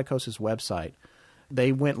 to Nauticos' website,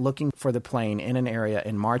 they went looking for the plane in an area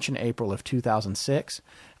in March and April of 2006.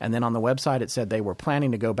 And then on the website, it said they were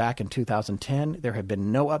planning to go back in 2010. There have been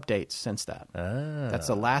no updates since that. That's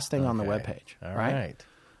the last thing on the webpage. All right.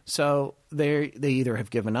 So they either have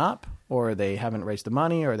given up, or they haven't raised the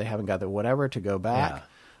money, or they haven't got the whatever to go back.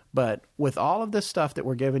 But with all of this stuff that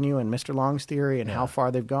we're giving you and Mr. Long's theory and how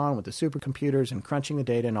far they've gone with the supercomputers and crunching the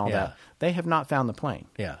data and all that, they have not found the plane.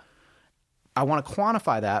 Yeah. I want to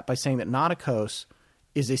quantify that by saying that Nauticos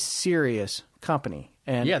is a serious company.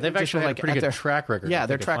 And yeah, they've actually had a pretty good track record. Yeah,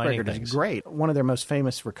 their track record things. is great. One of their most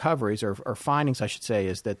famous recoveries or findings, I should say,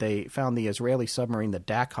 is that they found the Israeli submarine, the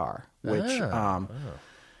Dakar, which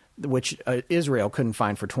Israel couldn't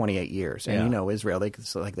find for 28 years. And you know, Israel, they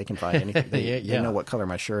can find anything. They know what color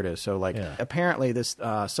my shirt is. So, apparently this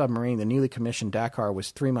submarine, the newly commissioned Dakar, was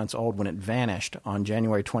 3 months old when it vanished on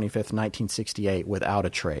January 25th, 1968, without a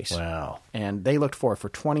trace. Wow. And they looked for it for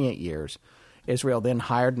 28 years. Israel then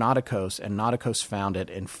hired Nauticos, and Nauticos found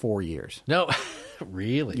it in 4 years. No,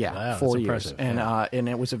 really? Yeah, wow, 4 that's years. impressive. And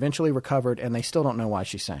it was eventually recovered, and they still don't know why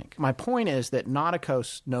she sank. My point is that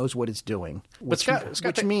Nauticos knows what it's doing, which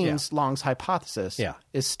means Long's hypothesis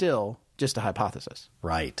is still just a hypothesis.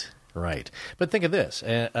 Right. But think of this.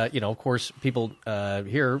 Of course, people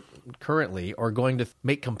here currently are going to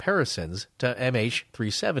make comparisons to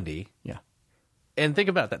MH370. Yeah. And think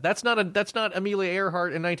about that. That's not Amelia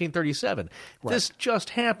Earhart in 1937. Right. This just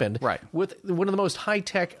happened with one of the most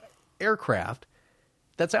high-tech aircraft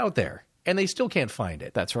that's out there, and they still can't find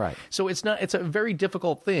it. That's right. So it's a very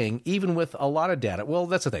difficult thing, even with a lot of data. Well,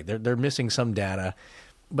 that's the thing. They're missing some data.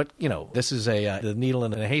 But, this is the needle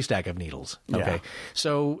in a haystack of needles. Okay. Yeah.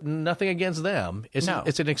 So nothing against them.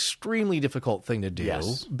 It's an extremely difficult thing to do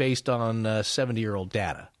based on 70-year-old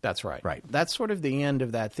data. That's right. Right. That's sort of the end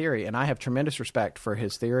of that theory. And I have tremendous respect for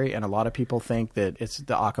his theory. And a lot of people think that it's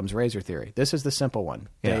the Occam's razor theory. This is the simple one.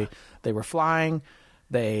 Yeah. They were flying.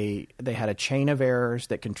 They had a chain of errors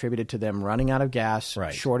that contributed to them running out of gas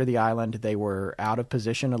short of the island. They were out of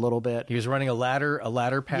position a little bit. He was running a ladder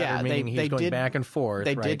pattern, meaning he was going back and forth.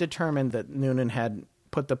 They did determine that Noonan had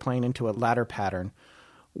put the plane into a ladder pattern,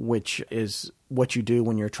 which is what you do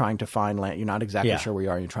when you're trying to find land. You're not exactly sure where you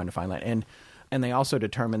are, and you're trying to find land. And they also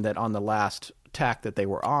determined that on the last tack that they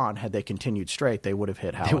were on, had they continued straight, they would have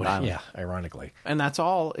hit Howland Island. Yeah, ironically. And that's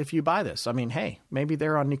all if you buy this. I mean, hey, maybe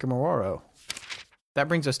they're on Nikomororo. That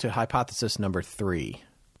brings us to hypothesis number 3.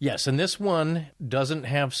 Yes, and this one doesn't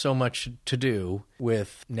have so much to do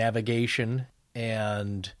with navigation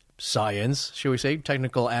and science, shall we say,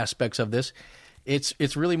 technical aspects of this.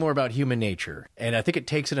 It's really more about human nature, and I think it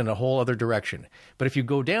takes it in a whole other direction. But if you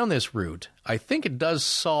go down this route, I think it does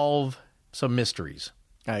solve some mysteries.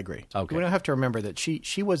 I agree. Okay. We don't have to remember that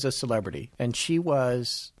she was a celebrity, and she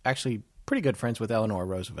was actually pretty good friends with Eleanor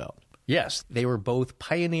Roosevelt. Yes, they were both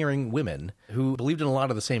pioneering women who believed in a lot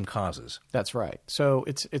of the same causes. That's right. So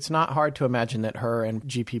it's not hard to imagine that her and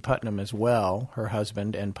G.P. Putnam as well, her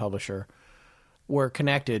husband and publisher, were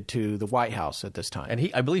connected to the White House at this time.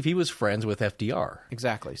 And I believe he was friends with FDR.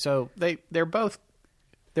 Exactly. So they're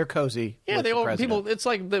cozy. Yeah, with they the all president. people. It's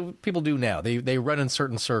like the people do now. They run in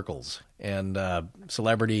certain circles, and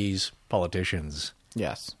celebrities, politicians.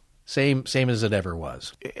 Yes. Same as it ever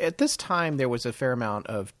was. At this time, there was a fair amount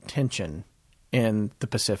of tension in the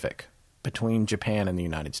Pacific between Japan and the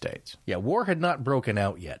United States. Yeah, war had not broken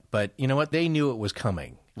out yet, but you know what? They knew it was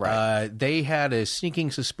coming. Right. They had a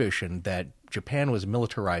sneaking suspicion that Japan was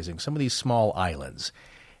militarizing some of these small islands,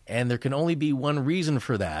 and there can only be one reason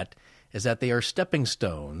for that, is that they are stepping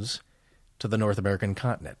stones to the North American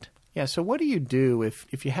continent. Yeah, so what do you do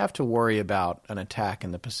if you have to worry about an attack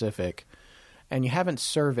in the Pacific and you haven't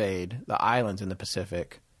surveyed the islands in the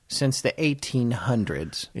Pacific since the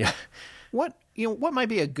 1800s? Yeah. What might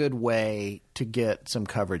be a good way to get some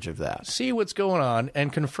coverage of that? See what's going on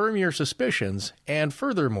and confirm your suspicions, and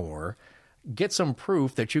furthermore, get some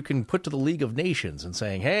proof that you can put to the League of Nations and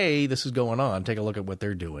saying, hey, this is going on, take a look at what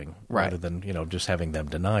they're doing, rather than just having them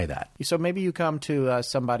deny that. So maybe you come to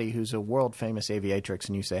somebody who's a world-famous aviatrix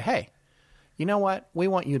and you say, hey, you know what? We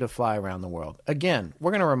want you to fly around the world. Again,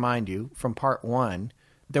 we're going to remind you from part 1,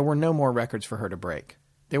 there were no more records for her to break.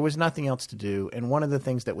 There was nothing else to do. And one of the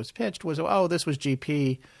things that was pitched was, this was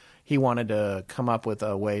GP. He wanted to come up with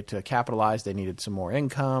a way to capitalize. They needed some more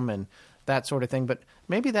income and that sort of thing. But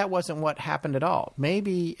maybe that wasn't what happened at all.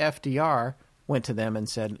 Maybe FDR went to them and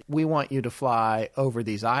said, we want you to fly over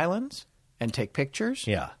these islands and take pictures.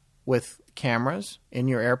 Yeah. With cameras in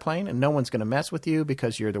your airplane, and no one's going to mess with you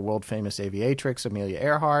because you're the world-famous aviatrix, Amelia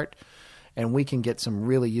Earhart, and we can get some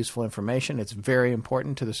really useful information. It's very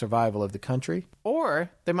important to the survival of the country.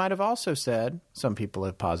 Or they might have also said, some people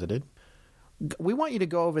have posited, we want you to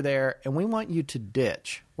go over there and we want you to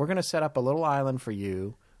ditch. We're going to set up a little island for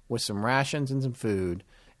you with some rations and some food,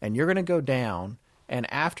 and you're going to go down,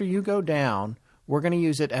 and after you go down, we're going to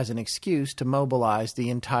use it as an excuse to mobilize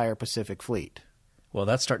the entire Pacific Fleet. Well,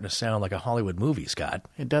 that's starting to sound like a Hollywood movie, Scott.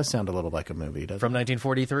 It does sound a little like a movie, doesn't From it?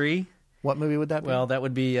 1943? What movie would that be? Well, that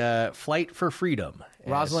would be Flight for Freedom.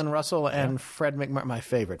 Rosalind Russell and Fred McMurray. My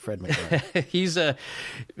favorite, Fred McMurray.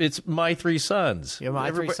 It's My Three Sons. Yeah,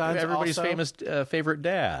 My Three Sons. Everybody's also, famous favorite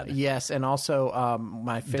dad. Yes, and also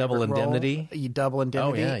my favorite Double Indemnity. role, Double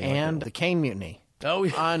Indemnity, Oh, yeah, and The Cane Mutiny. Oh,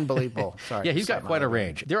 yeah. Unbelievable. Sorry. Yeah, he's got Sorry, quite a my-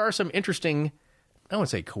 range. There are some interesting, I wouldn't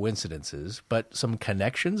say coincidences, but some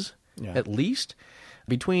connections, at least,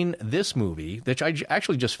 between this movie, which I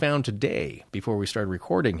actually just found today before we started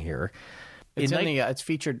recording here. It's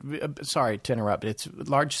featured. Sorry to interrupt. It's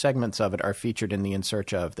large segments of it are featured in the In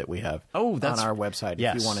Search Of that we have on our website.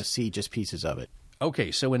 Yes. If you want to see just pieces of it.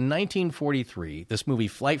 Okay, so in 1943, this movie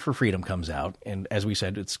Flight for Freedom comes out, and as we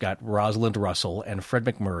said, it's got Rosalind Russell and Fred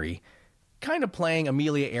McMurray kind of playing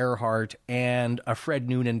Amelia Earhart and a Fred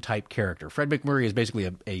Noonan type character. Fred McMurray is basically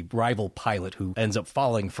a rival pilot who ends up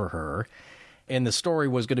falling for her, and the story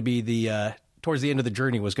was going to be towards the end of the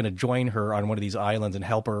journey was going to join her on one of these islands and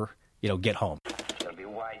help her, get home. There'll be a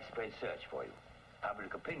widespread search for you.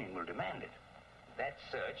 Public opinion will demand it. That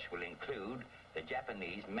search will include the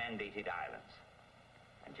Japanese mandated islands.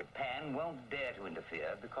 And Japan won't dare to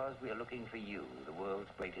interfere because we are looking for you, the world's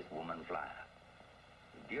greatest woman flyer.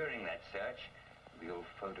 During that search, we'll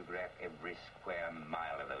photograph every square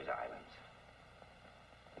mile of those islands.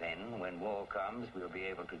 Then, when war comes, we'll be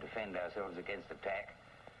able to defend ourselves against attack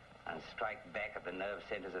and strike back at the nerve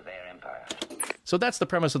centers of their empire. So that's the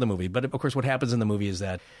premise of the movie. But of course, what happens in the movie is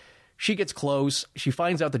that she gets close. She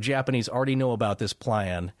finds out the Japanese already know about this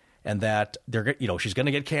plan and that she's going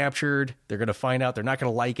to get captured. They're going to find out. They're not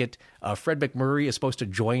going to like it. Fred McMurray is supposed to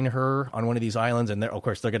join her on one of these islands, and of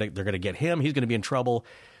course they're going to get him. He's going to be in trouble.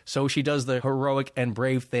 So she does the heroic and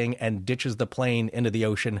brave thing and ditches the plane into the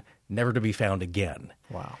ocean, never to be found again.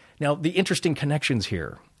 Wow. Now, the interesting connections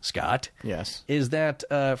here, Scott, Yes. is that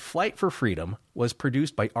Flight for Freedom was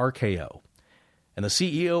produced by RKO, and the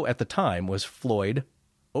CEO at the time was Floyd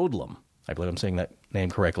Odlum. I believe I'm saying that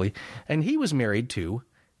name correctly. And he was married to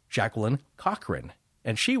Jacqueline Cochran,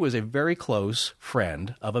 and she was a very close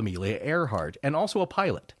friend of Amelia Earhart and also a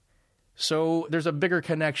pilot. So there's a bigger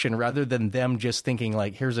connection rather than them just thinking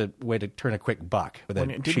like, here's a way to turn a quick buck with a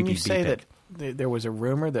Didn't cheeky you say beat that there was a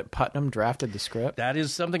rumor that Putnam drafted the script? That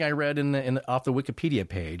is something I read off the Wikipedia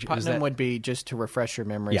page. Putnam would be, just to refresh your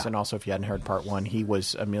memories, and also if you hadn't heard part one, he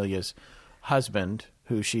was Amelia's husband,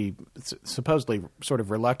 who she supposedly sort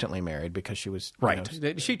of reluctantly married because she was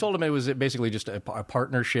She told him it was basically just a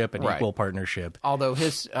partnership, an equal partnership. Although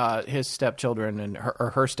his stepchildren and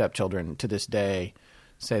her stepchildren to this day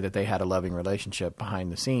say that they had a loving relationship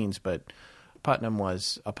behind the scenes, but Putnam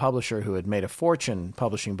was a publisher who had made a fortune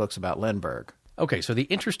publishing books about Lindbergh. Okay, so the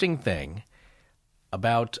interesting thing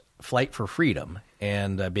about Flight for Freedom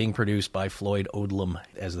and being produced by Floyd Odlum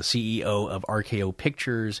as the CEO of RKO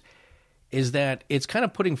Pictures is that it's kind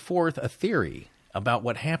of putting forth a theory about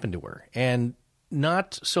what happened to her. And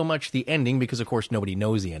not so much the ending, because of course nobody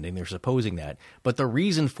knows the ending, they're supposing that, but the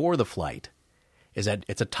reason for the flight is that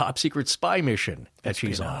it's a top secret spy mission that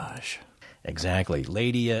she's on. Exactly.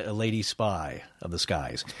 A lady spy of the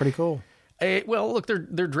skies. It's pretty cool. Well, look,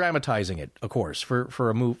 they're dramatizing it, of course,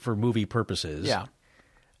 for movie purposes. Yeah.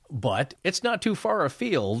 But it's not too far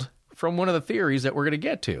afield from one of the theories that we're going to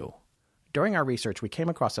get to. During our research, we came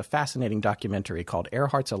across a fascinating documentary called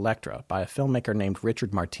Earhart's Electra by a filmmaker named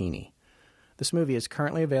Richard Martini. This movie is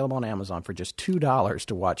currently available on Amazon for just $2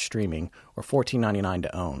 to watch streaming or $14.99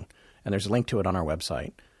 to own, and there's a link to it on our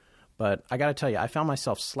website. But I got to tell you, I found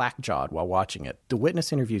myself slack-jawed while watching it. The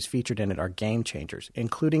witness interviews featured in it are game changers,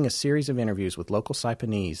 including a series of interviews with local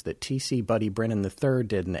Saipanese that T.C. Buddy Brennan III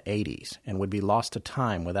did in the 80s and would be lost to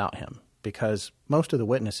time without him, because most of the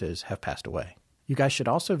witnesses have passed away. You guys should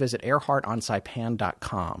also visit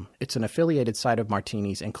earhartonsaipan.com. It's an affiliated site of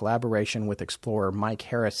Martini's in collaboration with explorer Mike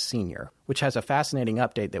Harris Sr., which has a fascinating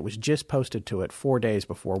update that was just posted to it 4 days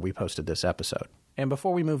before we posted this episode. And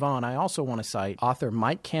before we move on, I also want to cite author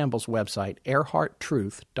Mike Campbell's website,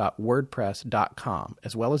 earharttruth.wordpress.com,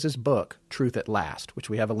 as well as his book, Truth at Last, which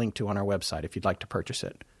we have a link to on our website if you'd like to purchase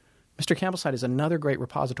it. Mr. Campbell's site is another great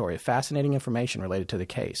repository of fascinating information related to the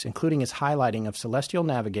case, including his highlighting of celestial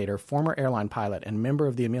navigator, former airline pilot, and member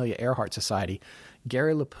of the Amelia Earhart Society,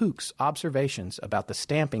 Gary LePuc's observations about the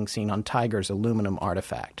stamping seen on Tiger's aluminum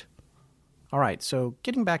artifact. All right, so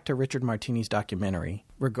getting back to Richard Martini's documentary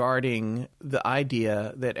regarding the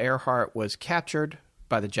idea that Earhart was captured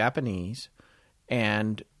by the Japanese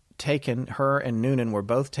and taken, her and Noonan were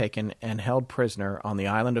both taken and held prisoner on the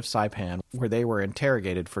island of Saipan, where they were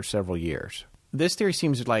interrogated for several years. This theory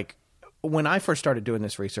seems like when I first started doing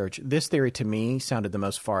this research, this theory to me sounded the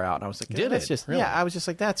most far out. And I was like, that's just, really? yeah, I was just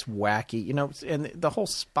like, that's wacky. You know, and the whole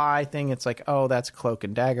spy thing, it's like, oh, that's Cloak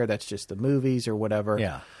and Dagger. That's just the movies or whatever.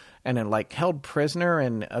 Yeah. And then like held prisoner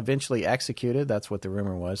and eventually executed. That's what the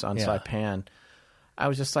rumor was on Saipan. I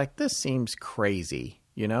was just like, this seems crazy,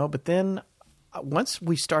 you know? But then once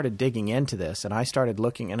we started digging into this and I started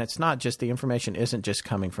looking, and it's not just the information isn't just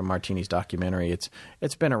coming from Martini's documentary.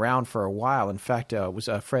 It's been around for a while. In fact, it was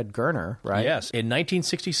Fred Gerner, right? Yes. In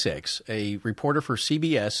 1966, a reporter for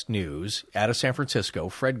CBS News out of San Francisco,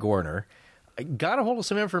 Fred Gerner, got a hold of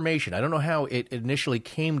some information. I don't know how it initially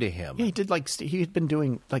came to him. Yeah, he had been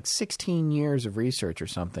doing like 16 years of research or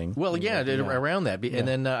something. Well, around that. And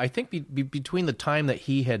then I think between the time that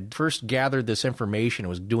he had first gathered this information and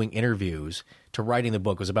was doing interviews to writing the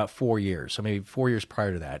book was about 4 years. So maybe 4 years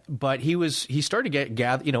prior to that. But he started to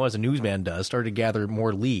gather, you know, as a newsman does, started to gather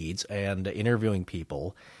more leads and interviewing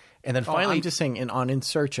people. And then finally, I'm just saying, In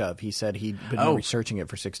Search Of, he said he'd been researching it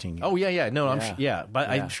for 16 years. Oh, yeah. No,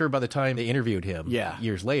 I'm sure by the time they interviewed him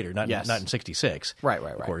years later, not in 66. Right.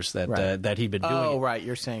 Of course, that he'd been doing it. Oh, right.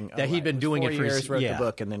 You're saying that he'd been doing it for 4 years, wrote the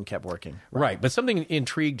book, and then kept working. Right. But something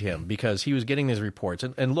intrigued him because he was getting these reports.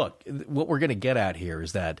 And look, what we're going to get at here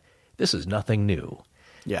is that this is nothing new.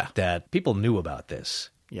 Yeah. That people knew about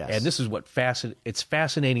this. Yes. And this is what it's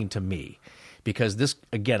fascinating to me because this,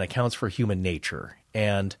 again, accounts for human nature.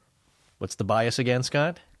 And what's the bias again,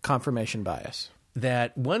 Scott? Confirmation bias.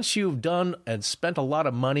 That once you've done and spent a lot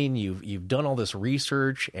of money and you've done all this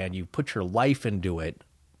research and you've put your life into it,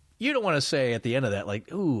 you don't want to say at the end of that,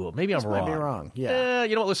 like, ooh, maybe I'm wrong. Might be wrong. Yeah.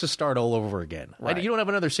 You know what? Let's just start all over again. Right. You don't have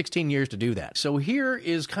another 16 years to do that. So here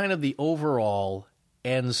is kind of the overall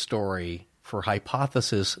end story for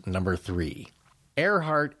hypothesis number 3.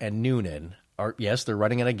 Earhart and Noonan they're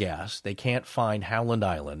running out of gas. They can't find Howland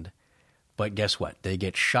Island. But guess what? They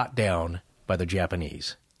get shot down by the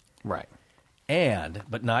Japanese. Right.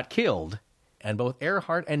 But not killed. And both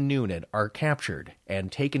Earhart and Noonan are captured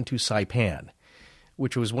and taken to Saipan,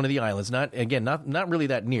 which was one of the islands. Not really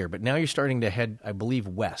that near, but now you're starting to head, I believe,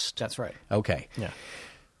 west. That's right. Okay. Yeah.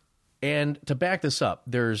 And to back this up,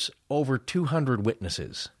 there's over 200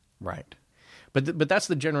 witnesses. Right. But that's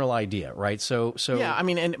the general idea, right? So yeah, I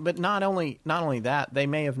mean, but not only that, they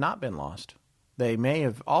may have not been lost. They may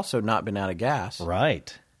have also not been out of gas.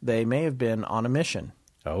 Right. They may have been on a mission.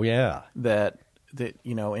 Oh, yeah. That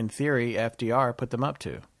you know, in theory, FDR put them up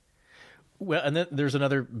to. Well, and then there's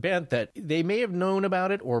another bent that they may have known about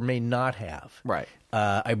it or may not have. Right.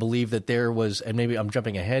 I believe that there was, and maybe I'm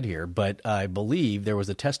jumping ahead here, but I believe there was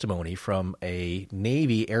a testimony from a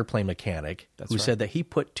Navy airplane mechanic who said that he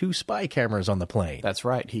put 2 spy cameras on the plane. That's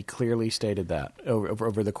right. He clearly stated that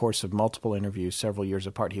over the course of multiple interviews, several years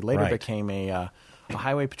apart. He later became a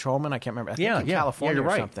highway patrolman. I can't remember. I think in California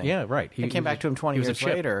or something. Yeah, right. He came back to him 20 years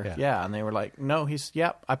later. Yeah, and they were like, no,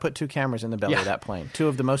 I put 2 cameras in the belly of that plane. 2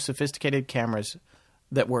 of the most sophisticated cameras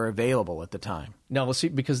that were available at the time. Now, let's see,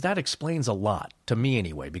 because that explains a lot, to me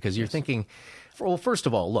anyway, because you're thinking, well, first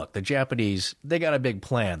of all, look, the Japanese, they got a big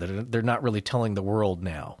plan that they're not really telling the world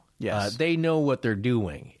now. Yes. They know what they're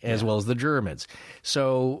doing, as well as the Germans.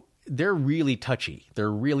 So they're really touchy.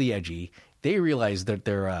 They're really edgy. They realize that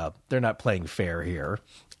they're not playing fair here,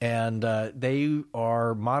 and they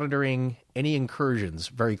are monitoring any incursions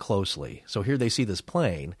very closely. So here they see this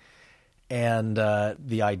plane. And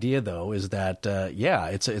the idea, though, is that,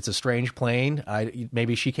 it's a strange plane.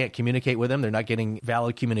 Maybe she can't communicate with them. They're not getting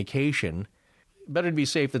valid communication. Better to be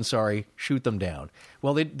safe than sorry. Shoot them down.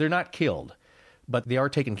 Well, they're not killed, but they are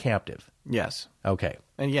taken captive. Yes. Okay.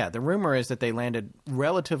 And the rumor is that they landed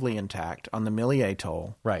relatively intact on the Mili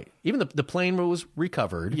Atoll. Right. Even the plane was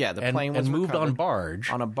recovered. Yeah, the plane was moved recovered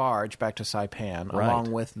on a barge back to Saipan,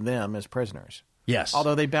 along with them as prisoners. Yes.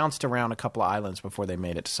 Although they bounced around a couple of islands before they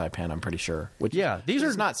made it to Saipan, I'm pretty sure.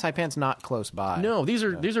 Saipan's not close by. No, these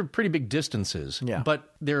are pretty big distances. Yeah. But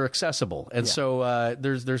they're accessible, and so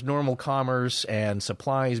there's normal commerce and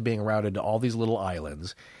supplies being routed to all these little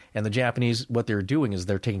islands. And the Japanese, what they're doing is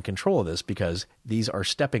they're taking control of this because these are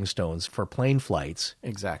stepping stones for plane flights.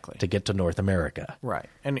 Exactly. To get to North America. Right.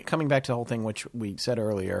 And coming back to the whole thing, which we said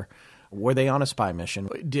earlier, were they on a spy mission?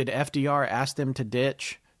 Did FDR ask them to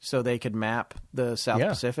ditch so they could map the South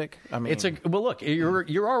Pacific? I mean, look,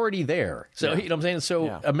 you're already there. So you know what I'm saying?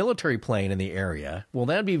 So a military plane in the area, well,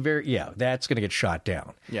 that'd be that's going to get shot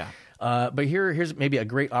down. Yeah. But here's maybe a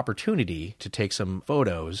great opportunity to take some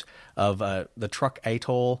photos of the Truk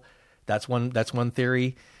Atoll. That's one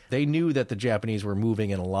theory. They knew that the Japanese were moving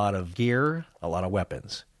in a lot of gear, a lot of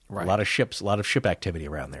weapons, a lot of ships, a lot of ship activity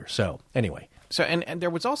around there. So anyway, So, and there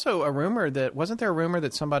was also a rumor wasn't there a rumor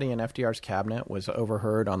that somebody in FDR's cabinet was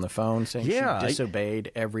overheard on the phone saying she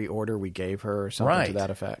disobeyed every order we gave her or something to that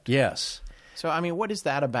effect? Yes. So, I mean, what is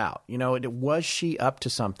that about? Was she up to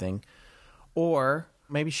something, or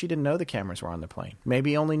maybe she didn't know the cameras were on the plane?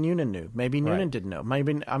 Maybe only Noonan knew. Maybe Noonan didn't know.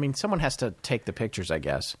 Maybe, I mean, someone has to take the pictures, I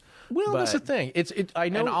guess. Well, that's the thing. I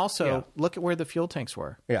know. And also, look at where the fuel tanks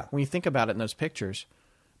were. Yeah. When you think about it in those pictures,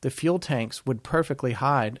 the fuel tanks would perfectly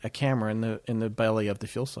hide a camera in the belly of the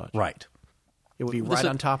fuselage. Right. It would be right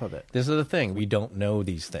on top of it. This is the thing. We don't know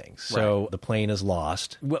these things. So the plane is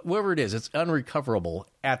lost. Whatever it is, it's unrecoverable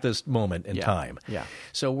at this moment in time. Yeah.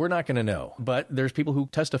 So we're not going to know. But there's people who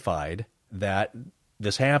testified that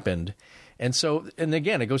this happened. And so, and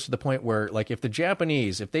again, it goes to the point where, like, if the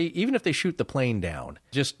Japanese, even if they shoot the plane down,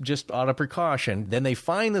 just out of precaution, then they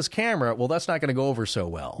find this camera, well, that's not going to go over so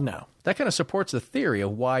well. No. That kind of supports the theory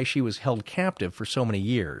of why she was held captive for so many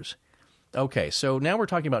years. Okay, so now we're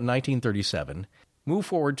talking about 1937. Move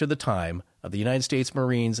forward to the time of the United States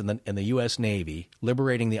Marines and the U.S. Navy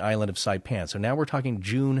liberating the island of Saipan. So now we're talking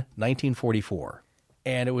June 1944.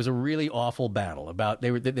 And it was a really awful battle.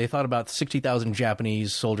 They thought about 60,000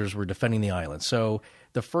 Japanese soldiers were defending the island. So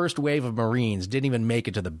the first wave of Marines didn't even make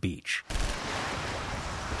it to the beach.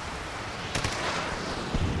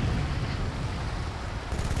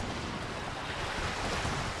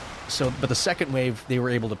 But the second wave, they were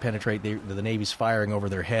able to penetrate. The Navy's firing over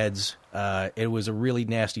their heads. It was a really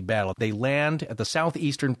nasty battle. They land at the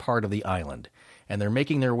southeastern part of the island, and they're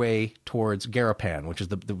making their way towards Garapan, which is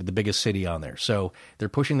the biggest city on there. So they're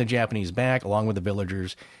pushing the Japanese back along with the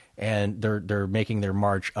villagers, and they're making their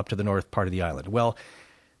march up to the north part of the island. Well,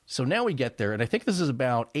 so now we get there, and I think this is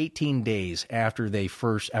about 18 days after the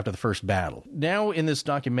first battle. Now in this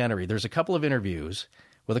documentary, there's a couple of interviews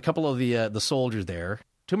with a couple of the soldiers there.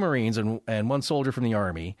 2 Marines and 1 soldier from the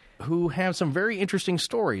Army who have some very interesting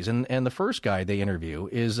stories. And the first guy they interview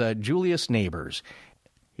is Julius Neighbors.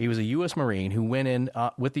 He was a U.S. Marine who went in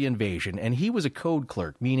with the invasion, and he was a code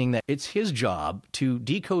clerk, meaning that it's his job to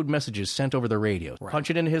decode messages sent over the radio, punch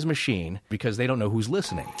it into his machine because they don't know who's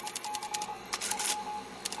listening.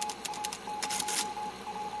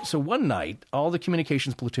 So one night, all the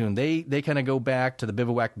communications platoon, they kind of go back to the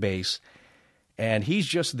bivouac base. And he's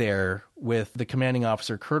just there with the commanding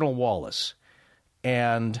officer, Colonel Wallace,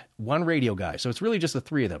 and 1 radio guy. So it's really just the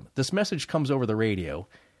 3 of them. This message comes over the radio.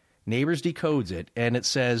 Neighbors decodes it, and it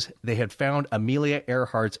says they had found Amelia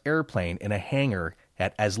Earhart's airplane in a hangar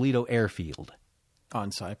at Aslito Airfield. On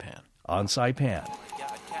Saipan. On Saipan. Oh my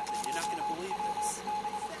God, Captain, you're not going to believe this. They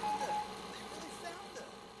found it. They found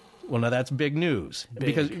it. Well, now that's big news.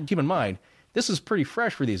 Because keep in mind, this is pretty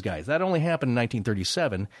fresh for these guys. That only happened in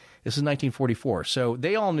 1937. This is 1944. So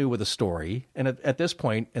they all knew with the story. And at this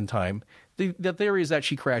point in time, the theory is that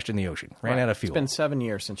she crashed in the ocean, ran out of fuel. It's been 7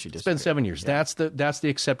 years since she disappeared. It's been 7 years. Yeah. That's the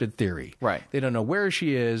accepted theory. Right. They don't know where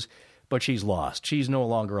she is, but she's lost. She's no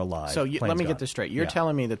longer alive. So let me get this straight. You're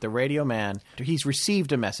telling me that the radio man, he's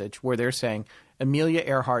received a message where they're saying Amelia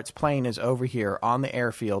Earhart's plane is over here on the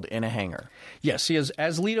airfield in a hangar. Yes,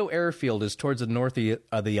 Aslito Airfield is towards the north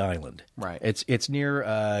of the island. Right. It's near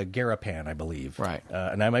Garapan, I believe. Right.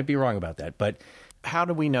 And I might be wrong about that, but how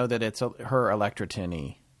do we know that it's her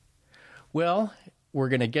Electro-10E? Well, we're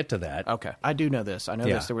going to get to that. Okay. I do know this. I know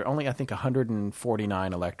this. There were only, I think,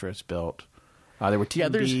 149 Electras built. There were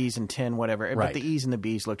 10 Bs and 10 whatever. Right. But the E's and the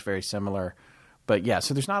Bs looked very similar. But yeah,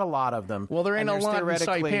 so there's not a lot of them. Well, there ain't a lot in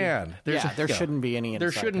Saipan. There shouldn't be any in There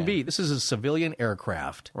Saipan. shouldn't be. This is a civilian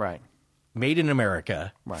aircraft. Right. Made in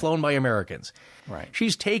America, flown by Americans. Right.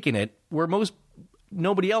 She's taken it where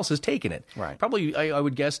nobody else has taken it. Right. Probably, I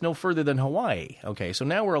would guess, no further than Hawaii. Okay, so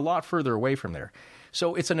now we're a lot further away from there.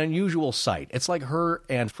 So it's an unusual sight. It's like her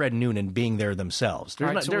and Fred Noonan being there themselves.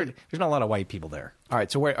 There's not a lot of white people there. All right,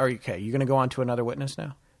 so where are you? Okay, you're going to go on to another witness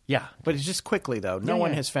now? Yeah. But it's just quickly, though. No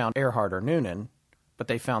one has found Earhart or Noonan, but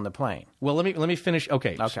they found the plane. Well, let me finish.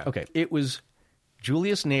 Okay. It was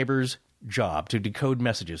Julius Neighbors' job to decode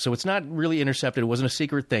messages. So it's not really intercepted. It wasn't a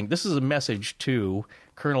secret thing. This is a message to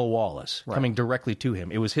Colonel Wallace coming directly to him.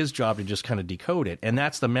 It was his job to just kind of decode it, and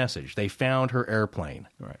that's the message. They found her airplane.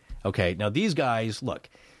 Right. Okay, now these guys, look,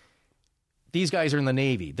 these guys are in the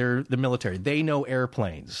Navy. They're the military. They know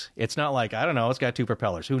airplanes. It's not like, I don't know, it's got 2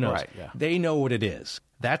 propellers. Who knows? Right, yeah. They know what it is.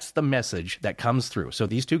 That's the message that comes through. So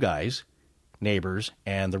these 2 guys, Neighbors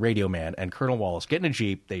and the radio man and Colonel Wallace, get in a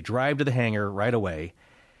Jeep. They drive to the hangar right away.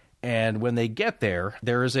 And when they get there,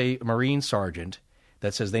 there is a Marine sergeant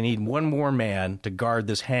that says they need 1 more man to guard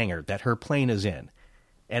this hangar that her plane is in.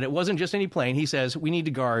 And it wasn't just any plane. He says, we need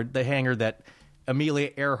to guard the hangar that Amelia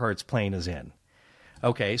Earhart's plane is in.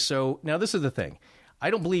 Okay, so now this is the thing. I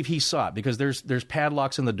don't believe he saw it because there's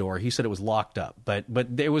padlocks in the door. He said it was locked up, but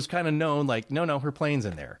it was kind of known, like, no, her plane's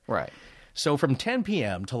in there. Right. So from 10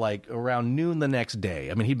 p.m. to like around noon the next day,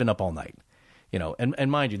 I mean, he'd been up all night,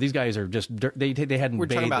 and mind you, these guys are just, they hadn't We're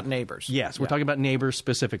talking bathed. about neighbors. Yes, we're talking about neighbors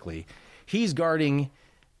specifically. He's guarding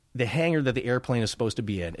the hangar that the airplane is supposed to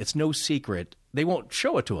be in. It's no secret. They won't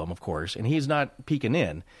show it to him, of course, and he's not peeking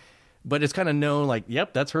in. But it's kind of known, like,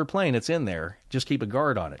 yep, that's her plane. It's in there. Just keep a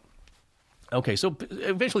guard on it. Okay, so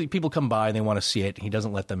eventually people come by and they want to see it. And he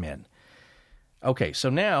doesn't let them in. Okay, so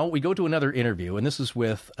now we go to another interview, and this is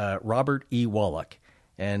with Robert E. Wallach.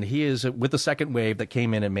 And he is with the second wave that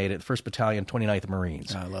came in and made it, 1st Battalion, 29th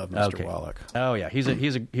Marines. I love Mr. Wallach. Oh, yeah. He's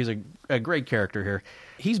a great character here.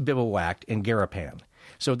 He's bivouacked in Garapan.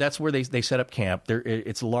 So that's where they set up camp.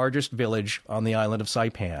 It's the largest village on the island of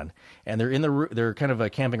Saipan, and they're kind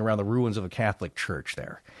of camping around the ruins of a Catholic church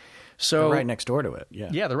there. So they're right next door to it.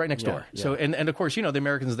 Yeah, they're right next door. Yeah. So and of course, the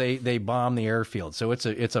Americans they bomb the airfield, so it's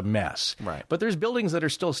a mess. Right. But there's buildings that are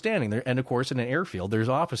still standing there, and of course, in an airfield, there's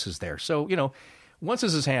offices there. So once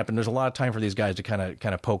this has happened, there's a lot of time for these guys to kind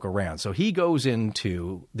of poke around. So he goes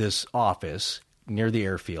into this office near the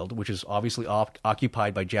airfield, which is obviously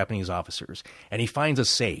occupied by Japanese officers, and he finds a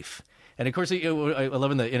safe. And of course, I love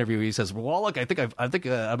in the interview he says, "Well, look, I think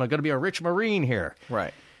I'm going to be a rich Marine here."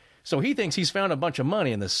 Right. So he thinks he's found a bunch of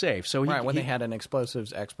money in the safe. So they had an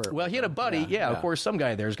explosives expert. Well, he had a buddy. Yeah, of course, some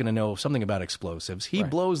guy there is going to know something about explosives. He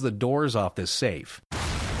blows the doors off this safe.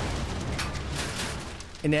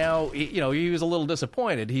 And now, he was a little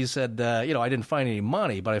disappointed. He said, I didn't find any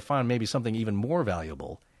money, but I found maybe something even more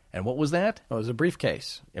valuable. And what was that? It was a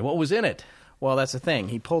briefcase. And what was in it? Well, that's the thing.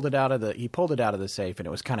 He pulled it out of the safe, and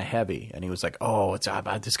it was kind of heavy. And he was like, "Oh, it's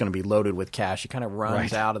going to be loaded with cash." He kind of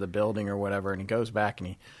runs out of the building or whatever, and he goes back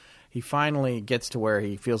and he finally gets to where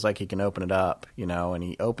he feels like he can open it up, and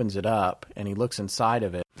he opens it up and he looks inside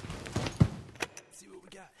of it. Let's see what we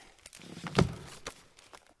got.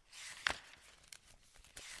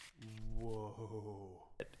 Whoa!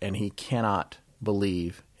 And he cannot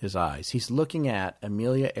believe his eyes. He's looking at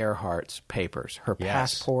Amelia Earhart's papers, her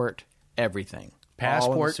passport, everything.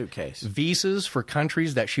 All in the suitcase. Visas for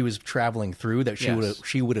countries that she was traveling through that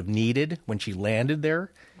she would have needed when she landed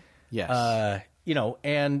there. Yes.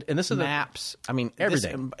 And this is maps. I mean,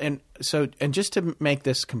 everything. And just to make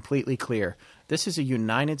this completely clear, this is a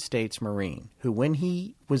United States Marine who, when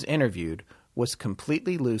he was interviewed, was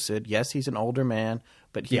completely lucid. Yes, he's an older man,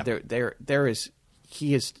 but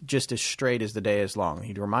he is just as straight as the day is long.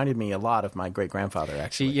 He reminded me a lot of my great-grandfather,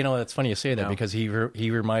 actually. See, it's funny you say that because he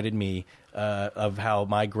reminded me of how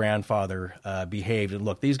my grandfather behaved. And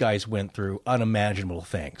look, these guys went through unimaginable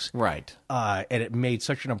things. Right. And it made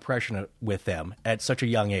such an impression with them at such a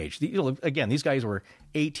young age. Again, these guys were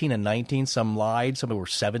 18 and 19. Some lied. Some were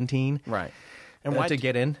 17. Right. And why to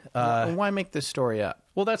get in? Why make this story up?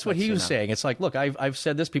 Well, that's what he was saying. It's like, look, I've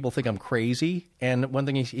said this. People think I'm crazy. And one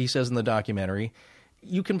thing he says in the documentary,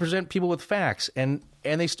 you can present people with facts, and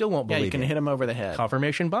they still won't believe it. Yeah, you can hit them over the head.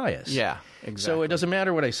 Confirmation bias. Yeah, exactly. So it doesn't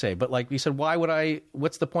matter what I say. But like he said,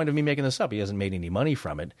 what's the point of me making this up? He hasn't made any money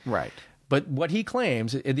from it. Right. But what he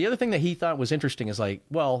claims, the other thing that he thought was interesting is like,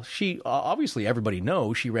 well, she obviously everybody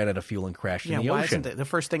knows she ran out of fuel and crashed in the ocean. The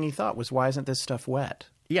first thing he thought was, why isn't this stuff wet?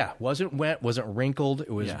 Yeah, wasn't wet, wasn't wrinkled. It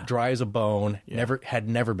was dry as a bone. Yeah.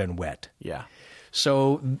 Never been wet. Yeah.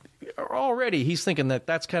 So already he's thinking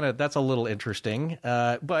that's a little interesting.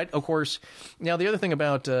 But of course, now the other thing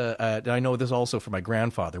about I know this also from my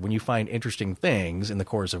grandfather. When you find interesting things in the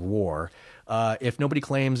course of war, if nobody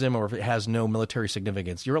claims them or if it has no military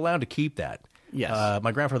significance, you're allowed to keep that. Yes.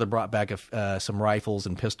 My grandfather brought back some rifles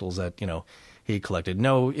and pistols that he collected.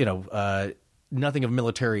 No, nothing of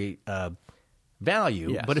military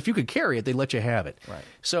value, but if you could carry it, they let you have it. Right.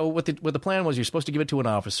 So what the plan was, you're supposed to give it to an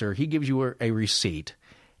officer. He gives you a receipt,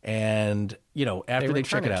 and after they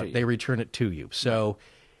check it out, they return it to you. So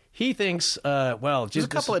he thinks, just a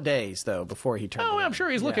couple of days though before he turned. Oh, it I'm in. sure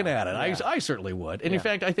he's looking at it. Yeah. I certainly would, and in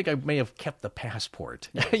fact, I think I may have kept the passport.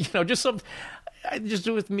 Just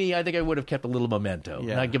with me, I think I would have kept a little memento,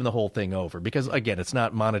 not given the whole thing over, because again, it's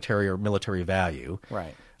not monetary or military value.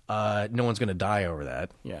 Right. No one's going to die over that.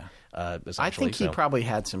 Yeah. I think he probably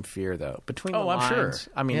had some fear, though. Between the lines, I'm sure.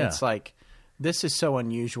 I mean, it's like, this is so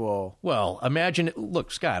unusual. Well, imagine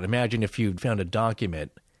if you'd found a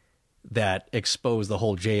document that exposed the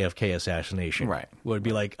whole JFK assassination. Right. Would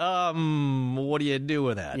be like, what do you do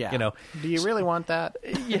with that? Yeah. You know, Do you really want that?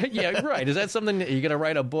 yeah, right. Is that something that you're going to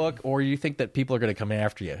write a book, or you think that people are going to come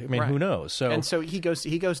after you? I mean, Right. who knows? So, And so he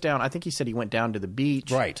goes down. I think he said he went down to the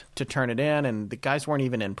beach Right. to turn it in, and the guys weren't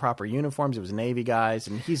even in proper uniforms. It was Navy guys,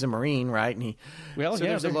 and he's a Marine, right? And Well, so yeah,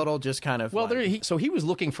 there's a they're- little just kind of well, so he was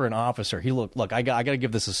looking for an officer. He look, I got to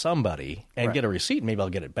give this to somebody and Right. get a receipt. And maybe I'll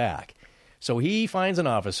get it back. So he finds an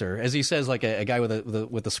officer, as he says, like a guy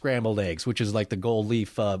with the scrambled eggs, which is like the gold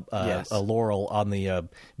leaf Yes. a laurel on the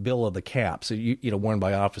bill of the cap, so worn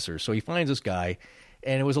by officers. So he finds this guy,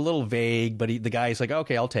 and it was a little vague, but the guy's like,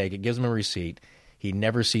 okay, I'll take it. Gives him a receipt. He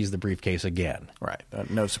never sees the briefcase again. right.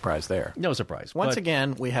 No surprise there. No surprise. Once But-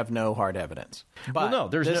 again, we have no hard evidence. But no,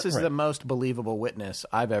 there's this no- is right. the most believable witness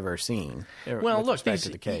I've ever seen. Well, with look, respect to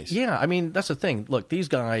the case. Yeah, I mean that's the thing. Look, these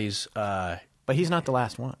guys. But he's not the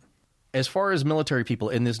last one. As far as military people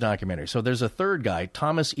in this documentary, so there's a third guy,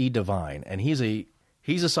 Thomas E. Devine, and he's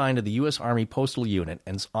assigned to the U.S. Army Postal Unit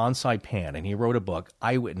and on Saipan, and he wrote a book,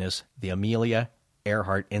 Eyewitness: The Amelia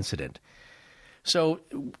Earhart Incident. So,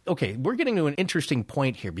 okay, we're getting to an interesting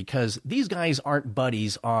point here because these guys aren't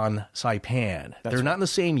buddies on Saipan. They're not in the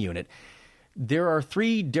same unit. There are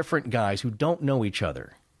 3 different guys who don't know each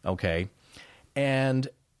other, okay? And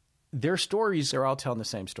their stories... They're all telling the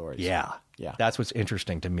same stories. Yeah. Yeah. That's what's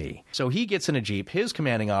interesting to me. So he gets in a Jeep. His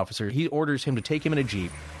commanding officer, he orders him to take him in a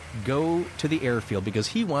Jeep, go to the airfield because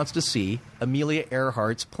he wants to see Amelia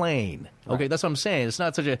Earhart's plane. Okay, that's what I'm saying. It's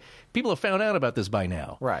not such a... People have found out about this by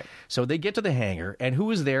now. Right. So they get to the hangar, and who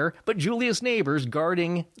is there but Julius Neighbors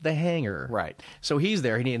guarding the hangar. Right. So he's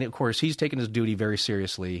there, and of course, he's taking his duty very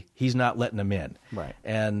seriously. He's not letting them in. Right.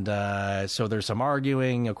 And so there's some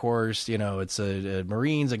arguing, of course. It's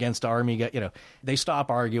Marines against Army. They stop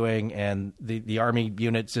arguing, and the Army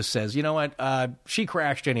unit just says, you know what, she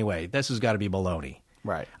crashed anyway. This has got to be baloney.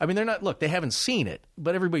 Right. I mean, they haven't seen it,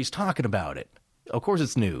 but everybody's talking about it. Of course,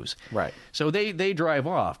 it's news. Right. So they drive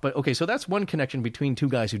off. But, okay, so that's one connection between 2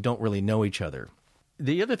 guys who don't really know each other.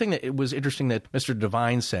 The other thing that it was interesting that Mr.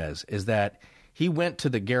 Devine says is that he went to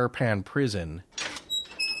the Garapan prison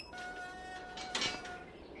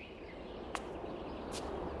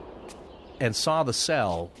and saw the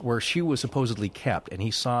cell where she was supposedly kept, and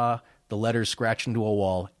he saw the letters scratched into a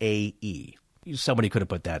wall, A.E. Somebody could have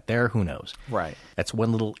put that there. Who knows? Right. That's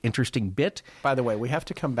one little interesting bit. By the way, we have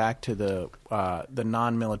to come back to the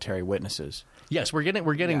non-military witnesses. Yes, we're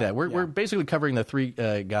getting that. We're basically covering the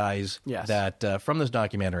 3 guys Yes. that from this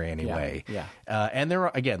documentary anyway. Yeah. And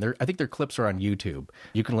I think their clips are on YouTube.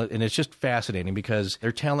 You can, and it's just fascinating because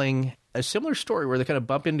they're telling a similar story where they kind of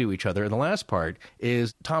bump into each other. And the last part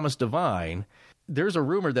is Thomas Devine. There's a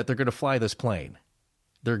rumor that they're going to fly this plane.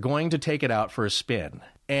 They're going to take it out for a spin,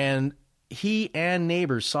 and he and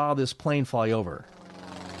neighbors saw this plane fly over.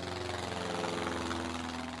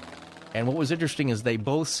 And what was interesting is they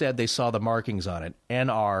both said they saw the markings on it,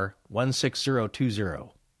 NR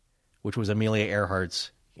 16020, which was Amelia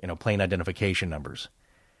Earhart's, plane identification numbers.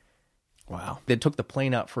 Wow. They took the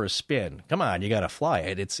plane out for a spin. Come on, you got to fly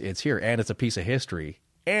it. It's here, and it's a piece of history,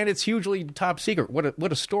 and it's hugely top secret.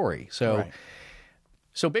 What a story. So. Right.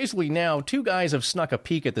 So basically now 2 guys have snuck a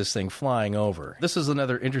peek at this thing flying over. This is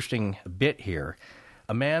another interesting bit here.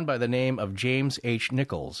 A man by the name of James H.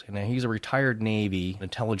 Nichols, and he's a retired Navy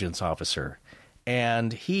intelligence officer.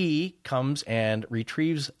 And he comes and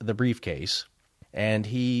retrieves the briefcase, and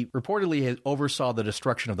he reportedly oversaw the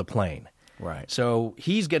destruction of the plane. Right. So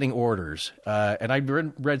he's getting orders. And I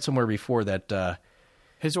read somewhere before that...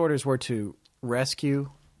 his orders were to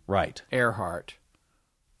rescue Earhart,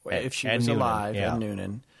 if she was Noonan, alive, yeah. and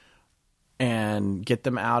Noonan, and get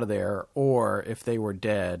them out of there, or if they were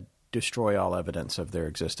dead, destroy all evidence of their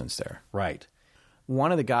existence there. Right.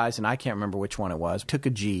 One of the guys, and I can't remember which one it was, took a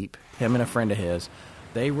Jeep, him and a friend of his.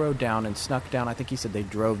 They rode down and snuck down. I think he said they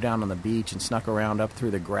drove down on the beach and snuck around up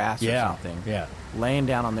through the grass or something. Yeah. Laying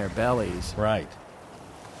down on their bellies. Right.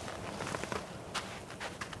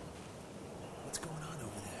 What's going on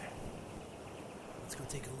over there? Let's go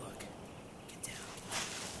take a look. Get down.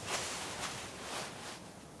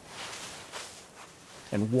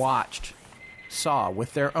 And saw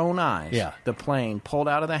with their own eyes the plane pulled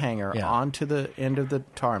out of the hangar onto the end of the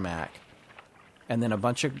tarmac. And then a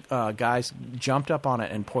bunch of guys jumped up on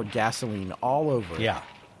it and poured gasoline all over it. Yeah.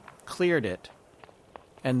 Cleared it.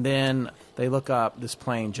 And then they look up, this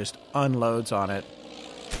plane just unloads on it.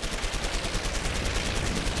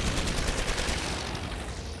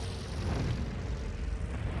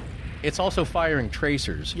 It's also firing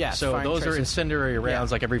tracers. Yes, so firing those tracers. are incendiary rounds,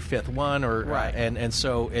 Yeah. like every fifth one, or Right. and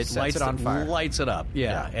so it Sets it on fire. lights it up.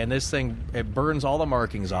 Yeah. And this thing, it burns all the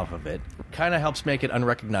markings off of it. Kind of helps make it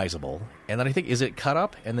unrecognizable. And then I think, is it cut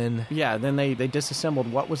up and then? Yeah. Then they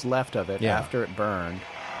disassembled what was left of it after it burned.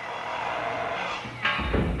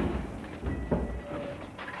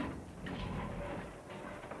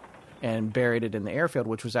 And buried it in the airfield,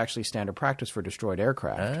 which was actually standard practice for destroyed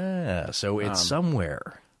aircraft. So it's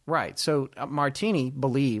somewhere. Right. So Martini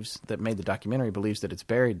made the documentary, believes that it's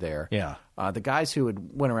buried there. Yeah. The guys who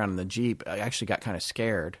went around in the Jeep actually got kind of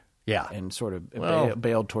scared. Yeah. And sort of Well-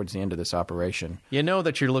 bailed towards the end of this operation. You know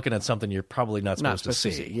that you're looking at something you're probably not supposed to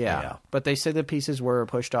see. Yeah. But they said the pieces were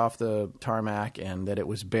pushed off the tarmac and that it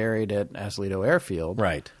was buried at Asleto Airfield.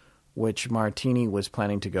 Right. Which Martini was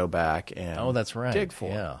planning to go back and that's right. dig for.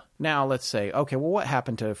 Yeah. Now let's say, okay, well, what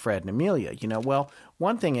happened to Fred and Amelia? Well,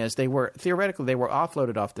 one thing is they were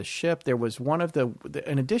offloaded off the ship. There was one of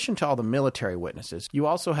in addition to all the military witnesses, you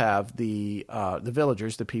also have the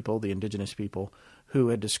villagers, the people, the indigenous people, who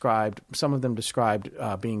had some of them described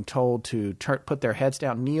being told to put their heads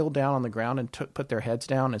down, kneel down on the ground and put their heads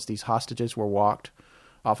down as these hostages were walked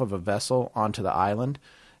off of a vessel onto the island.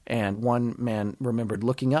 And one man remembered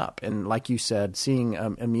looking up and, like you said, seeing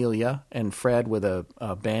Amelia and Fred with a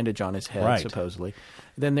bandage on his head, Right. supposedly.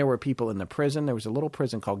 Then there were people in the prison. There was a little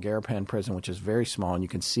prison called Garapan Prison, which is very small, and you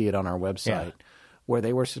can see it on our website, where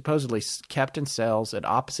they were supposedly kept in cells at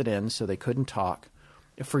opposite ends so they couldn't talk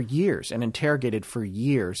for years and interrogated for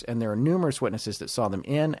years. And there are numerous witnesses that saw them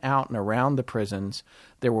in, out, and around the prisons.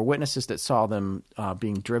 There were witnesses that saw them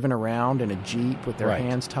being driven around in a Jeep with their Right.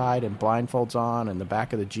 hands tied and blindfolds on in the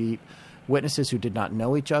back of the Jeep. Witnesses who did not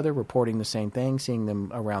know each other reporting the same thing, seeing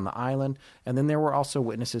them around the island. And then there were also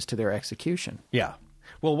witnesses to their execution. Yeah.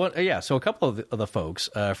 Well, so a couple of the folks,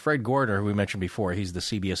 Fred Gordner, who we mentioned before, he's the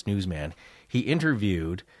CBS newsman, he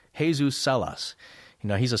interviewed Jesus Salas.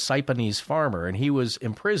 He's a Saipanese farmer, and he was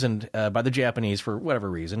imprisoned by the Japanese for whatever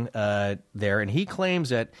reason there, and he claims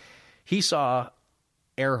that he saw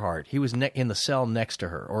Earhart. He was in the cell next to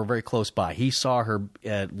her, or very close by. He saw her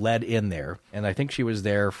led in there, and I think she was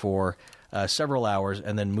there for several hours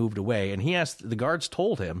and then moved away. And the guards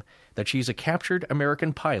told him that she's a captured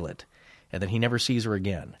American pilot, and then he never sees her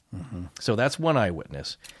again. Mm-hmm. So that's one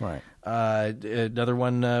eyewitness. Right. Another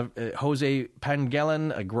one, Jose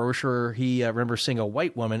Pangalan, a grocer, he remembers seeing a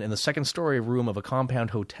white woman in the second-story room of a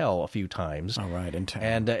compound hotel a few times. Oh, right, in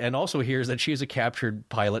town. And also hears that she is a captured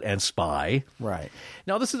pilot and spy. Right.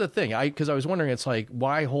 Now, this is the thing, because I was wondering, it's like,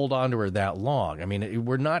 why hold on to her that long? I mean,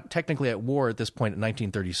 we're not technically at war at this point in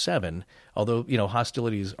 1937, although,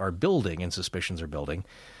 hostilities are building and suspicions are building.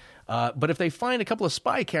 But if they find a couple of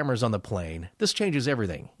spy cameras on the plane, this changes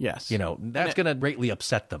everything. Yes. That's going to greatly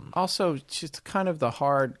upset them. Also, she's kind of a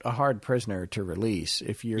hard prisoner to release.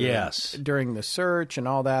 If you're during the search and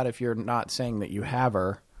all that, if you're not saying that you have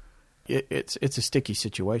her, it's a sticky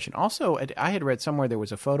situation. Also, I had read somewhere there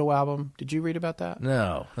was a photo album. Did you read about that?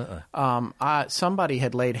 No. Somebody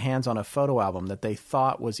had laid hands on a photo album that they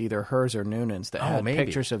thought was either hers or Noonan's that had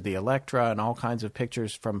pictures of the Electra and all kinds of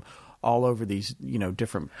pictures from all over these,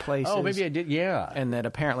 different places. Oh, maybe I did, yeah. And that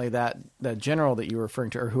apparently that general that you were referring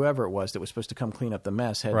to, or whoever it was that was supposed to come clean up the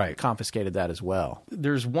mess, had confiscated that as well.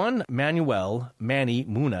 There's one Manny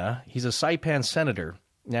Muna. He's a Saipan senator.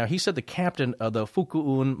 Now, he said the captain of the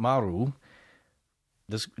Fukuun Maru,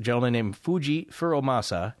 this gentleman named Fuji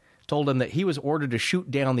Furomasa, told him that he was ordered to shoot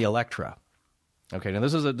down the Electra. Okay, now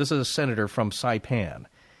this is a senator from Saipan.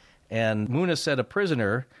 And Muna said a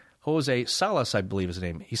prisoner, Jose Salas, I believe is his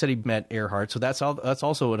name. He said he met Earhart, so that's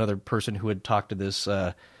also another person who had talked to this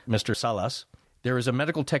Mr. Salas. There is a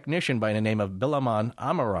medical technician by the name of Bilaman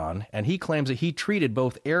Amaran, and he claims that he treated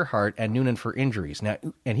both Earhart and Noonan for injuries. Now,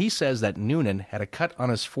 and he says that Noonan had a cut on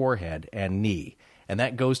his forehead and knee, and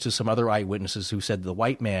that goes to some other eyewitnesses who said the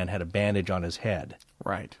white man had a bandage on his head.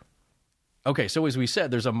 Right. Okay, so as we said,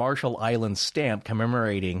 there's a Marshall Islands stamp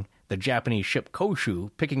commemorating the Japanese ship Koshu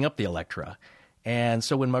picking up the Electra. And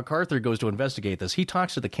so when MacArthur goes to investigate this, he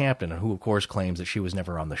talks to the captain, who, of course, claims that she was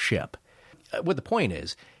never on the ship. What the point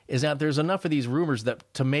is that there's enough of these rumors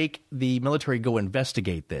that to make the military go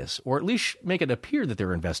investigate this, or at least make it appear that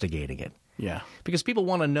they're investigating it. Yeah. Because people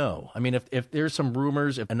want to know. I mean, if there's some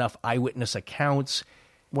rumors, if enough eyewitness accounts.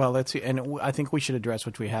 Well, and I think we should address,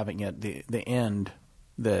 which we haven't yet, the end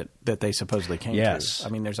that they supposedly came to. I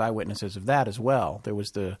mean, there's eyewitnesses of that as well. There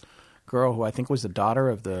was the girl who I think was the daughter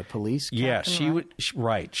of the police captain. Yeah,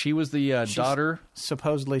 she was the daughter.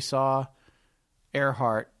 Supposedly saw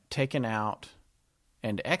Earhart taken out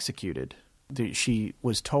and executed she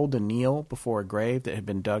was told to kneel before a grave that had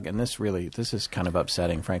been dug, and this is kind of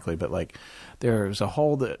upsetting, frankly, but like there was a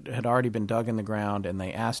hole that had already been dug in the ground, and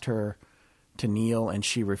they asked her to kneel, and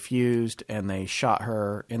she refused, and they shot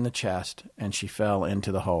her in the chest, and she fell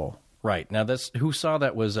into the hole. Right. Now, who saw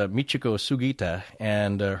that was Michiko Sugita,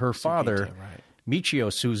 and her father,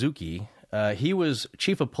 Michio Suzuki. He was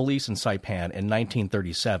chief of police in Saipan in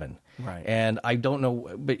 1937. Right. And I don't know,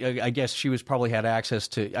 but I guess she probably had access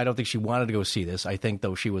to, I don't think she wanted to go see this. I think,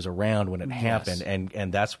 though, she was around when it happened,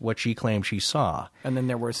 and that's what she claimed she saw. And then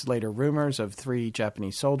there was later rumors of 3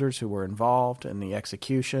 Japanese soldiers who were involved in the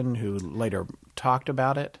execution who later talked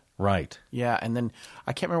about it. Right. Yeah, and then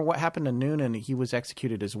I can't remember what happened to Noonan. He was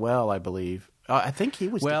executed as well, I believe. I think he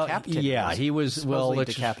was decapitated. Yeah, he was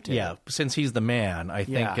decapitated. Yeah, since he's the man, I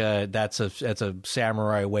think that's a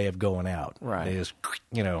samurai way of going out. Right. They just,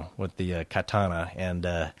 with the katana and.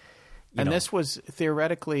 This was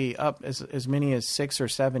theoretically up as many as 6 or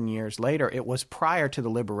 7 years later. It was prior to the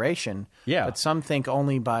liberation. Yeah. But some think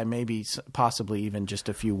only by possibly even just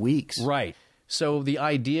a few weeks. Right. So the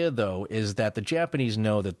idea, though, is that the Japanese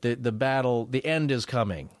know that the battle, the end is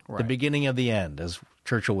coming. Right. The beginning of the end, as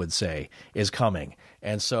Churchill would say, is coming.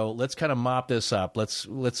 And so let's kind of mop this up. Let's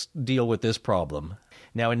deal with this problem.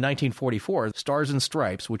 Now, in 1944, Stars and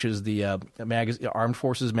Stripes, which is the Armed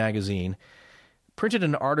Forces magazine, printed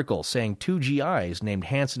an article saying 2 GIs named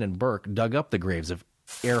Hansen and Burke dug up the graves of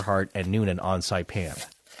Earhart and Noonan on Saipan.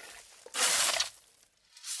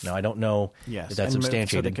 Now, I don't know if that's substantiated.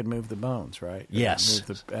 So they could move the bones, right? Yes.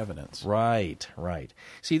 Move the evidence. Right.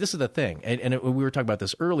 See, this is the thing, and we were talking about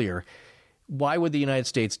this earlier. Why would the United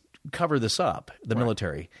States cover this up, the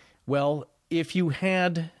military? Well, if you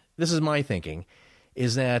had, this is my thinking,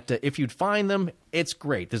 is that if you'd find them, it's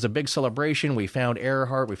great. There's a big celebration. We found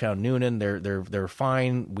Earhart. We found Noonan. They're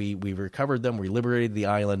fine. We recovered them. We liberated the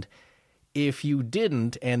island. If you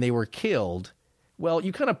didn't and they were killed, well,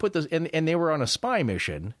 you kind of put this, and they were on a spy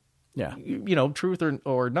mission. Yeah. Truth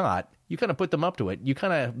or not, you kind of put them up to it. You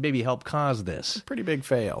kind of maybe help cause this. Pretty big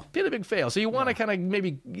fail. So you want to kind of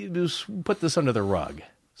maybe just put this under the rug,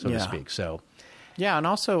 so to speak. So. Yeah, and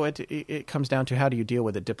also it comes down to how do you deal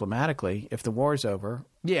with it diplomatically if the war's over.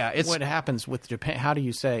 Yeah, what happens with Japan? How do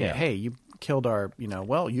you say, hey, you killed our,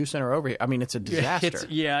 you sent her over here. I mean, it's a disaster.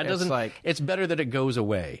 It's better that it goes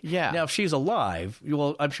away. Yeah. Now, if she's alive,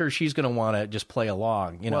 well, I'm sure she's going to want to just play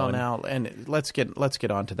along. And let's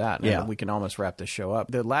get on to that. Yeah. And we can almost wrap this show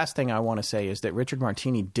up. The last thing I want to say is that Richard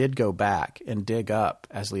Martini did go back and dig up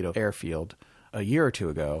Aslito Airfield a year or two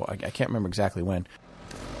ago. I can't remember exactly when.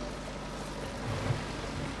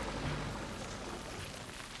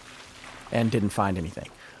 And didn't find anything.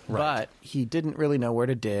 Right. But he didn't really know where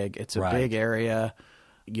to dig. It's a big area.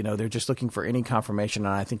 They're just looking for any confirmation,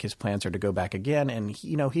 and I think his plans are to go back again. And,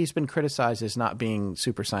 he's been criticized as not being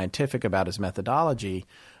super scientific about his methodology,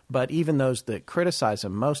 but even those that criticize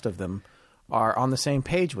him, most of them are on the same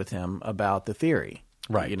page with him about the theory.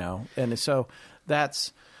 Right. And so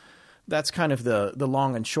that's kind of the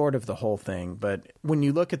long and short of the whole thing. But when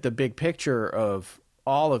you look at the big picture of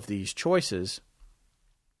all of these choices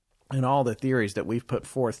and all the theories that we've put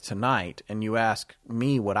forth tonight, and you ask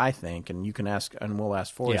me what I think, and you can ask, and we'll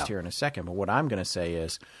ask Forrest here in a second, but what I'm going to say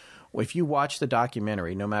is, if you watch the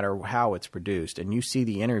documentary, no matter how it's produced, and you see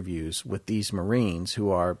the interviews with these Marines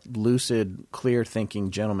who are lucid, clear-thinking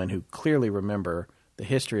gentlemen who clearly remember the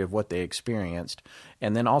history of what they experienced,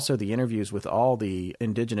 and then also the interviews with all the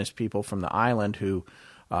indigenous people from the island who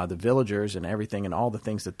the villagers and everything and all the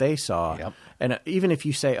things that they saw. Yep. And even if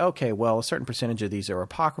you say, okay, well, a certain percentage of these are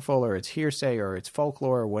apocryphal or it's hearsay or it's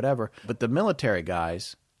folklore or whatever, but the military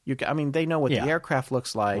guys, they know what the aircraft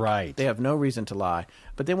looks like. Right. They have no reason to lie.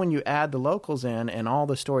 But then when you add the locals in and all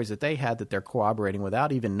the stories that they had that they're corroborating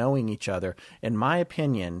without even knowing each other, in my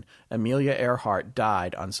opinion, Amelia Earhart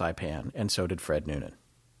died on Saipan, and so did Fred Noonan.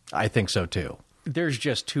 I think so, too. There's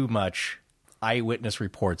just too much eyewitness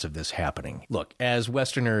reports of this happening. Look, as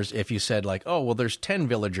Westerners, if you said there's 10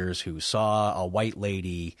 villagers who saw a white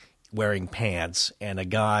lady wearing pants and a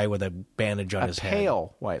guy with a bandage on his head. A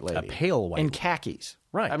pale white lady. In khakis.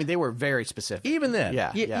 Right. I mean, they were very specific. Even then.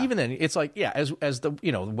 Yeah. Even then, it's as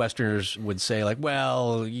the Westerners would say,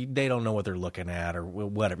 they don't know what they're looking at or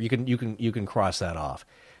whatever. You can cross that off.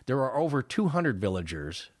 There are over 200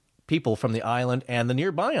 villagers, people from the island and the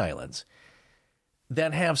nearby islands,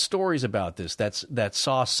 that have stories about this, that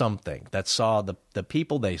saw something, that saw the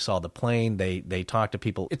people, they saw the plane, they talked to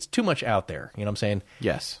people. It's too much out there, you know what I'm saying?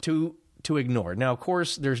 Yes. To ignore. Now, of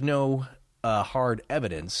course, there's no hard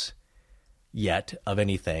evidence yet of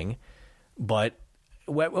anything, but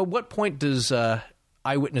at what point does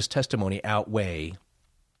eyewitness testimony outweigh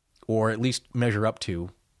or at least measure up to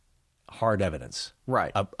hard evidence.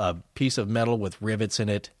 Right. A piece of metal with rivets in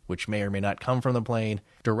it, which may or may not come from the plane,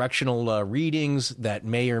 directional readings that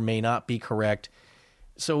may or may not be correct.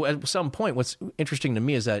 So at some point, what's interesting to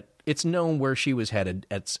me is that it's known where she was headed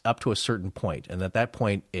at up to a certain point, and at that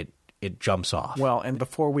point, it jumps off. Well, and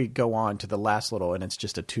before we go on to the last little, and it's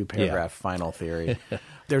just a 2-paragraph final theory,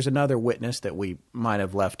 there's another witness that we might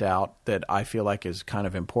have left out that I feel like is kind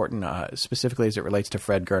of important, specifically as it relates to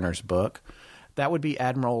Fred Gerner's book. That would be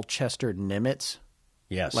Admiral Chester Nimitz.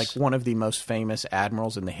 Yes. Like one of the most famous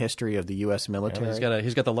admirals in the history of the U.S. military. Yeah,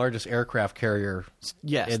 he's got the largest aircraft carrier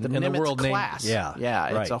in the Nimitz world class.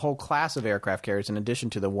 Yeah, It's a whole class of aircraft carriers in addition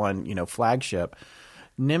to the one, flagship.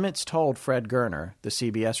 Nimitz told Fred Gerner, the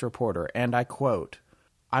CBS reporter, and I quote,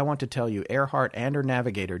 "I want to tell you Earhart and her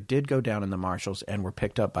navigator did go down in the Marshalls and were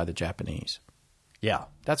picked up by the Japanese." Yeah.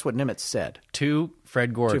 That's what Nimitz said. To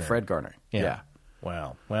Fred Gerner. Yeah.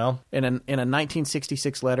 Wow. Well, in a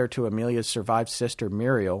 1966 letter to Amelia's survived sister,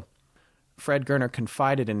 Muriel, Fred Gerner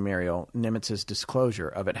confided in Muriel Nimitz's disclosure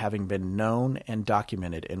of it having been known and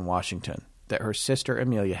documented in Washington that her sister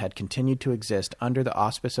Amelia had continued to exist under the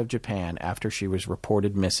auspice of Japan after she was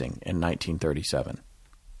reported missing in 1937.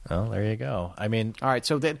 Well, there you go. I mean... All right,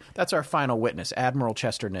 so that's our final witness, Admiral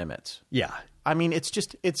Chester Nimitz. Yeah. I mean,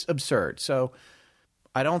 it's absurd. So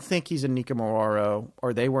I don't think he's in Nikamororo,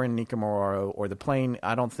 or they were in Nikamororo, or the plane.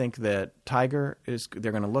 I don't think that Tiger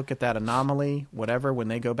they're going to look at that anomaly, whatever, when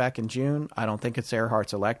they go back in June. I don't think it's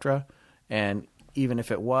Earhart's Electra. And even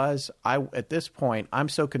if it was, at this point, I'm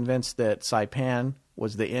so convinced that Saipan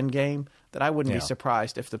was the end game that I wouldn't be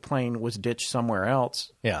surprised if the plane was ditched somewhere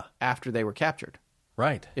else after they were captured.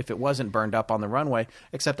 Right. If it wasn't burned up on the runway.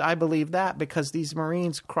 Except I believe that because these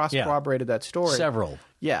Marines cross-corroborated that story. Several.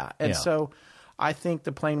 Yeah. And so I think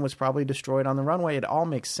the plane was probably destroyed on the runway. It all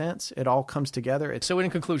makes sense. It all comes together. So in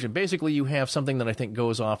conclusion, basically you have something that I think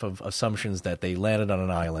goes off of assumptions that they landed on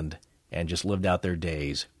an island and just lived out their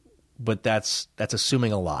days. But that's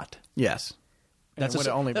assuming a lot. Yes. That's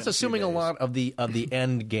assuming a lot of the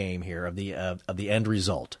end game here, of the end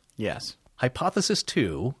result. Yes. Hypothesis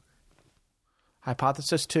 2,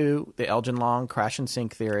 the Elgin Long crash and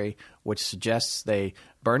sink theory, which suggests they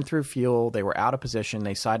burned through fuel, they were out of position,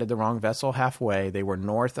 they sighted the wrong vessel halfway, they were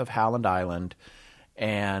north of Howland Island,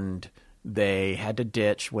 and they had to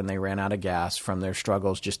ditch when they ran out of gas from their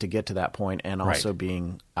struggles just to get to that point, and also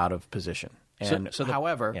being out of position. And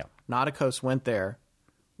however, Nauticos went there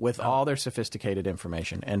with all their sophisticated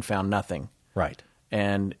information and found nothing. Right.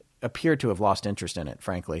 And appeared to have lost interest in it,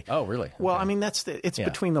 frankly. Oh, really? Well, I mean, it's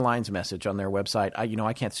between the lines message on their website.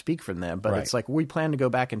 I can't speak for them, but it's like, we plan to go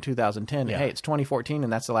back in 2010. Hey, it's 2014,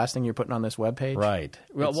 and that's the last thing you're putting on this webpage? Right.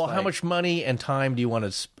 Well, how much money and time do you want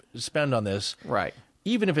to spend on this? Right.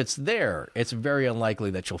 Even if it's there, it's very unlikely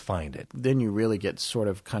that you'll find it. Then you really get sort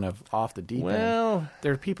of kind of off the deep end.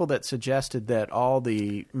 There are people that suggested that all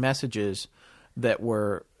the messages that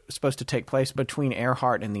were supposed to take place between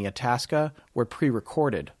Earhart and the Itasca were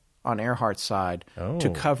pre-recorded on Earhart's side to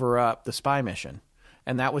cover up the spy mission.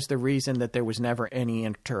 And that was the reason that there was never any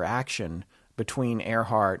interaction between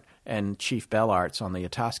Earhart and Chief Bellarts on the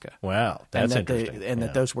Itasca. Wow, that's interesting. And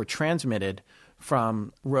that those were transmitted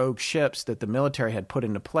from rogue ships that the military had put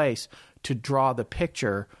into place to draw the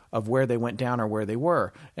picture of where they went down or where they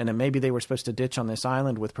were. And then maybe they were supposed to ditch on this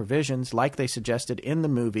island with provisions like they suggested in the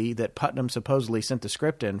movie that Putnam supposedly sent the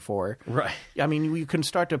script in for. Right. I mean, you can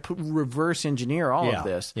start to reverse engineer all of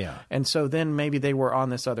this. Yeah. And so then maybe they were on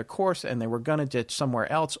this other course and they were going to ditch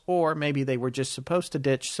somewhere else, or maybe they were just supposed to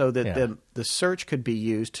ditch so that the search could be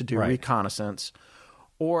used to do reconnaissance.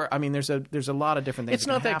 Or, I mean, there's a lot of different things. It's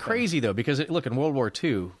not that crazy, though, because, look, in World War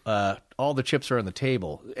II, all the chips are on the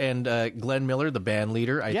table. And Glenn Miller, the band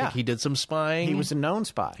leader, I think he did some spying. He was a known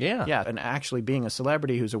spy. Yeah. Yeah, and actually being a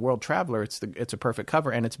celebrity who's a world traveler, it's a perfect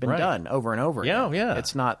cover, and it's been done over and over again. Yeah.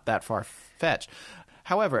 It's not that far-fetched.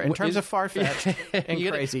 However, in terms of far-fetched and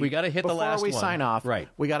crazy, we got to hit the last one. Before we sign off,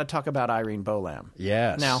 we got to talk about Irene Bolam.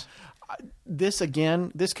 Yes. Now, this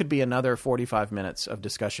could be another 45 minutes of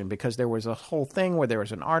discussion because there was a whole thing where there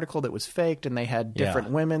was an article that was faked and they had different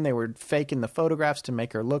women. They were faking the photographs to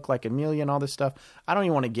make her look like Amelia and all this stuff. I don't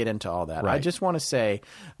even want to get into all that. Right. I just want to say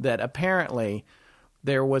that apparently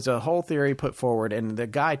there was a whole theory put forward, and the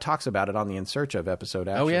guy talks about it on the In Search Of episode,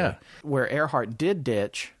 actually, where Earhart did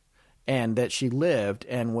ditch and that she lived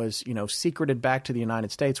and was, secreted back to the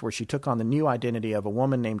United States, where she took on the new identity of a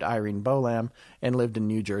woman named Irene Bolam and lived in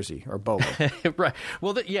New Jersey, or Bolam. Right.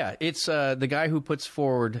 Well, it's the guy who puts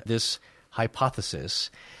forward this hypothesis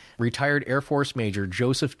retired Air Force Major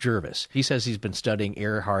Joseph Jervis. He says he's been studying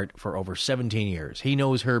Earhart for over 17 years. He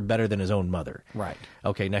knows her better than his own mother. Right.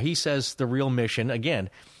 Okay, now he says the real mission, again,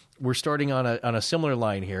 we're starting on a similar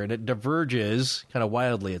line here, and it diverges kind of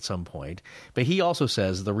wildly at some point. But he also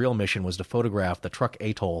says the real mission was to photograph the Truk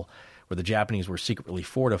Atoll where the Japanese were secretly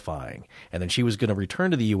fortifying. And then she was going to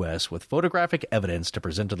return to the U.S. with photographic evidence to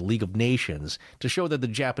present to the League of Nations to show that the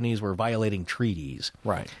Japanese were violating treaties.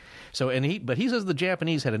 Right. So, but he says the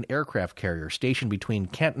Japanese had an aircraft carrier stationed between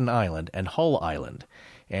Canton Island and Hull Island,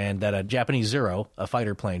 and that a Japanese Zero, a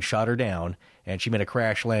fighter plane, shot her down, and she made a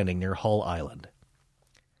crash landing near Hull Island.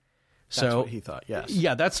 That's what he thought, yes.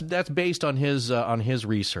 Yeah, that's based on his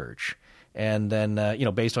research. And then,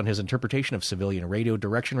 based on his interpretation of civilian radio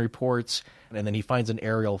direction reports. And then he finds an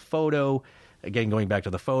aerial photo, again, going back to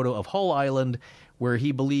the photo of Hull Island, where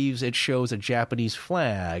he believes it shows a Japanese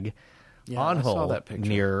flag on Hull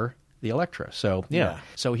near the Electra. So, yeah.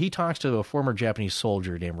 So he talks to a former Japanese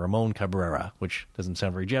soldier named Ramon Cabrera, which doesn't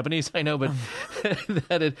sound very Japanese, I know, but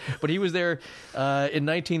but he was there in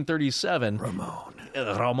 1937.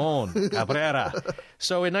 Ramon Cabrera.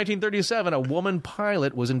 So in 1937, a woman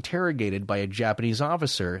pilot was interrogated by a Japanese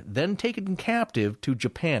officer, then taken captive to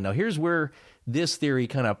Japan. Now, here's where this theory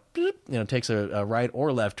kind of takes a right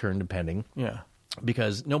or left turn, depending. Yeah.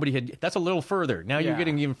 Because that's a little further. Now you're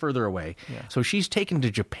getting even further away. Yeah. So she's taken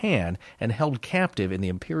to Japan and held captive in the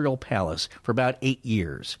Imperial Palace for about 8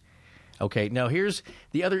 years. Okay, now here's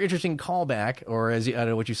the other interesting callback, or as I don't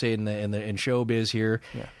know what you say in showbiz here.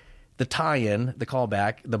 Yeah. The tie-in, the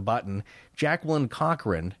callback, the button. Jacqueline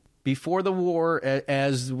Cochran, before the war,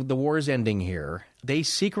 as the war is ending here, they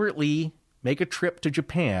secretly make a trip to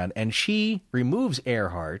Japan, and she removes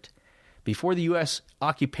Earhart before the U.S.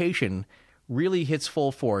 occupation really hits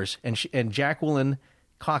full force, and Jacqueline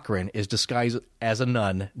Cochran is disguised as a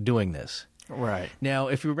nun doing this. Right. Now,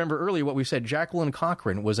 if you remember earlier what we said, Jacqueline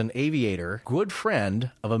Cochran was an aviator, good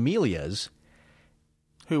friend of Amelia's.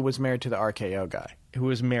 Who was married to the RKO guy. Who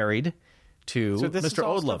was married to so this Mr. is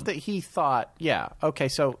all Odlum. Stuff that he thought, yeah. Okay,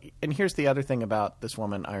 so, and here's the other thing about this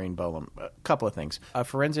woman, Irene Bolam. A couple of things. A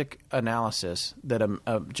forensic analysis that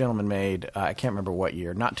a gentleman made, I can't remember what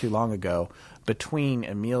year, not too long ago, between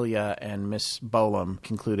Amelia and Miss Bolam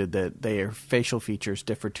concluded that their facial features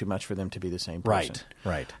differed too much for them to be the same person.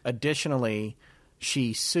 Right. Additionally,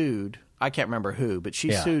 she sued, I can't remember who, but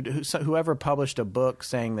she sued whoever published a book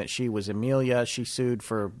saying that she was Amelia. She sued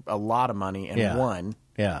for a lot of money and won.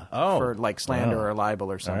 Yeah. For like slander or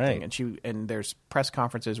libel or something. Right. And there's press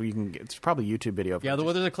conferences where you can get, it's probably a YouTube video of her. Yeah,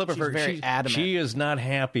 there's a clip of her. Very adamant. She is not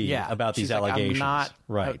happy about these allegations. I'm not,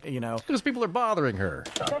 right. Because people are bothering her.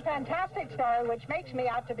 The fantastic story, which makes me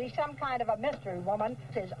out to be some kind of a mystery woman,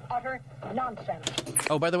 is utter nonsense.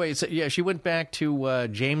 Oh, by the way, she went back to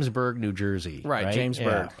Jamesburg, New Jersey. Right?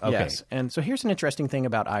 Jamesburg, yes. And so here's an interesting thing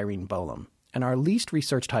about Irene Bolam. And our least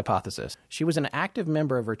researched hypothesis. She was an active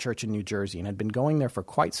member of her church in New Jersey and had been going there for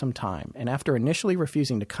quite some time. And after initially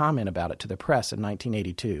refusing to comment about it to the press in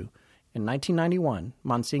 1982, in 1991,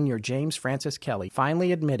 Monsignor James Francis Kelly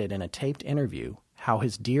finally admitted in a taped interview how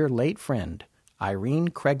his dear late friend, Irene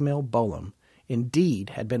Craigmille Bolam, indeed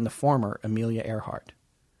had been the former Amelia Earhart.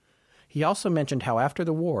 He also mentioned how after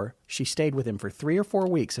the war, she stayed with him for 3 or 4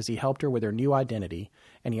 weeks as he helped her with her new identity,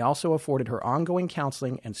 and he also afforded her ongoing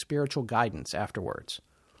counseling and spiritual guidance afterwards.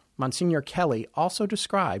 Monsignor Kelly also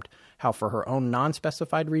described how, for her own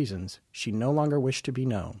non-specified reasons, she no longer wished to be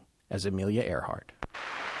known as Amelia Earhart.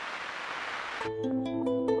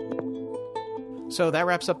 So that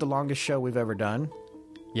wraps up the longest show we've ever done.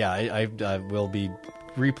 Yeah, I will be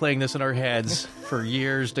replaying this in our heads for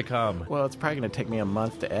years to come. Well, it's probably going to take me a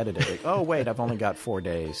month to edit it. Like, oh, wait, I've only got 4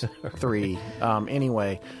 days. 3.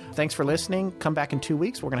 Anyway, thanks for listening. Come back in 2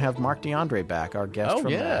 weeks. We're going to have Mark DeAndre back, our guest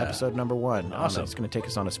from episode number 1. Awesome. He's going to take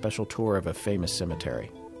us on a special tour of a famous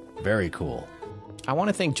cemetery. Very cool. I want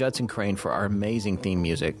to thank Judson Crane for our amazing theme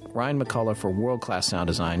music, Ryan McCullough for world-class sound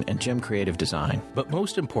design, and Jim Creative Design. But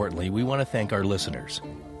most importantly, we want to thank our listeners.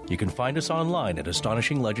 You can find us online at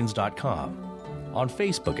astonishinglegends.com, on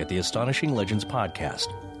Facebook at the Astonishing Legends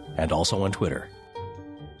Podcast, and also on Twitter.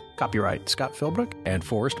 Copyright Scott Philbrook and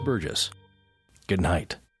Forrest Burgess. Good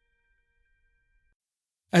night.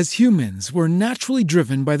 As humans, we're naturally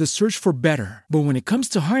driven by the search for better. But when it comes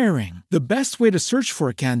to hiring, the best way to search for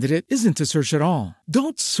a candidate isn't to search at all.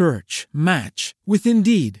 Don't search, match with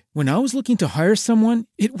Indeed. When I was looking to hire someone,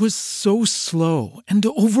 it was so slow and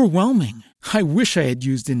overwhelming. I wish I had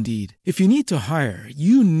used Indeed. If you need to hire,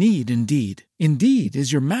 you need Indeed. Indeed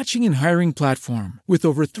is your matching and hiring platform with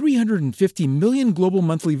over 350 million global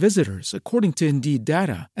monthly visitors, according to Indeed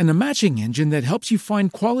data, and a matching engine that helps you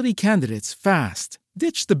find quality candidates fast.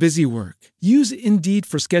 Ditch the busy work. Use Indeed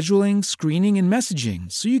for scheduling, screening, and messaging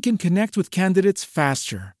so you can connect with candidates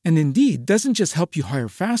faster. And Indeed doesn't just help you hire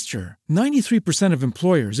faster. 93% of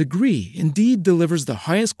employers agree Indeed delivers the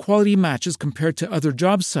highest quality matches compared to other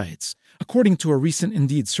job sites, according to a recent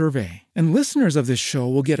Indeed survey. And listeners of this show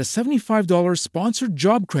will get a $75 sponsored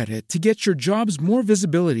job credit to get your jobs more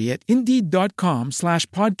visibility at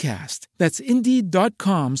Indeed.com/podcast. That's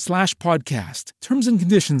Indeed.com/podcast. Terms and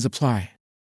conditions apply.